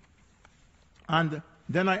 And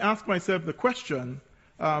then I ask myself the question,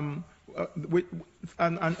 and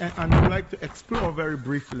I'd like to explore very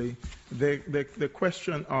briefly the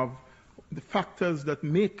question of the factors that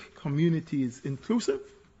make communities inclusive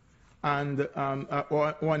and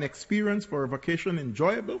or an experience for a vacation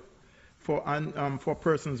enjoyable for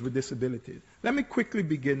persons with disabilities. Let me quickly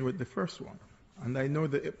begin with the first one. And I know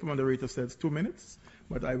the moderator says 2 minutes,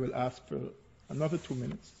 but I will ask for another 2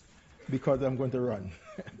 minutes because I'm going to run.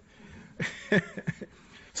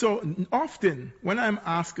 So often when I'm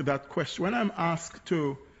asked that question, when I'm asked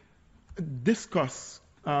to discuss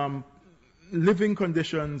living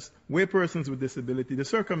conditions where persons with disability, the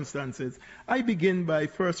circumstances, I begin by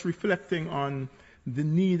first reflecting on the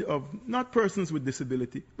need of not persons with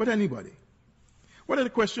disability, but anybody. What are the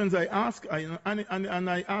questions I ask? And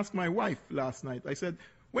I asked my wife last night. I said,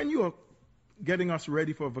 when you are getting us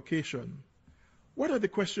ready for vacation, what are the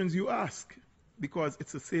questions you ask? Because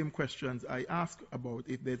it's the same questions I ask about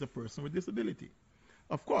if there's a person with disability.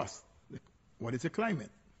 Of course, what is the climate?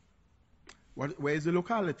 Where is the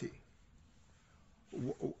locality?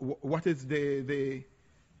 What is the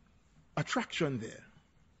attraction there?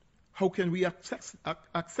 How can we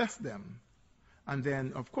access them? And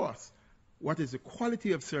then, of course, what is the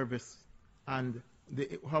quality of service and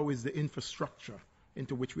how is the infrastructure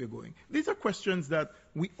into which we are going? These are questions that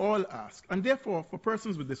we all ask. And therefore, for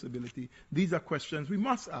persons with disability, these are questions we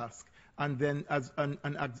must ask and then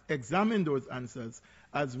examine those answers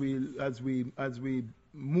as we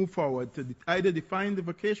move forward to either define the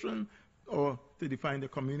vacation or to define the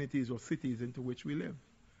communities or cities into which we live.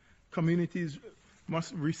 Communities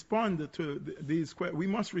must respond to we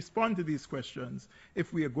must respond to these questions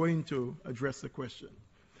if we are going to address the question.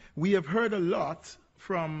 We have heard a lot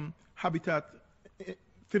from Habitat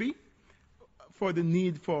 3 for the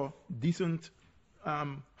need for decent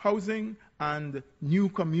housing and new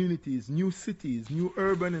communities, new cities, new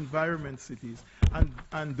urban environment cities.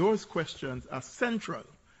 And those questions are central.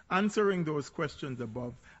 Answering those questions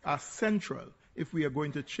above are central if we are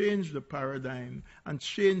going to change the paradigm and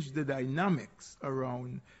change the dynamics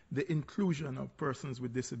around the inclusion of persons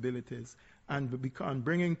with disabilities and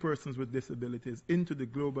bringing persons with disabilities into the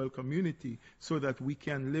global community so that we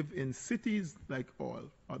can live in cities like all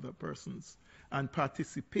other persons and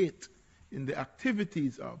participate in the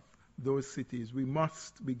activities of those cities. We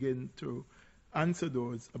must begin to answer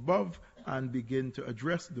those above and begin to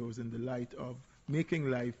address those in the light of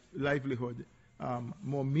making livelihood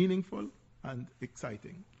more meaningful and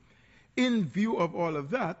exciting. In view of all of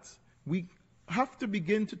that, we have to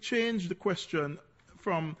begin to change the question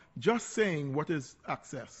from just saying what is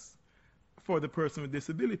access for the person with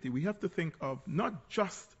disability. We have to think of not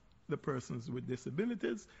just the persons with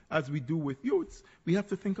disabilities as we do with youths. We have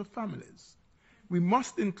to think of families. We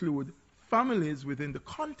must include families within the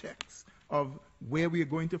context of where we are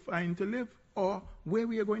going to find to live or where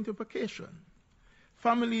we are going to vacation.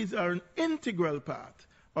 Families are an integral part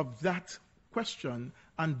of that question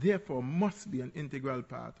and therefore must be an integral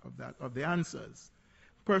part of the answers.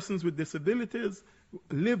 Persons with disabilities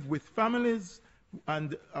live with families,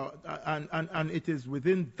 and it is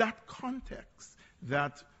within that context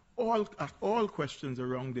that all questions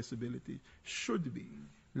around disability should be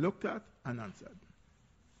looked at and answered.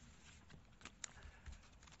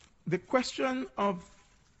 The question of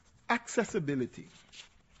accessibility.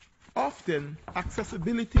 Often,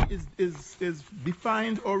 accessibility is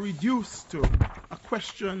defined or reduced to a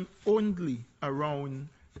question only around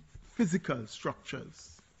physical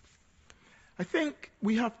structures. I think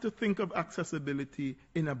we have to think of accessibility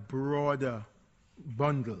in a broader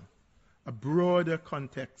bundle, a broader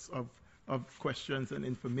context of questions and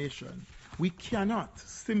information. We cannot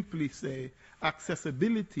simply say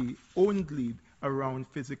accessibility only around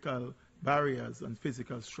physical barriers and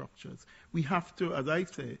physical structures. We have to, as I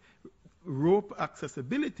say, rope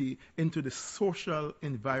accessibility into the social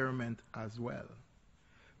environment as well.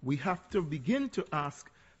 We have to begin to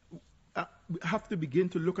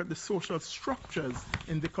look at the social structures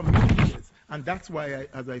in the communities. And that's why,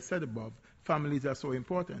 as I said above, families are so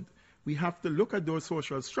important. We have to look at those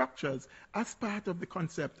social structures as part of the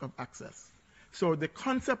concept of access. So the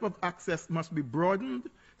concept of access must be broadened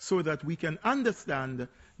so that we can understand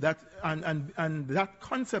that, and that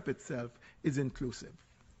concept itself is inclusive.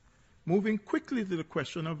 Moving quickly to the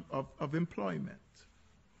question of employment.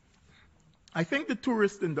 I think the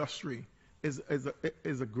tourist industry is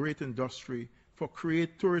a great industry for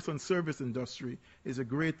tourist and service industry is a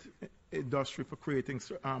great industry for creating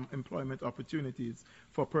employment opportunities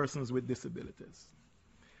for persons with disabilities.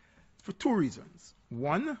 For two reasons.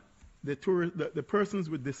 One, the persons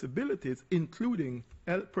with disabilities, including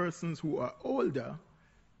persons who are older,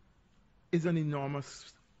 is an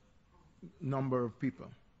enormous number of people.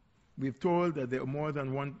 We've told that there are more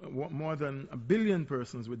than 1 billion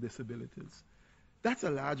persons with disabilities. That's a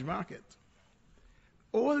large market.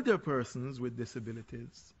 Older persons with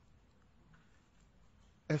disabilities,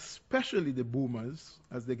 especially the boomers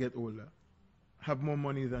as they get older, have more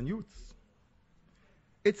money than youths.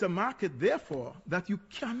 It's a market, therefore, that you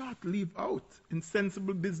cannot leave out in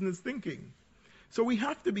sensible business thinking. So we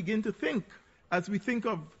have to begin to think, as we think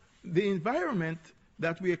of the environment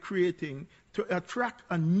that we are creating to attract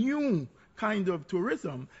a new kind of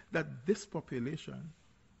tourism, that this population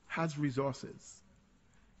has resources.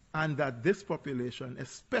 And that this population,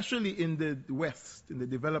 especially in the West, in the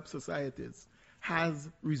developed societies, has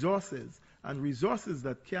resources, and resources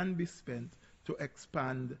that can be spent to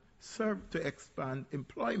expand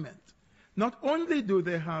employment. Not only do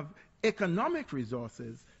they have economic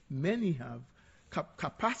resources, many have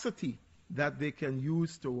capacity that they can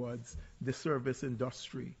use towards the service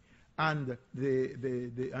industry and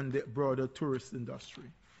the broader tourist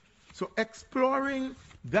industry. So exploring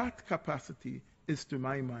that capacity is, to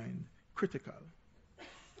my mind, critical.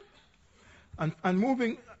 And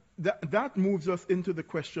moving, that moves us into the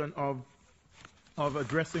question of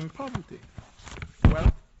addressing poverty.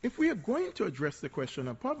 Well, if we are going to address the question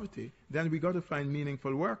of poverty, then we got to find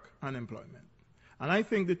meaningful work and employment. And I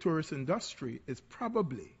think the tourist industry is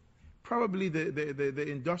probably the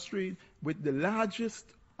industry with the largest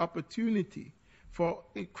opportunity for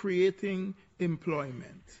creating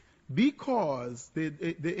employment, because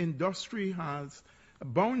the industry has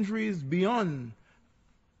boundaries beyond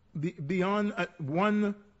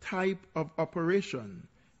one type of operation.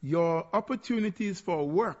 Your opportunities for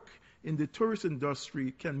work in the tourist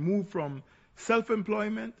industry can move from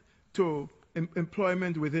self-employment to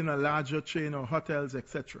employment within a larger chain of hotels,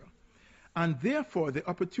 etc. And therefore, the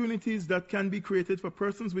opportunities that can be created for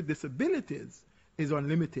persons with disabilities is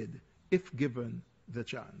unlimited if given the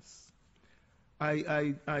chance.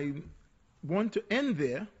 I want to end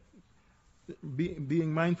there,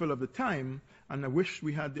 being mindful of the time, and I wish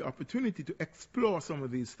we had the opportunity to explore some of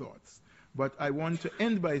these thoughts. But I want to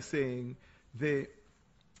end by saying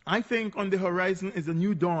I think on the horizon is a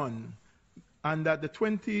new dawn, and that the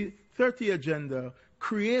 2030 agenda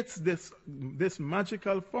creates this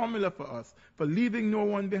magical formula for us for leaving no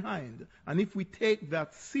one behind. And if we take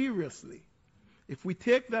that seriously, if we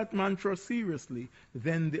take that mantra seriously,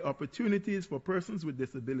 then the opportunities for persons with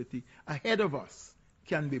disability ahead of us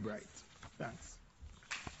can be bright. Thanks.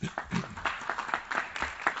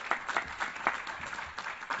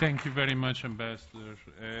 Thank you very much, Ambassador.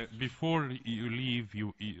 Before you leave,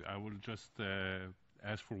 I will just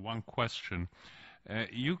ask for one question.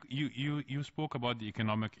 You spoke about the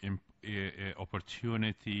economic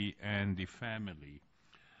opportunity and the family.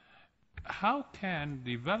 How can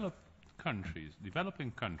developing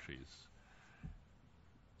countries,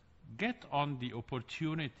 get on the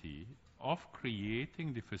opportunity of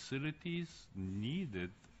creating the facilities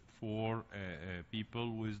needed for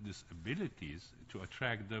people with disabilities to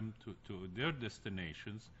attract them to their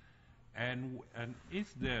destinations? And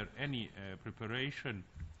is there any preparation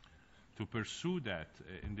to pursue that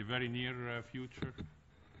in the very near future?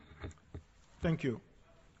 Thank you.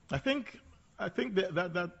 I think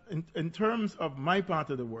that in terms of my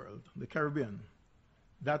part of the world, the Caribbean,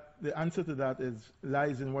 that the answer to that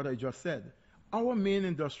lies in what I just said. Our main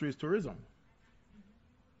industry is tourism.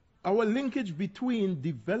 Our linkage between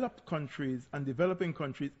developed countries and developing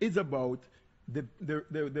countries is about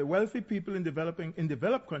the wealthy people in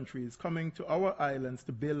developed countries coming to our islands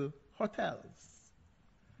to build hotels.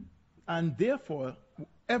 And therefore,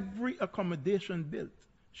 every accommodation built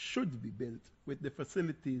should be built with the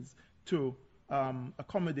facilities to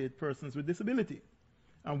accommodate persons with disability.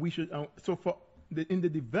 And we should, in the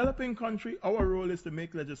developing country, our role is to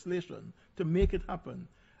make legislation to make it happen,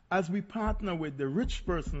 as we partner with the rich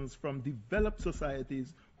persons from developed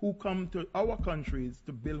societies who come to our countries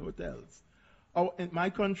to build hotels. My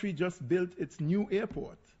country just built its new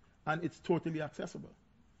airport, and it's totally accessible.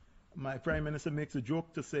 My Prime Minister makes a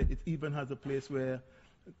joke to say it even has a place where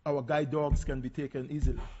our guide dogs can be taken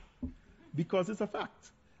easily, because it's a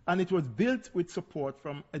fact. And it was built with support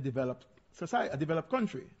from a developed society, a developed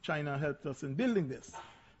country. China helped us in building this.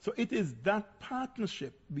 So it is that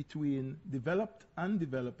partnership between developed and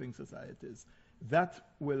developing societies that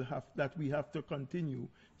we have to continue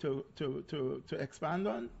to expand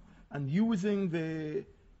on, and using the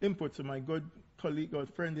inputs of my good colleague or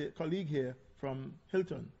colleague here from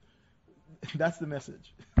Hilton. That's the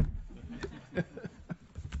message.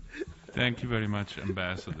 Thank you very much,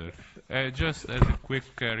 Ambassador. Just as a quick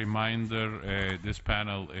reminder, this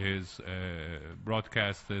panel is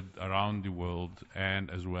broadcasted around the world and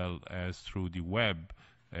as well as through the web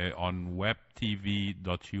on webtv.un.org.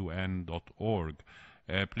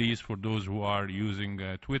 Please, for those who are using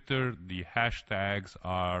Twitter, the hashtags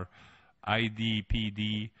are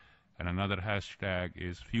IDPD, and another hashtag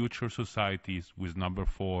is Future Societies with number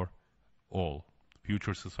 4 all.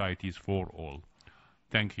 Future Societies for all.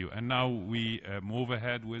 Thank you. And now we move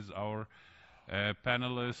ahead with our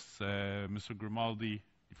panelists. Mr. Grimaldi,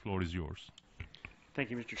 the floor is yours. Thank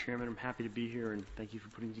you, Mr. Chairman. I'm happy to be here, and thank you for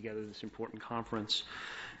putting together this important conference.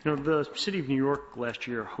 You know, the City of New York last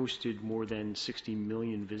year hosted more than 60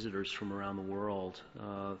 million visitors from around the world,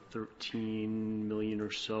 13 million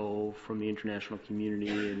or so from the international community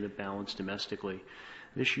and the balance domestically.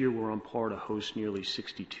 This year we're on par to host nearly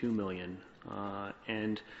 62 million,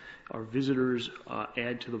 and our visitors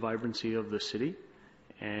add to the vibrancy of the city,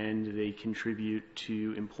 and they contribute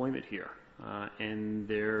to employment here. And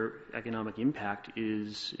their economic impact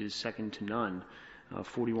is second to none.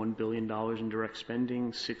 $41 billion in direct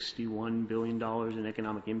spending, $61 billion in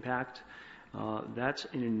economic impact. That's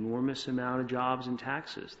an enormous amount of jobs and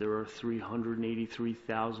taxes. There are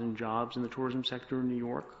 383,000 jobs in the tourism sector in New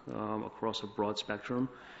York across a broad spectrum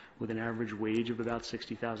with an average wage of about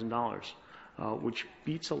 $60,000, which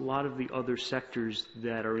beats a lot of the other sectors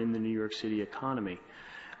that are in the New York City economy.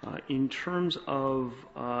 In terms of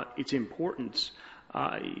its importance,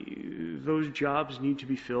 those jobs need to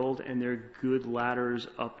be filled, and they're good ladders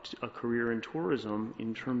up to a career in tourism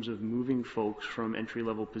in terms of moving folks from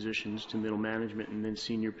entry-level positions to middle management and then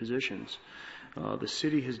senior positions. The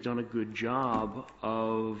city has done a good job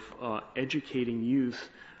of educating youth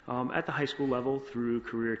at the high school level through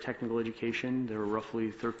career technical education. There are roughly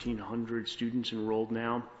 1,300 students enrolled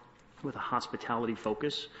now with a hospitality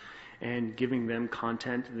focus, and giving them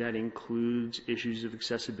content that includes issues of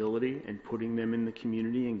accessibility and putting them in the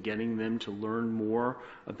community and getting them to learn more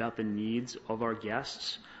about the needs of our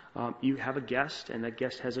guests. You have a guest, and that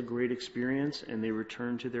guest has a great experience, and they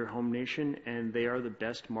return to their home nation, and they are the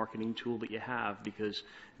best marketing tool that you have, because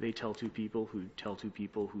they tell 2 people who tell 2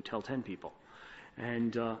 people who tell 10 people.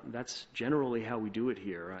 And that's generally how we do it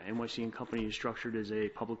here. NYC & Company is structured as a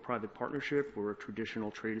public-private partnership. We're a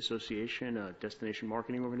traditional trade association, a destination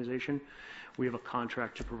marketing organization. We have a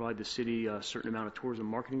contract to provide the city a certain amount of tourism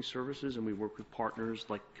marketing services, and we work with partners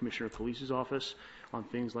like Commissioner Kalise's office on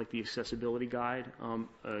things like the accessibility guide.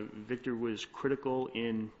 Victor was critical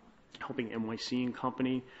in helping NYC &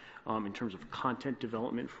 Company in terms of content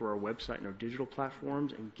development for our website and our digital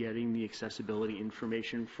platforms and getting the accessibility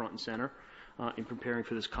information front and center. In preparing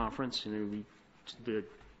for this conference, we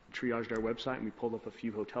triaged our website and we pulled up a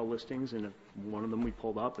few hotel listings, and one of them we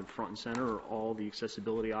pulled up, and front and center are all the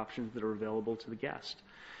accessibility options that are available to the guest.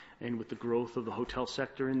 And with the growth of the hotel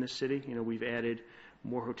sector in this city, we've added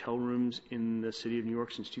more hotel rooms in the city of New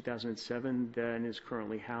York since 2007 than is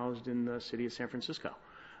currently housed in the city of San Francisco.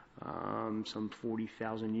 Some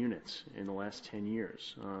 40,000 units in the last 10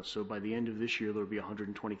 years. So by the end of this year, there will be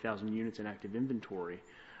 120,000 units in active inventory.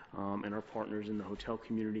 And our partners in the hotel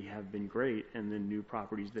community have been great, and the new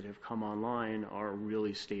properties that have come online are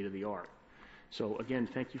really state-of-the-art. So again,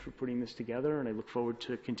 thank you for putting this together, and I look forward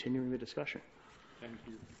to continuing the discussion. Thank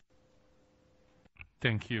you.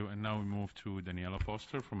 Thank you. And now we move to Daniela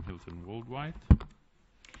Foster from Hilton Worldwide.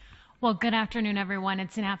 Well, good afternoon, everyone.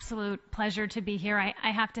 It's an absolute pleasure to be here. I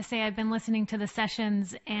have to say I've been listening to the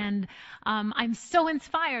sessions, and I'm so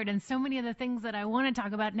inspired, and so many of the things that I want to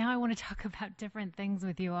talk about, now I want to talk about different things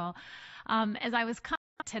with you all. As I was coming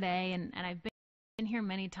today, and I've been here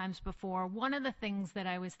many times before, one of the things that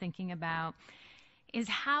I was thinking about is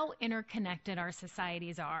how interconnected our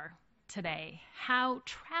societies are today, how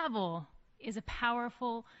travel is a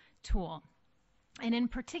powerful tool. And in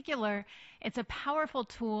particular, it's a powerful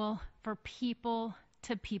tool for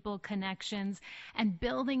people-to-people connections and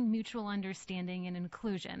building mutual understanding and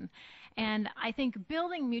inclusion. And I think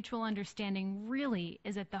building mutual understanding really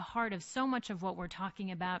is at the heart of so much of what we're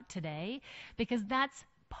talking about today, because that's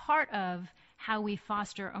part of how we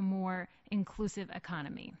foster a more inclusive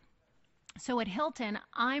economy. So at Hilton,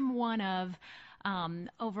 I'm one of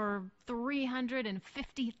over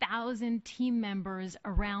 350,000 team members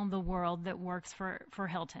around the world that works for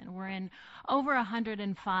Hilton. We're in over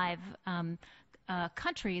 105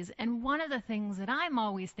 countries, and one of the things that I'm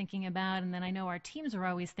always thinking about, and that I know our teams are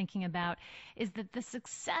always thinking about, is that the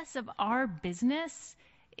success of our business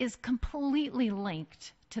is completely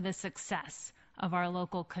linked to the success of our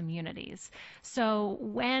local communities. So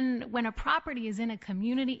when a property is in a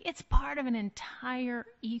community, it's part of an entire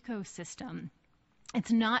ecosystem. It's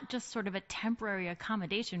not just sort of a temporary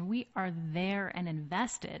accommodation. We are there and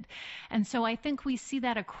invested. And so I think we see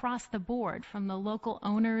that across the board, from the local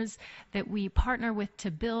owners that we partner with to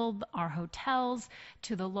build our hotels,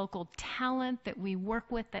 to the local talent that we work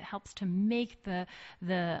with that helps to make the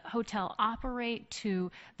hotel operate,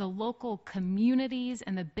 to the local communities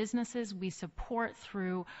and the businesses we support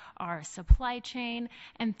through our supply chain,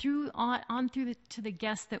 and through to the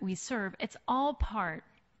guests that we serve. It's all part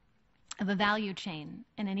of a value chain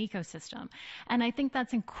in an ecosystem. And I think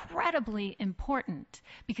that's incredibly important,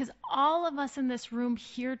 because all of us in this room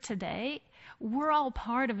here today, we're all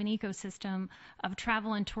part of an ecosystem of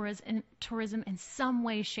travel and tourism in some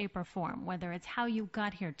way, shape, or form, whether it's how you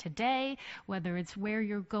got here today, whether it's where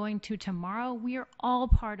you're going to tomorrow. We are all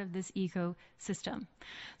part of this ecosystem.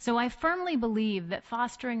 So I firmly believe that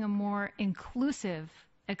fostering a more inclusive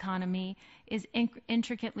economy is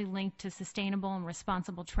intricately linked to sustainable and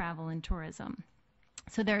responsible travel and tourism.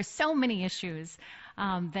 So there are so many issues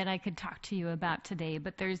that I could talk to you about today,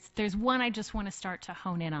 but there's one I just want to start to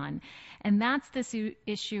hone in on, and that's this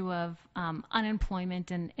issue of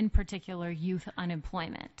unemployment, and in particular youth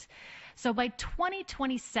unemployment. So by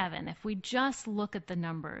 2027, if we just look at the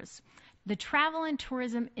numbers, the travel and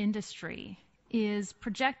tourism industry is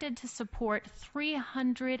projected to support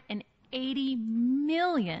 380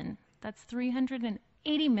 million, that's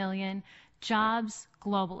 380 million jobs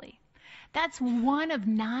globally. That's one of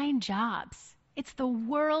 9 jobs. It's the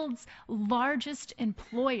world's largest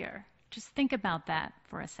employer. Just think about that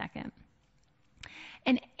for a second.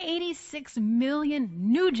 And 86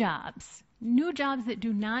 million new jobs that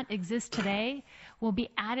do not exist today, will be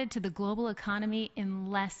added to the global economy in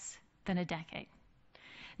less than a decade.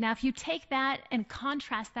 Now, if you take that and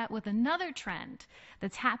contrast that with another trend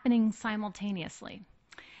that's happening simultaneously,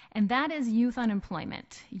 and that is youth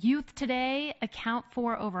unemployment. Youth today account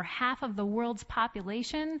for over half of the world's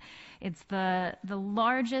population. It's the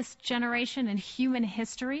largest generation in human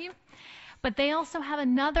history. But they also have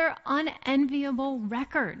another unenviable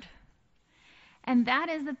record, and that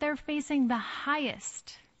is that they're facing the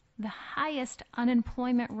highest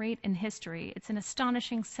unemployment rate in history. It's an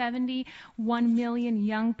astonishing 71 million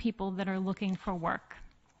young people that are looking for work.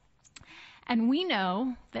 And we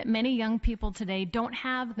know that many young people today don't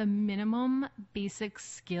have the minimum basic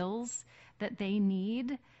skills that they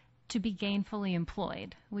need to be gainfully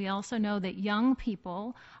employed. We also know that young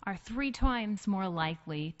people are 3 times more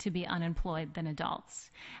likely to be unemployed than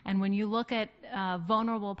adults. And when you look at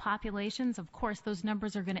vulnerable populations, of course, those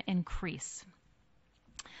numbers are going to increase.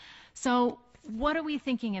 So what are we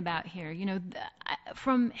thinking about here? You know,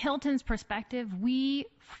 from Hilton's perspective, we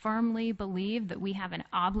firmly believe that we have an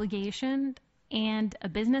obligation and a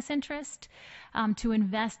business interest to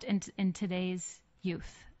invest in today's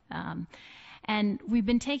youth. And we've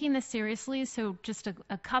been taking this seriously, so just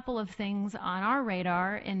a couple of things on our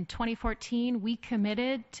radar. In 2014, we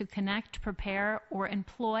committed to connect, prepare, or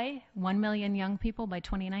employ 1 million young people by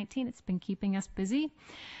 2019. It's been keeping us busy.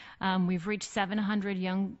 We've reached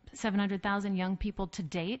 700,000 young people to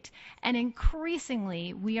date, and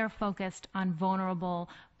increasingly we are focused on vulnerable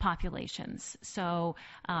populations. So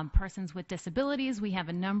persons with disabilities, we have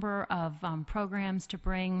a number of programs to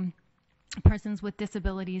bring persons with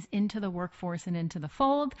disabilities into the workforce and into the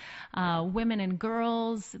fold, women and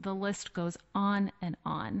girls, the list goes on and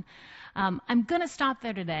on. I'm going to stop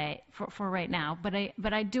there today for right now,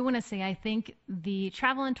 but I do want to say I think the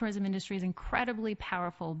travel and tourism industry is incredibly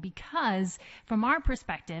powerful because from our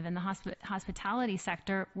perspective in the hospitality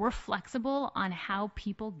sector, we're flexible on how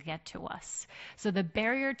people get to us. So the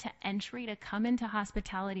barrier to entry to come into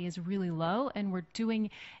hospitality is really low, and we're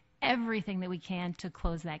doing everything that we can to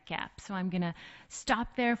close that gap. So I'm going to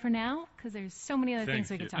stop there for now because there's so many other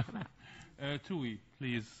things we could talk about. Tui,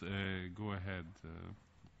 please go ahead.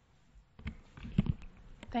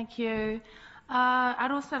 Thank you.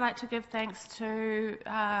 I'd also like to give thanks to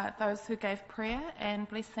those who gave prayer and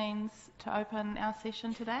blessings to open our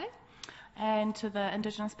session today, and to the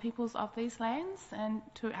Indigenous peoples of these lands, and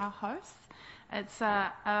to our hosts. It's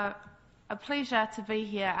a pleasure to be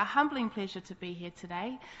here, a humbling pleasure to be here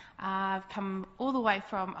today. I've come all the way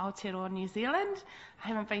from Aotearoa, New Zealand. I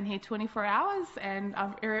haven't been here 24 hours, and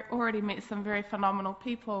I've already met some very phenomenal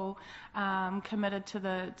people committed to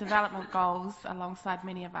the development goals alongside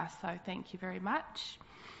many of us, so thank you very much.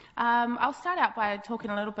 I'll start out by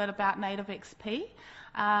talking a little bit about Native XP.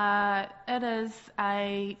 It is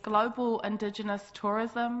a global Indigenous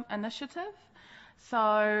tourism initiative.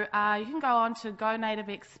 So you can go on to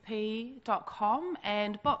gonativexp.com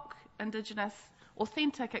and book Indigenous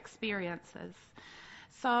authentic experiences.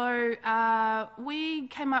 So we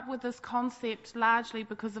came up with this concept largely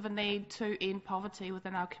because of a need to end poverty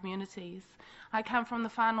within our communities. I come from the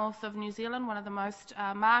far north of New Zealand, one of the most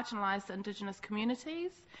marginalised Indigenous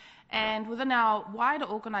communities. And within our wider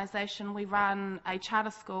organisation, we run a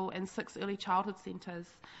charter school and 6 early childhood centres.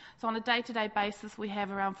 So on a day-to-day basis, we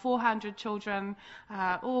have around 400 children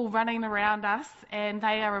all running around us, and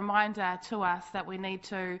they are a reminder to us that we need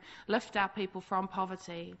to lift our people from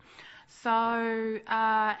poverty. So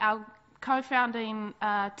our co-founding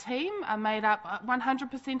team are made up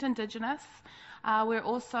 100% Indigenous. We're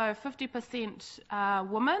also 50%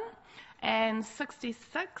 women and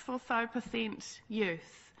 66 or so %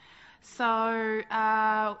 youth. So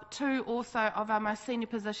 2 also of our most senior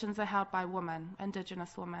positions are held by women,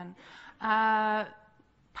 Indigenous women.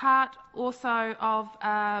 Part also of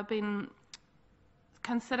been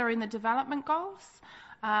considering the development goals.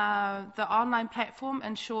 The online platform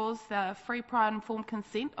ensures the free, prior and informed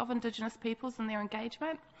consent of Indigenous peoples in their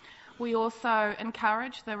engagement. We also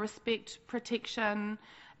encourage the respect, protection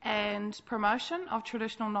and promotion of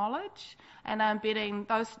traditional knowledge, and are embedding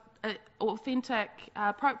those authentic,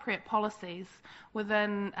 appropriate policies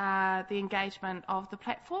within the engagement of the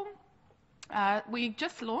platform. We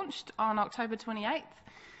just launched on October 28th,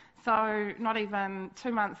 so not even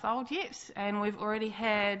 2 months old yet, and we've already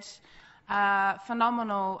had a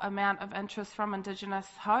phenomenal amount of interest from Indigenous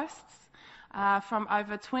hosts from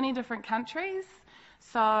over 20 different countries.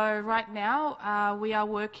 So right now we are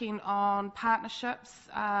working on partnerships,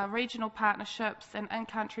 regional partnerships and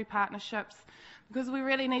in-country partnerships, because we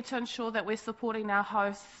really need to ensure that we're supporting our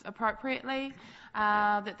hosts appropriately,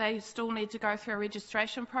 that they still need to go through a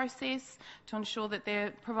registration process to ensure that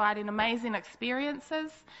they're providing amazing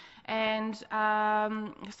experiences. And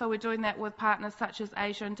so we're doing that with partners such as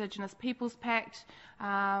Asia Indigenous Peoples Pact,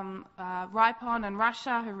 RIPON in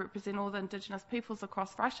Russia, who represent all the Indigenous peoples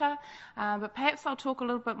across Russia. But perhaps I'll talk a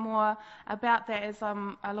little bit more about that as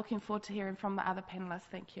I'm looking forward to hearing from the other panelists.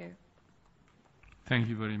 Thank you. Thank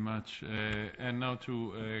you very much. And now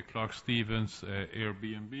to Clark Stevens,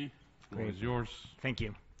 Airbnb. The floor is yours. Thank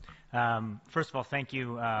you. First of all, thank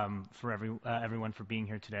you for everyone for being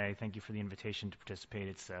here today. Thank you for the invitation to participate.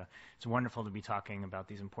 It's wonderful to be talking about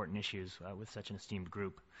these important issues with such an esteemed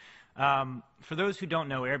group. For those who don't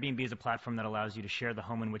know, Airbnb is a platform that allows you to share the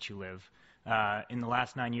home in which you live. In the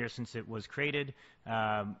last 9 years since it was created,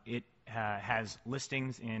 it has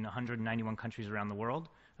listings in 191 countries around the world,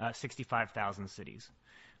 65,000 cities.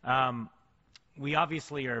 We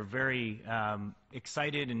obviously are very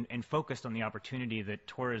excited and focused on the opportunity that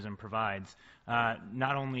tourism provides,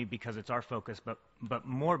 not only because it's our focus, but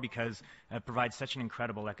more because it provides such an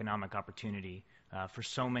incredible economic opportunity for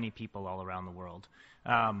so many people all around the world.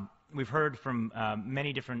 We've heard from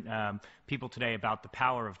many different people today about the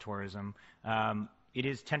power of tourism. It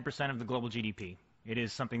is 10% of the global GDP. It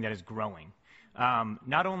is something that is growing.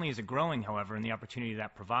 Not only is it growing, however, and the opportunity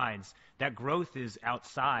that provides, that growth is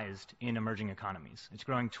outsized in emerging economies. It's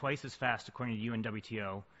growing twice as fast, according to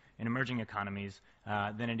UNWTO, in emerging economies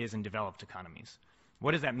than it is in developed economies.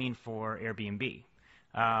 What does that mean for Airbnb?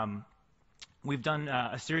 We've done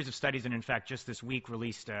a series of studies, and in fact, just this week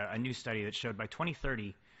released a new study that showed by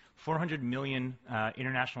 2030, 400 million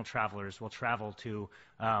international travelers will travel to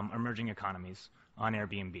emerging economies on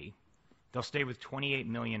Airbnb. They'll stay with 28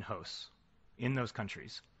 million hosts in those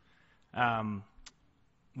countries.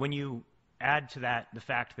 When you add to that the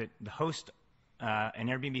fact that the host, an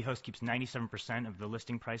Airbnb host keeps 97% of the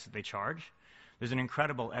listing price that they charge, there's an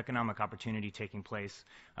incredible economic opportunity taking place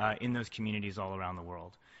in those communities all around the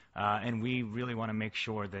world. And we really want to make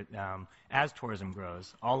sure that as tourism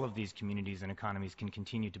grows, all of these communities and economies can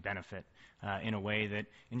continue to benefit in a way that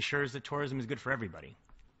ensures that tourism is good for everybody.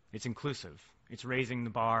 It's inclusive. It's raising the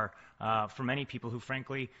bar for many people who,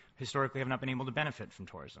 frankly, historically have not been able to benefit from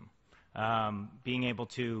tourism. Being able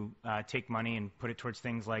to take money and put it towards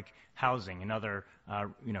things like housing and other,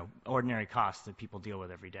 ordinary costs that people deal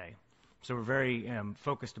with every day. So we're very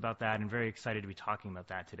focused about that and very excited to be talking about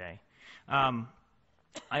that today.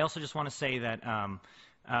 I also just want to say that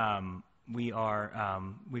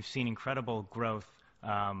we've seen incredible growth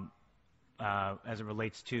as it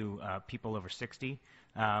relates to people over 60.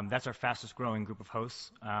 That's our fastest growing group of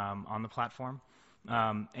hosts on the platform.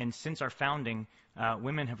 And since our founding,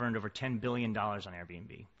 women have earned over $10 billion on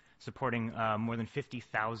Airbnb, supporting more than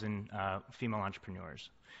 50,000 female entrepreneurs.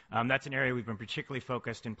 That's an area we've been particularly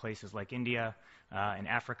focused in places like India and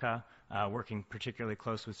Africa, working particularly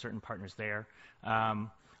close with certain partners there.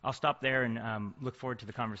 I'll stop there and look forward to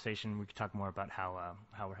the conversation. We can talk more about how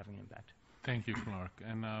we're having an impact. Thank you, Clark.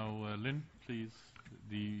 And now, Lynn, please,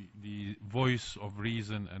 the voice of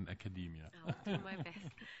reason and academia. I'll do my best.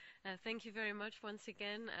 Thank you very much once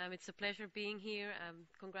again. It's a pleasure being here.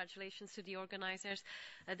 Congratulations to the organizers.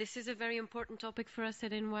 This is a very important topic for us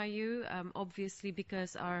at NYU, obviously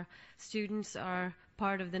because our students are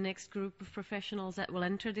part of the next group of professionals that will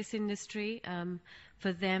enter this industry.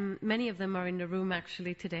 For them, many of them are in the room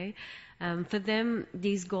actually today. For them,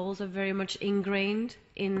 these goals are very much ingrained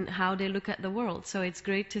in how they look at the world. So it's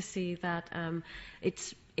great to see that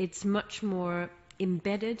it's much more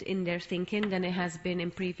embedded in their thinking than it has been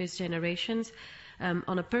in previous generations.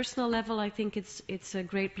 On a personal level, I think it's a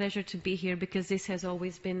great pleasure to be here because this has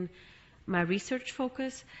always been my research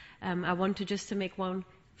focus. I want to make one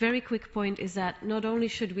very quick point is that not only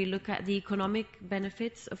should we look at the economic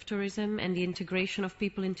benefits of tourism and the integration of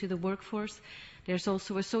people into the workforce, there's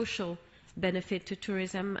also a social benefit to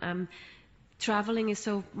tourism. Traveling is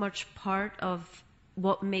so much part of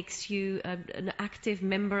what makes you an active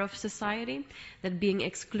member of society, that being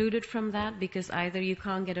excluded from that because either you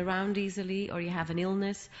can't get around easily or you have an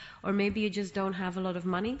illness or maybe you just don't have a lot of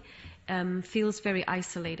money feels very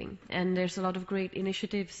isolating. And there's a lot of great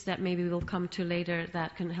initiatives that maybe we'll come to later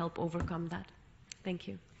that can help overcome that. Thank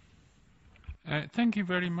you. Thank you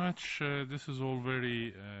very much. This is all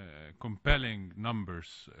very compelling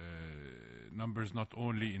numbers. Numbers not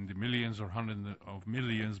only in the millions or hundreds of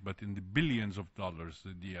millions, but in the billions of dollars.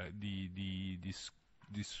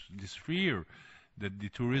 This sphere that the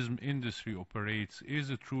tourism industry operates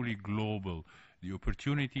is truly global. The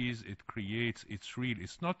opportunities it creates, it's real.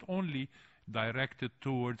 It's not only directed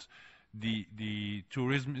towards the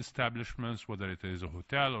tourism establishments, whether it is a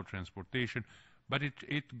hotel or transportation, but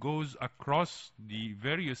it goes across the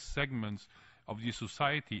various segments of the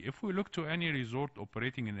society. If we look to any resort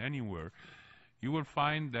operating in anywhere, you will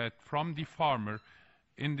find that from the farmer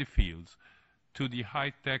in the fields to the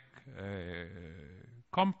high-tech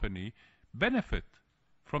company benefit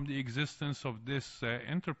from the existence of this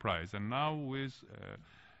enterprise. And now with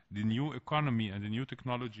the new economy and the new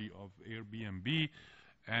technology of Airbnb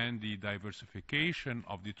and the diversification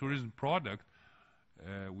of the tourism product,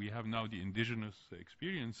 we have now the indigenous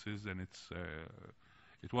experiences, and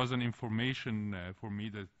It was an information for me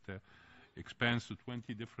that expands to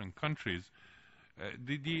 20 different countries.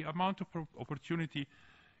 The amount of opportunity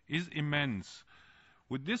is immense.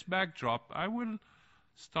 With this backdrop, I will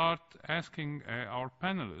start asking our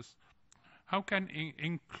panelists, how can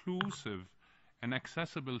inclusive and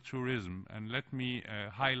accessible tourism, and let me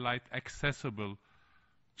highlight accessible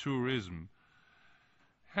tourism,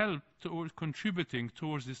 help towards contributing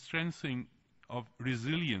towards the strengthening of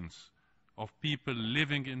resilience of people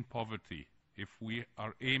living in poverty, if we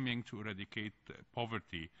are aiming to eradicate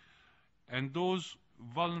poverty, and those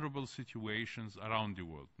vulnerable situations around the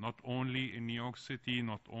world, not only in New York City,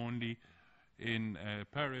 not only in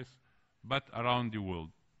Paris, but around the world.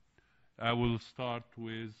 I will start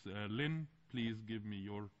with Lynn. Please give me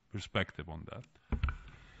your perspective on that.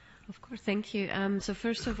 Of course, thank you. So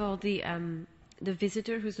first of all, the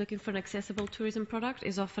visitor who's looking for an accessible tourism product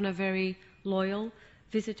is often a very loyal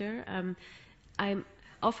visitor. I'm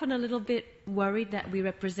often a little bit worried that we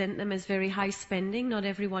represent them as very high spending. Not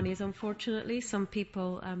everyone is, unfortunately. Some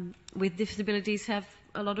people with disabilities have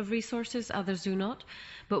a lot of resources, others do not.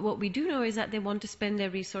 But what we do know is that they want to spend their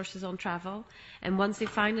resources on travel, and once they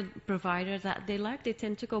find a provider that they like, they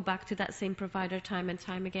tend to go back to that same provider time and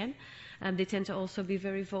time again. They tend to also be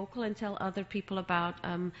very vocal and tell other people about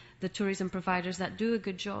the tourism providers that do a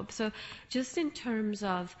good job. So just in terms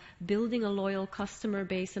of building a loyal customer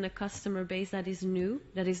base and a customer base that is new,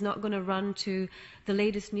 that is not going to run to the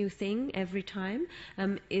latest new thing every time,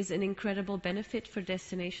 is an incredible benefit for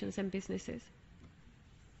destinations and businesses.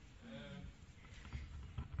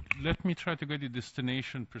 Let me try to get a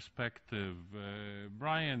destination perspective.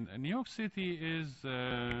 Brian, New York City is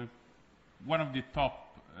one of the top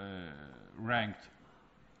ranked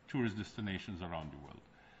tourist destinations around the world.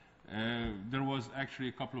 There was actually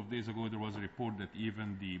a couple of days ago, there was a report that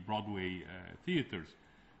even the Broadway theaters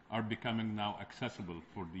are becoming now accessible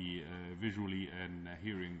for the visually and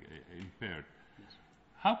hearing impaired. Yes.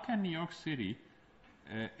 How can New York City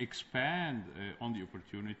expand on the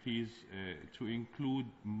opportunities to include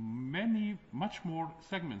much more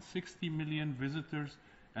segments, 60 million visitors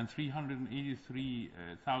and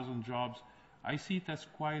 383,000 jobs? I see it as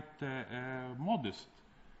quite modest.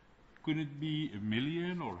 Could it be 1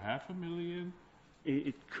 million or 500,000?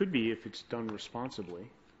 It could be if it's done responsibly.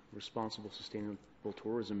 Responsible, sustainable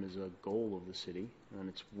tourism is a goal of the city, and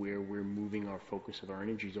it's where we're moving our focus of our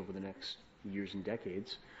energies over the next years and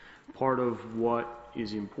decades. Part of what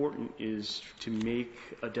is important is to make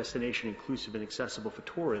a destination inclusive and accessible for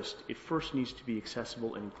tourists. It first needs to be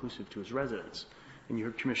accessible and inclusive to its residents. And you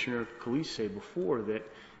heard Commissioner Calise say before that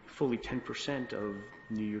fully 10% of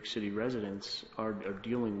New York City residents are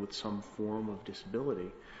dealing with some form of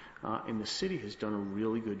disability. And the city has done a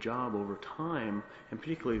really good job over time, and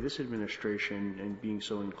particularly this administration, and being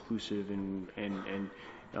so inclusive and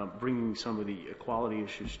bringing some of the equality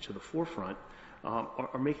issues to the forefront,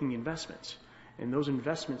 are making investments. And those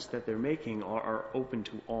investments that they're making are open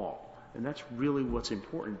to all. And that's really what's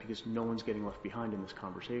important, because no one's getting left behind in this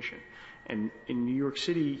conversation. And in New York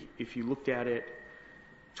City, if you looked at it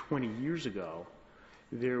 20 years ago,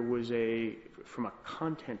 there was from a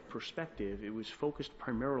content perspective, it was focused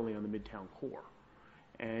primarily on the Midtown core.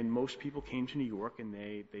 And most people came to New York and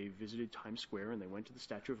they visited Times Square and they went to the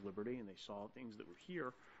Statue of Liberty and they saw things that were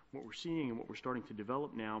here. What we're seeing and what we're starting to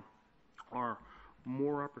develop now are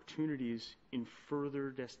more opportunities in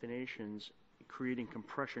further destinations, creating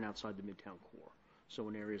compression outside the Midtown core. So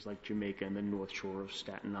in areas like Jamaica and the North Shore of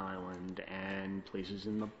Staten Island and places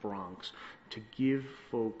in the Bronx, to give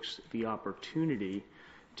folks the opportunity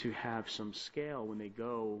to have some scale when they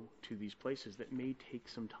go to these places that may take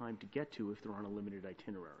some time to get to if they're on a limited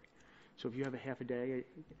itinerary. So if you have a half a day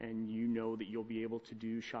and you know that you'll be able to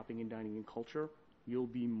do shopping and dining and culture, you'll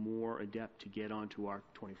be more adept to get onto our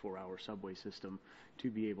 24-hour subway system to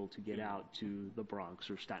be able to get out to the Bronx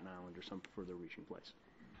or Staten Island or some further reaching place.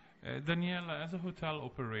 Daniela, as a hotel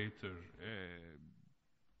operator,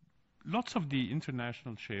 lots of the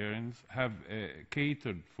international chains have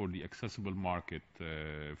catered for the accessible market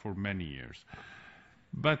for many years.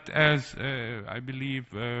 But as I believe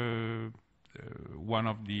one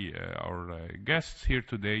of our guests here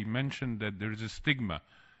today mentioned, that there is a stigma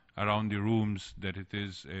around the rooms that it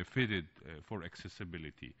is fitted for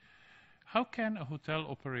accessibility. How can a hotel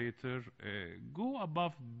operator go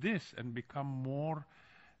above this and become more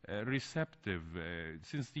receptive?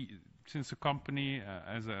 Since a company,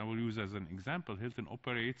 as I will use as an example, Hilton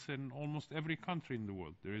operates in almost every country in the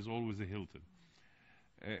world. There is always a Hilton.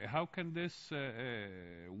 How can this,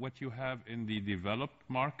 what you have in the developed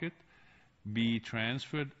market, be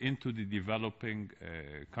transferred into the developing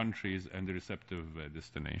countries and the receptive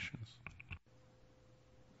destinations?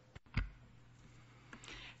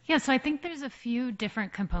 Yeah, so I think there's a few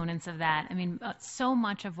different components of that. I mean, so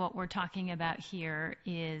much of what we're talking about here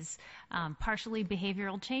is partially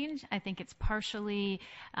behavioral change. I think it's partially,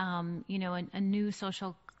 a new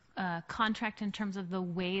social contract in terms of the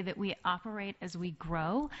way that we operate as we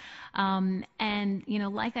grow. And,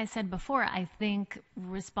 like I said before, I think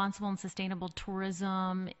responsible and sustainable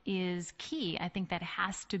tourism is key. I think that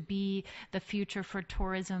has to be the future for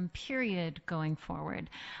tourism, period, going forward.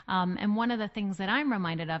 And one of the things that I'm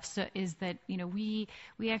reminded of is that, we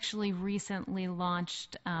actually recently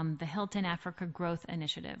launched the Hilton Africa Growth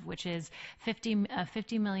Initiative, which is a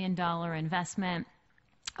 $50 million investment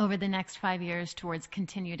over the next 5 years towards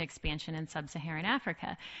continued expansion in sub-Saharan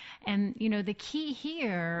Africa. And, the key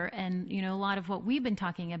here, and, a lot of what we've been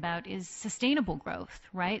talking about is sustainable growth,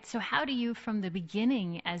 right? So how do you, from the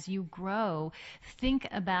beginning, as you grow, think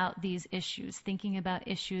about these issues, thinking about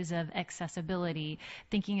issues of accessibility,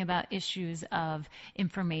 thinking about issues of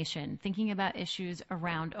information, thinking about issues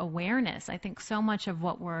around awareness? I think so much of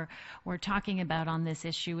what we're talking about on this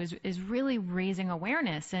issue is really raising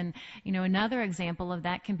awareness. And, another example of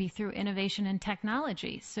that can be through innovation and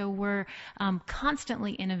technology. So we're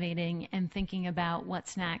constantly innovating and thinking about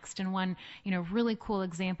what's next. And one, really cool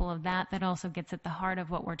example of that also gets at the heart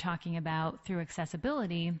of what we're talking about through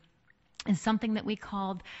accessibility is something that we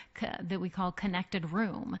call Connected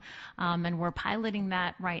Room. And we're piloting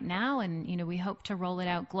that right now, and we hope to roll it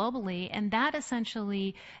out globally. And that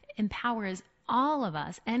essentially empowers all of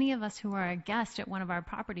us, any of us who are a guest at one of our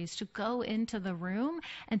properties, to go into the room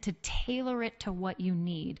and to tailor it to what you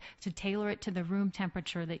need, to tailor it to the room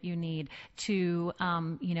temperature that you need, to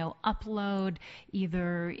upload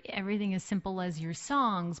either everything as simple as your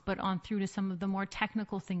songs, but on through to some of the more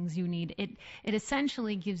technical things you need. It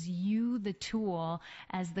essentially gives you the tool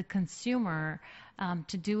as the consumer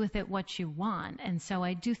to do with it what you want. And so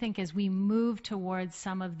I do think as we move towards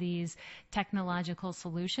some of these technological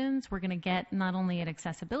solutions, we're going to get not only at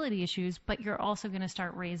accessibility issues, but you're also going to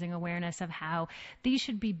start raising awareness of how these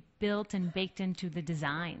should be built and baked into the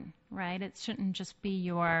design, right? It shouldn't just be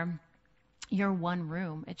your one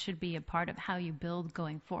room. It should be a part of how you build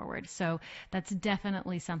going forward. So that's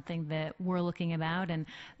definitely something that we're looking about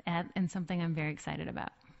and something I'm very excited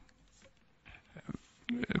about.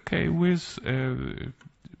 Okay, with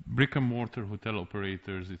brick-and-mortar hotel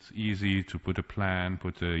operators, it's easy to put a plan,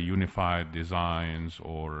 put a unified designs,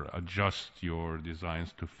 or adjust your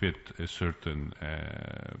designs to fit a certain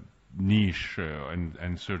niche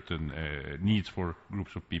and certain needs for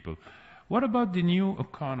groups of people. What about the new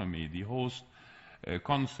economy, the host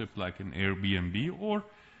concept like an Airbnb or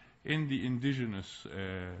in the indigenous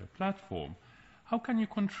platform? How can you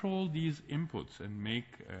control these inputs and make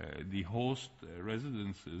the host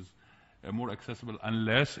residences more accessible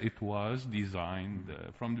unless it was designed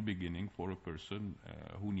from the beginning for a person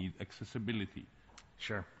who needs accessibility?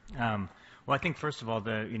 Sure. Well, I think first of all,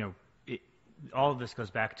 all of this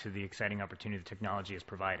goes back to the exciting opportunity the technology is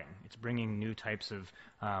providing. It's bringing new types of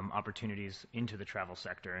opportunities into the travel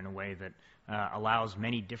sector in a way that allows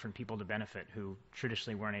many different people to benefit who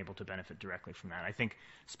traditionally weren't able to benefit directly from that. I think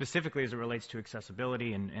specifically as it relates to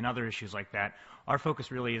accessibility and other issues like that, our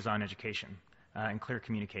focus really is on education and clear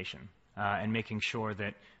communication and making sure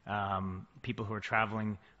that people who are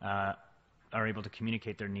traveling are able to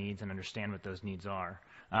communicate their needs and understand what those needs are.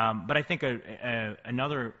 But I think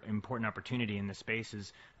another important opportunity in this space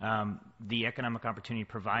is the economic opportunity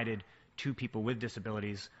provided to people with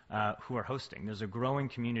disabilities who are hosting. There's a growing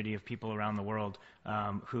community of people around the world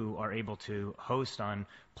who are able to host on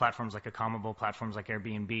platforms like Accomable, platforms like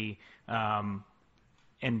Airbnb,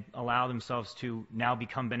 and allow themselves to now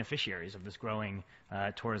become beneficiaries of this growing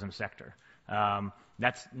tourism sector.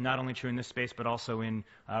 That's not only true in this space, but also in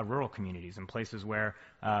rural communities and places where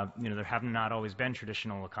there have not always been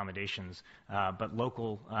traditional accommodations, but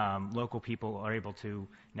local people are able to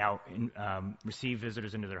now receive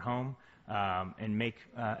visitors into their home and make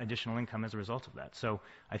additional income as a result of that. So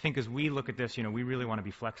I think as we look at this, we really want to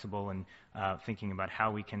be flexible and thinking about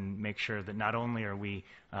how we can make sure that not only are we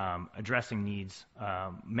addressing needs,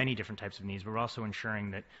 many different types of needs, but we're also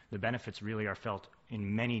ensuring that the benefits really are felt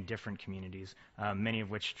in many different communities, many of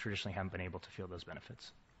which traditionally haven't been able to feel those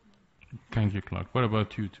benefits. Thank you, Clark. What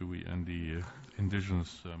about you, Tui, and the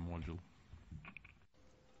indigenous module?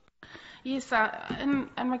 Yes, in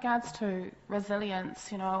regards to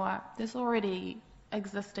resilience, there's already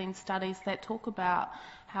existing studies that talk about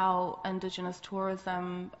how indigenous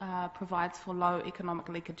tourism provides for low economic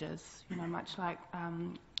leakages, much like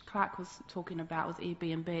Clark was talking about with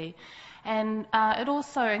Airbnb. And it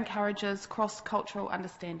also encourages cross-cultural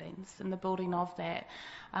understandings in the building of that.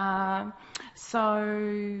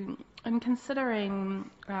 So in considering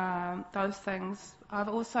those things, I've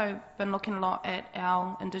also been looking a lot at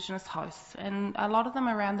our Indigenous hosts, and a lot of them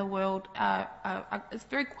around the world it's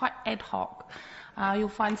very quite ad hoc. You'll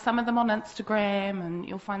find some of them on Instagram, and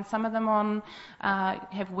you'll find some of them on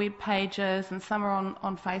have web pages, and some are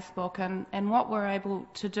on Facebook. And what we're able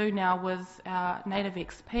to do now with our Native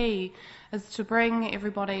XP is to bring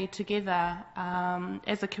everybody together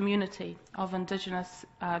as a community of Indigenous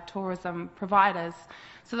tourism providers,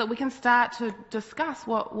 so that we can start to discuss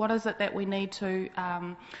what is it that we need to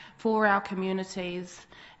for our communities,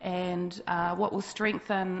 and what will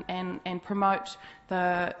strengthen and promote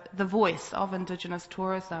the voice of Indigenous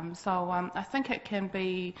tourism. So I think it can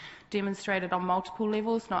be demonstrated on multiple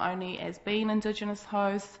levels, not only as being Indigenous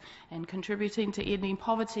hosts and contributing to ending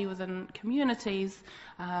poverty within communities,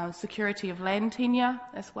 security of land tenure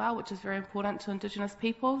as well, which is very important to Indigenous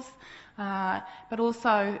peoples, but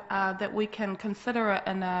also that we can consider it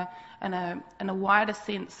in a wider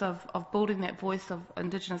sense of building that voice of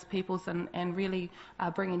Indigenous peoples and really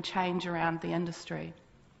bringing change around the industry.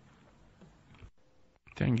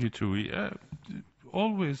 Thank you, Tui.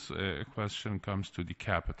 Always a question comes to the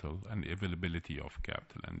capital and the availability of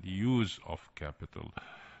capital and the use of capital.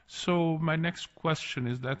 So my next question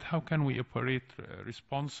is that how can we operate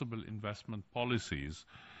responsible investment policies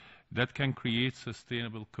that can create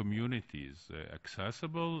sustainable communities,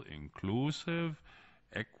 accessible, inclusive,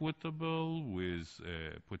 equitable, with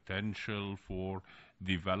potential for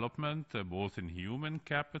development, both in human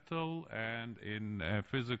capital and in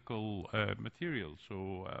physical material.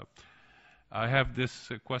 So I have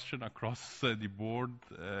this question across the board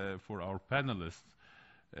for our panelists.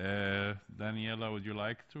 Daniela, would you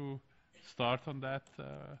like to start on that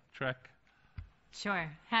track?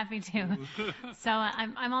 Sure, happy to. So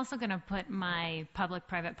I'm also going to put my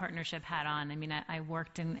public-private partnership hat on. I mean, I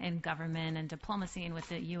worked in government and diplomacy and with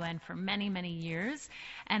the UN for many, many years.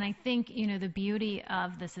 And I think, the beauty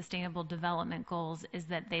of the Sustainable Development Goals is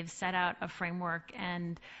that they've set out a framework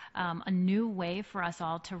and a new way for us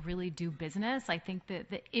all to really do business. I think that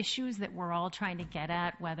the issues that we're all trying to get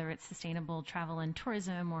at, whether it's sustainable travel and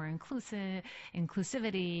tourism or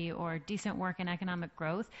inclusivity or decent work and economic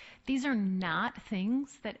growth, these are not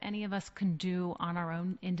things that any of us can do on our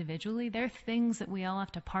own individually. They're things that we all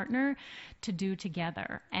have to partner to do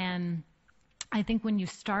together. And I think when you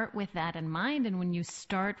start with that in mind, and when you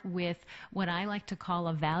start with what I like to call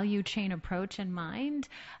a value chain approach in mind,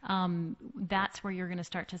 that's where you're going to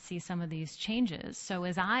start to see some of these changes. So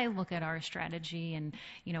as I look at our strategy and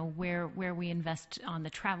where we invest on the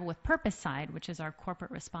travel with purpose side, which is our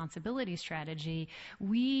corporate responsibility strategy,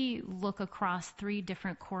 we look across 3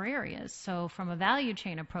 different core areas. So from a value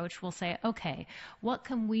chain approach, we'll say, okay, what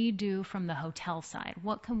can we do from the hotel side?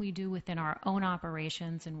 What can we do within our own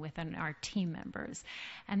operations and within our team members?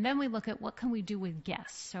 And then we look at what can we do with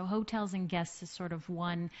guests. So hotels and guests is sort of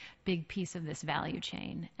one big piece of this value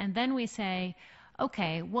chain. And then we say,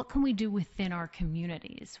 okay, what can we do within our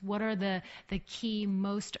communities? What are the key,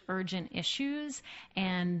 most urgent issues?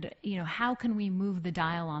 And, how can we move the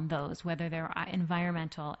dial on those, whether they're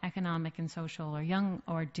environmental, economic and social,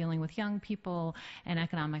 or dealing with young people and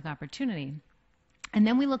economic opportunity? And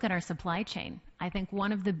then we look at our supply chain. I think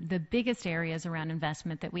one of the biggest areas around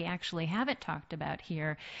investment that we actually haven't talked about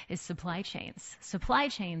here is supply chains. Supply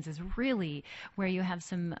chains is really where you have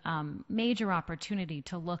some major opportunity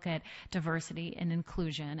to look at diversity and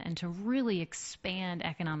inclusion and to really expand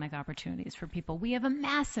economic opportunities for people. We have a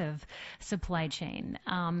massive supply chain,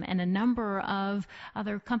 and a number of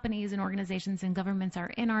other companies and organizations and governments are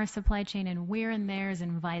in our supply chain, and we're in theirs,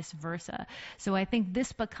 and vice versa. So I think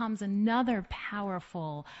this becomes another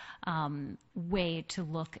powerful way to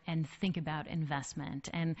look and think about investment.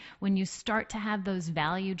 And when you start to have those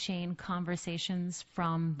value chain conversations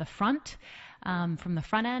from the front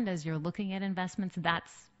end as you're looking at investments,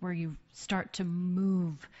 that's where you start to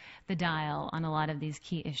move the dial on a lot of these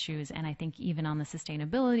key issues. And I think even on the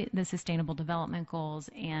Sustainable Development Goals,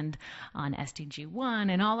 and on SDG 1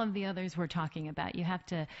 and all of the others we're talking about, you have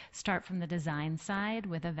to start from the design side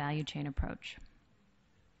with a value chain approach.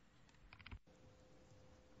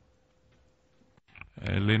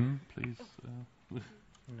 Lynn, please.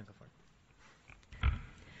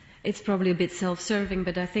 it's probably a bit self-serving,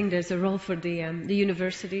 but I think there's a role for the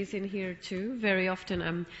universities in here too. Very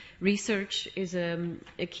often research is a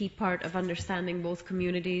key part of understanding both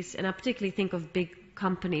communities, and I particularly think of big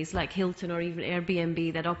companies like Hilton or even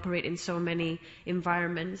Airbnb that operate in so many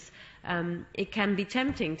environments. It can be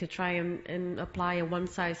tempting to try and apply a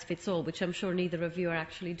one-size-fits-all, which I'm sure neither of you are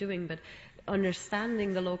actually doing, but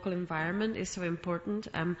understanding the local environment is so important.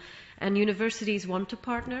 And universities want to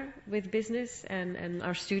partner with business, and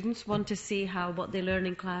our students want to see how what they learn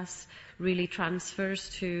in class really transfers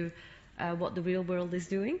to what the real world is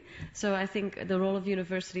doing. So I think the role of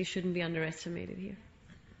universities shouldn't be underestimated here.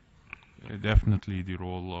 Definitely the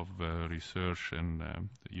role of research and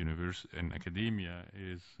and academia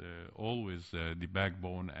is always the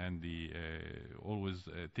backbone and the always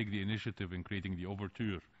take the initiative in creating the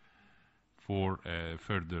overture for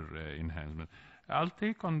further enhancement. I'll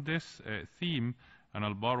take on this theme, and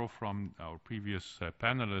I'll borrow from our previous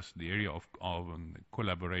panelists the area of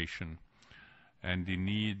collaboration and the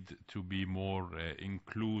need to be more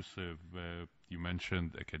inclusive. You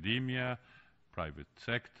mentioned academia, private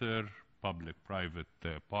sector, public-private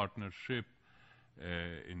partnership,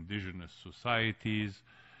 indigenous societies.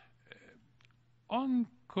 On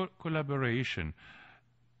collaboration,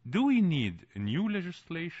 do we need new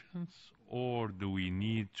legislations, or do we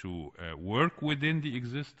need to work within the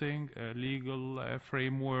existing legal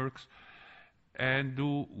frameworks? And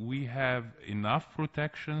do we have enough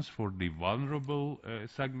protections for the vulnerable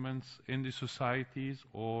segments in the societies,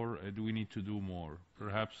 or do we need to do more?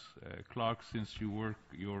 Perhaps, Clark, since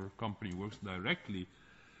your company works directly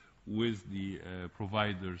with the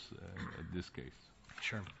providers in this case.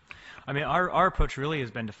 Sure. I mean, our approach really has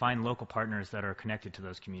been to find local partners that are connected to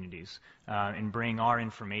those communities and bring our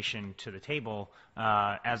information to the table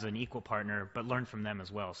as an equal partner, but learn from them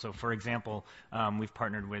as well. So, for example, we've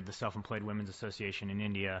partnered with the Self-Employed Women's Association in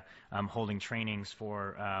India, holding trainings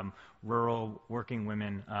for rural working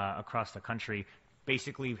women across the country,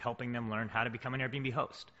 basically helping them learn how to become an Airbnb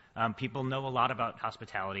host. People know a lot about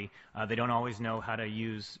hospitality. They don't always know how to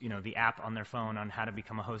use, the app on their phone on how to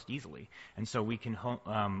become a host easily. And so we can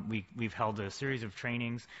we've held a series of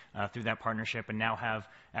trainings through that partnership, and now have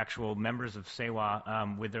actual members of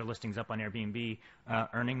SEWA with their listings up on Airbnb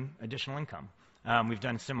earning additional income. We've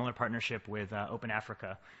done a similar partnership with Open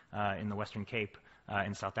Africa in the Western Cape.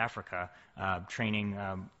 In South Africa, training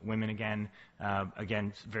women again,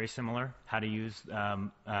 very similar, how to use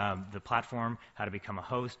the platform, how to become a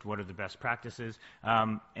host, what are the best practices.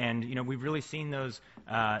 And, we've really seen those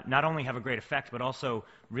not only have a great effect, but also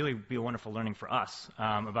really be a wonderful learning for us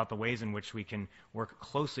about the ways in which we can work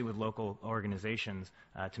closely with local organizations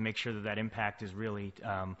to make sure that impact is really,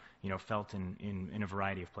 felt in a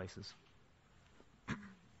variety of places.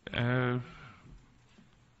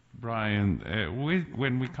 Brian,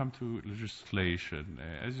 when we come to legislation,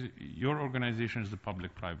 as your organization is the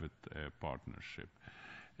public-private partnership,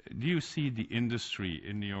 do you see the industry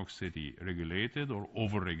in New York City regulated or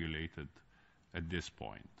over-regulated at this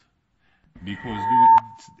point? Because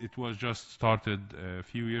it was just started a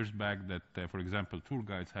few years back that, for example, tour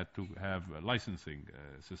guides had to have a licensing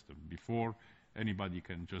system. Before, anybody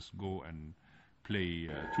can just go and play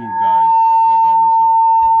tour guide regardless of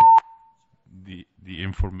the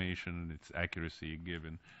information and its accuracy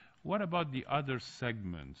given. What about the other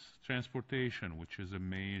segments? Transportation, which is a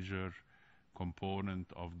major component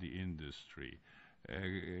of the industry,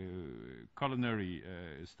 culinary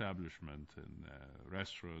establishment and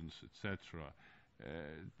restaurants, etc.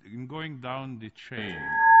 In going down the chain,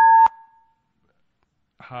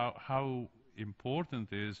 how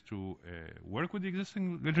important is to work with the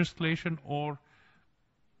existing legislation or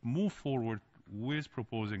move forward with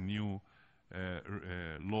proposing new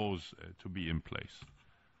laws to be in place?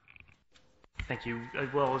 Thank you.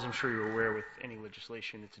 Well, as I'm sure you're aware, with any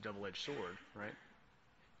legislation, it's a double-edged sword, right?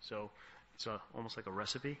 So it's almost like a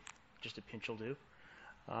recipe, just a pinch will do.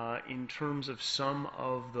 In terms of some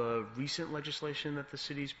of the recent legislation that the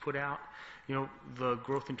city's put out, the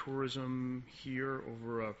growth in tourism here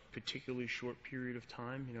over a particularly short period of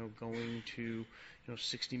time, going to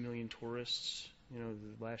 60 million tourists,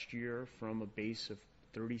 last year from a base of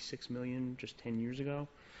 36 million just 10 years ago.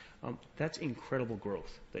 That's incredible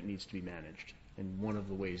growth that needs to be managed. And one of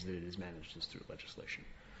the ways that it is managed is through legislation.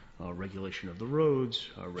 Regulation of the roads,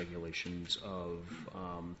 regulations of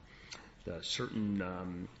the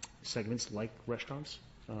certain segments like restaurants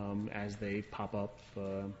as they pop up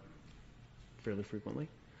fairly frequently.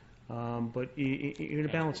 But in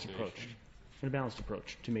a balanced approach. In a balanced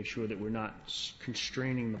approach to make sure that we're not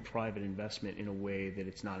constraining the private investment in a way that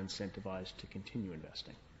it's not incentivized to continue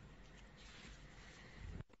investing.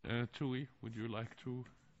 Tui, would you like to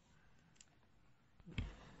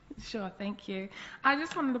Sure, thank you. I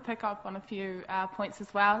just wanted to pick up on a few points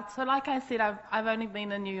as well. So like I said, I've only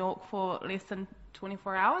been in New York for less than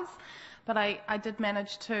 24 hours, but I did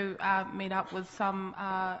manage to meet up with some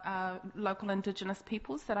local Indigenous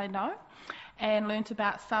peoples that I know and learnt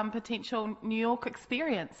about some potential New York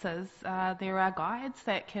experiences. There are guides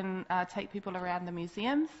that can take people around the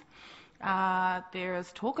museums. There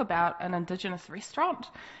is talk about an Indigenous restaurant.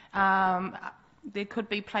 There could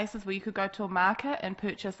be places where you could go to a market and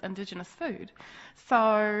purchase Indigenous food.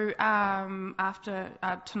 So after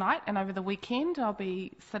tonight and over the weekend, I'll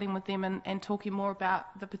be sitting with them and talking more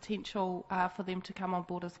about the potential for them to come on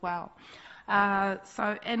board as well.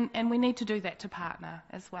 And we need to do that to partner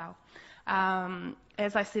as well.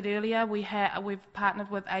 As I said earlier, we've partnered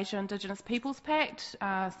with Asia Indigenous Peoples Pact.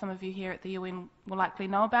 Some of you here at the UN will likely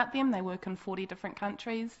know about them. They work in 40 different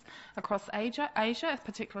countries across Asia,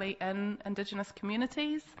 particularly in Indigenous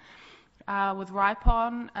communities. With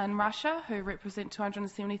RIPON in Russia, who represent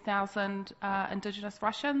 270,000 Indigenous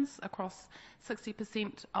Russians across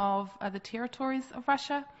 60% of the territories of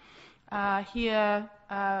Russia. Here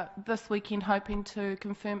this weekend, hoping to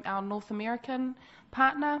confirm our North American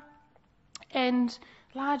partner. And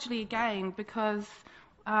largely, again, because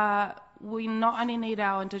we not only need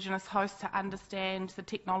our Indigenous hosts to understand the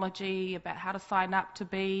technology about how to sign up to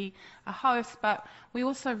be a host, but we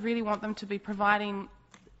also really want them to be providing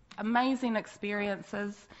amazing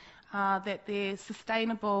experiences, that they're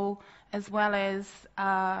sustainable, as well as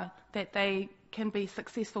that they can be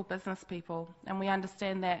successful business people. And we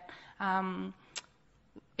understand that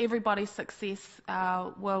everybody's success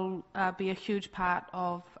will be a huge part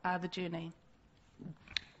of the journey.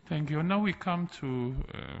 Thank you. Now we come to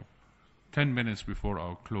 10 minutes before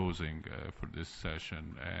our closing for this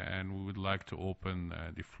session, and we would like to open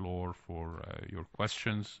the floor for your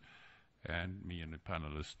questions, and me and the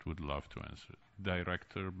panelists would love to answer.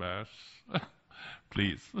 Director Bass,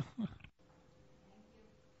 please.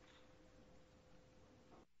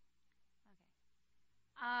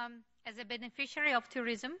 As a beneficiary of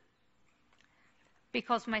tourism,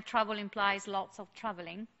 because my travel implies lots of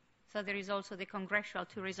traveling, so there is also the congressional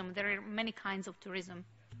tourism. There are many kinds of tourism.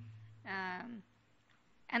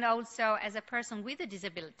 And also as a person with a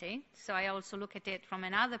disability, so I also look at it from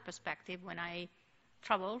another perspective when I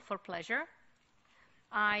travel for pleasure.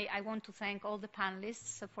 I want to thank all the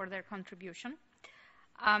panelists for their contribution.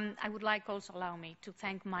 I would like also allow me to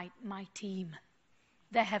thank my team.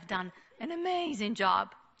 They have done an amazing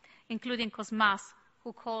job, including Cosmas,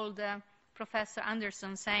 who called Professor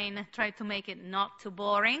Anderson saying, try to make it not too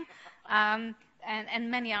boring, and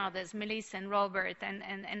many others, Melissa and Robert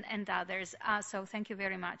and others. So thank you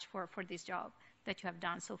very much for this job that you have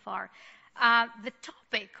done so far. The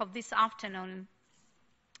topic of this afternoon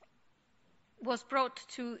was brought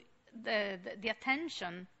to the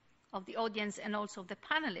attention of the audience and also the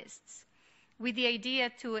panelists with the idea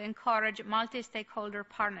to encourage multi-stakeholder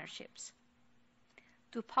partnerships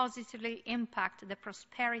to positively impact the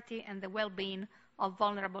prosperity and the well-being of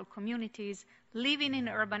vulnerable communities living in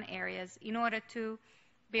urban areas in order to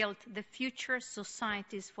build the future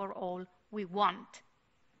societies for all we want,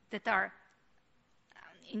 that are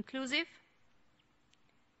inclusive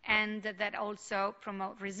and that also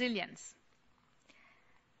promote resilience.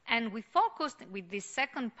 And we focused with this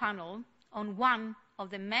second panel on one of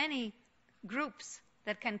the many groups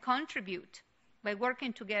that can contribute by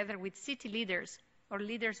working together with city leaders or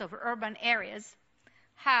leaders of urban areas,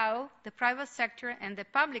 how the private sector and the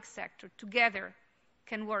public sector together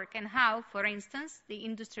can work, and how, for instance, the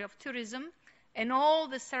industry of tourism and all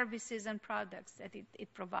the services and products that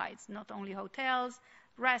it provides, not only hotels,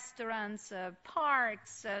 restaurants,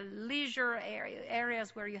 parks, leisure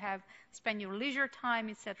areas where you have spend your leisure time,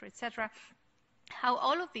 etc., how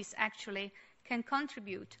all of this actually can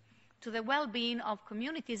contribute to the well-being of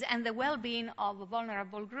communities and the well-being of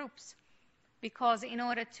vulnerable groups. Because in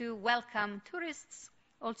order to welcome tourists,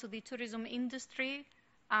 also the tourism industry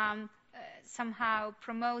somehow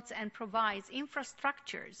promotes and provides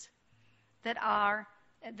infrastructures that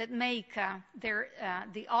make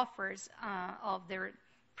the offers of their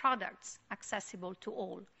products accessible to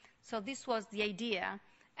all. So this was the idea,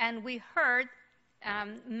 and we heard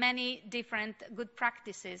many different good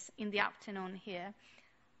practices in the afternoon here.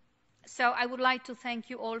 So I would like to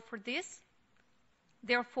thank you all for this.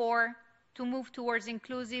 Therefore, to move towards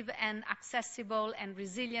inclusive and accessible and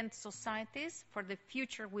resilient societies for the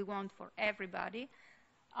future we want for everybody,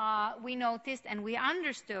 we noticed and we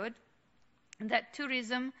understood that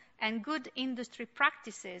tourism and good industry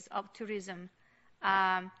practices of tourism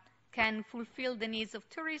can fulfill the needs of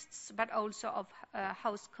tourists, but also of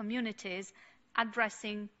host communities,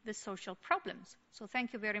 addressing the social problems. So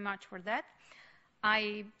thank you very much for that.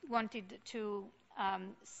 I wanted to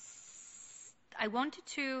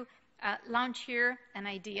launch here an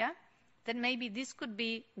idea that maybe this could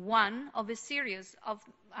be one of a series of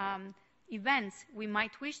events we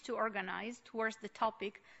might wish to organize towards the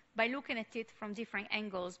topic by looking at it from different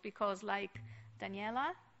angles, because like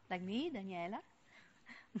Daniela,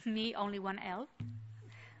 me, only one L,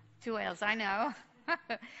 two L's, I know,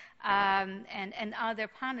 and other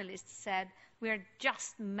panelists said, we are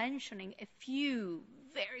just mentioning a few,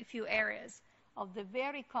 very few areas of the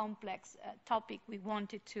very complex topic we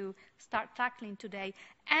wanted to start tackling today.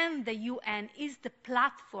 And the UN is the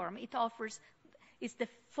platform it offers, is the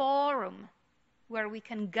forum where we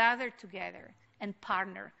can gather together and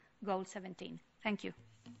partner Goal 17. Thank you.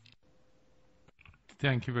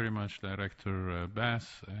 Thank you very much, Director Bass.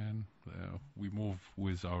 And we move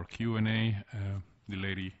with our Q&A. The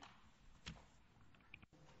lady.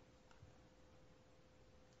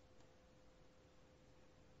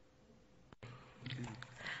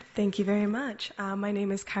 Thank you very much. My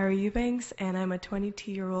name is Kyra Eubanks, and I'm a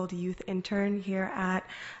 22-year-old youth intern here at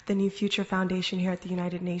the New Future Foundation here at the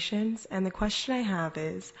United Nations. And the question I have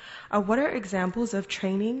is, what are examples of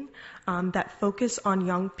training that focus on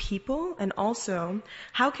young people? And also,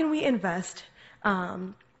 how can we invest,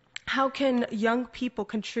 how can young people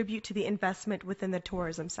contribute to the investment within the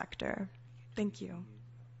tourism sector? Thank you.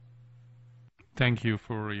 Thank you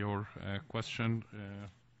for your question.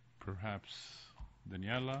 Perhaps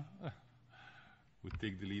Daniela would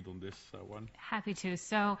take the lead on this one. Happy to.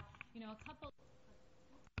 So,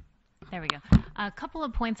 a couple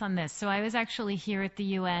of points on this. So I was actually here at the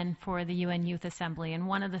UN for the UN Youth Assembly, and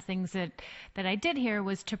one of the things that I did here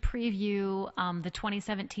was to preview the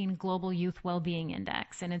 2017 Global Youth Wellbeing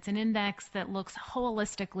Index. And it's an index that looks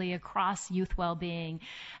holistically across youth well-being,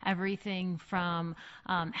 everything from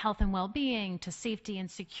health and well-being to safety and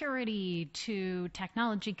security to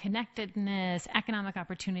technology connectedness, economic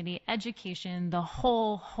opportunity, education, the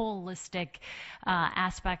whole holistic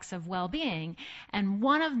aspects of well-being. And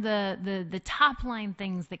one of the top line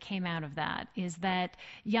things that came out of that is that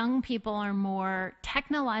young people are more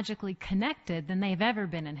technologically connected than they've ever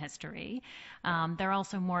been in history. They're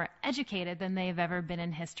also more educated than they've ever been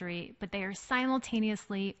in history, but they are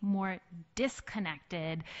simultaneously more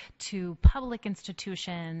disconnected to public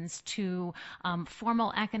institutions, to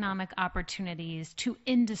formal economic opportunities, to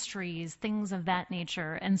industries, things of that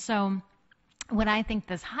nature. And so what I think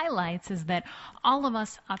this highlights is that all of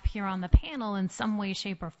us up here on the panel in some way,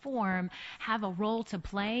 shape, or form have a role to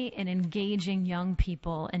play in engaging young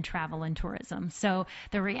people in travel and tourism. So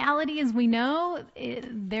the reality is we know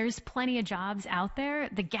there's plenty of jobs out there.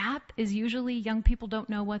 The gap is usually young people don't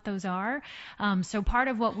know what those are. So part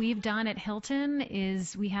of what we've done at Hilton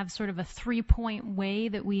is we have sort of a 3-point way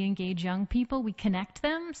that we engage young people. We connect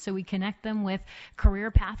them. So we connect them with career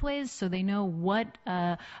pathways so they know what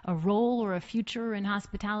a role or a future in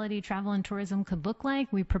hospitality, travel, and tourism could look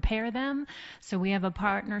like. We prepare them. So we have a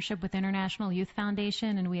partnership with International Youth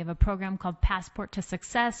Foundation, and we have a program called Passport to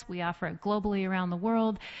Success. We offer it globally around the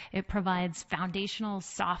world. It provides foundational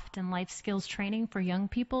soft and life skills training for young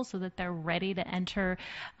people so that they're ready to enter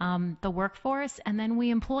the workforce. And then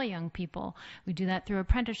we employ young people. We do that through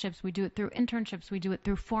apprenticeships. We do it through internships. We do it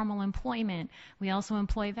through formal employment. We also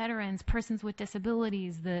employ veterans, persons with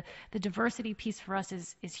disabilities. The diversity piece for us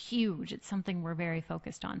is huge. It's something we're very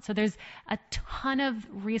focused on. So there's a ton of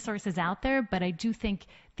resources out there, but I do think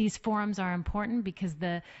these forums are important because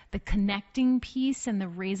the connecting piece and the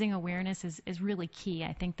raising awareness is really key.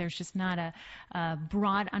 I think there's just not a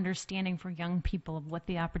broad understanding for young people of what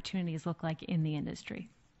the opportunities look like in the industry.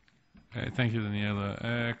 Thank you,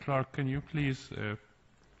 Daniela. Clark, can you please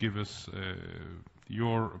give us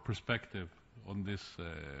your perspective on this,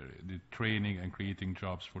 the training and creating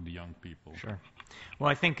jobs for the young people? Sure. Well,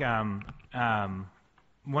 I think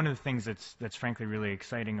one of the things that's frankly really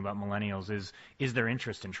exciting about millennials is their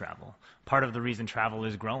interest in travel. Part of the reason travel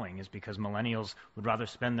is growing is because millennials would rather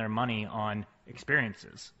spend their money on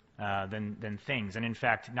experiences than things. And in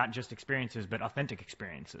fact, not just experiences, but authentic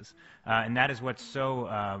experiences. And that is what's so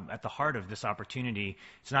at the heart of this opportunity.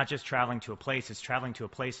 It's not just traveling to a place, it's traveling to a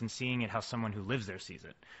place and seeing it how someone who lives there sees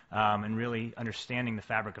it, and really understanding the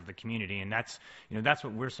fabric of the community. And that's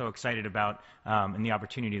what we're so excited about, and the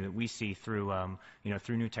opportunity that we see through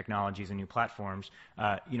through new technologies and new platforms.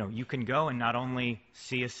 You can go and not only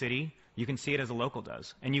see a city, you can see it as a local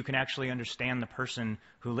does, and you can actually understand the person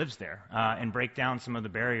who lives there and break down some of the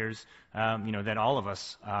barriers, that all of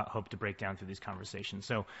us hope to break down through these conversations.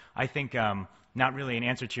 So I think not really an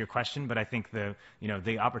answer to your question, but I think the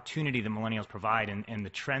opportunity the millennials provide and the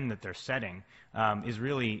trend that they're setting is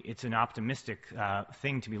really, it's an optimistic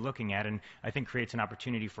thing to be looking at, and I think creates an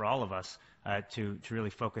opportunity for all of us to really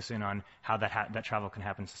focus in on how that travel can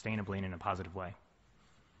happen sustainably and in a positive way.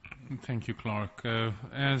 Thank you, Clark.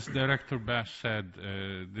 As Director Bash said,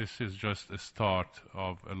 this is just a start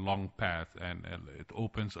of a long path, and it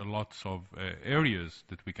opens a lot of areas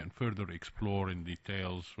that we can further explore in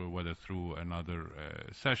details, whether through another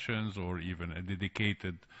sessions or even a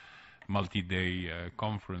dedicated multi-day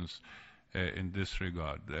conference in this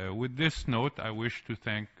regard. With this note, I wish to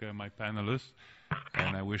thank my panelists,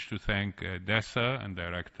 and I wish to thank DESA and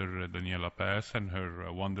Director Daniela Paz and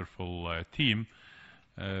her wonderful team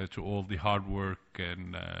to all the hard work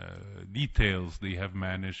and details they have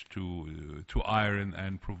managed to iron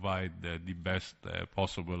and provide the best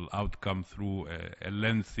possible outcome through a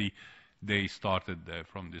lengthy day started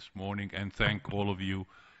from this morning. And thank all of you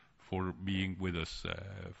for being with us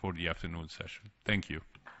for the afternoon session. Thank you.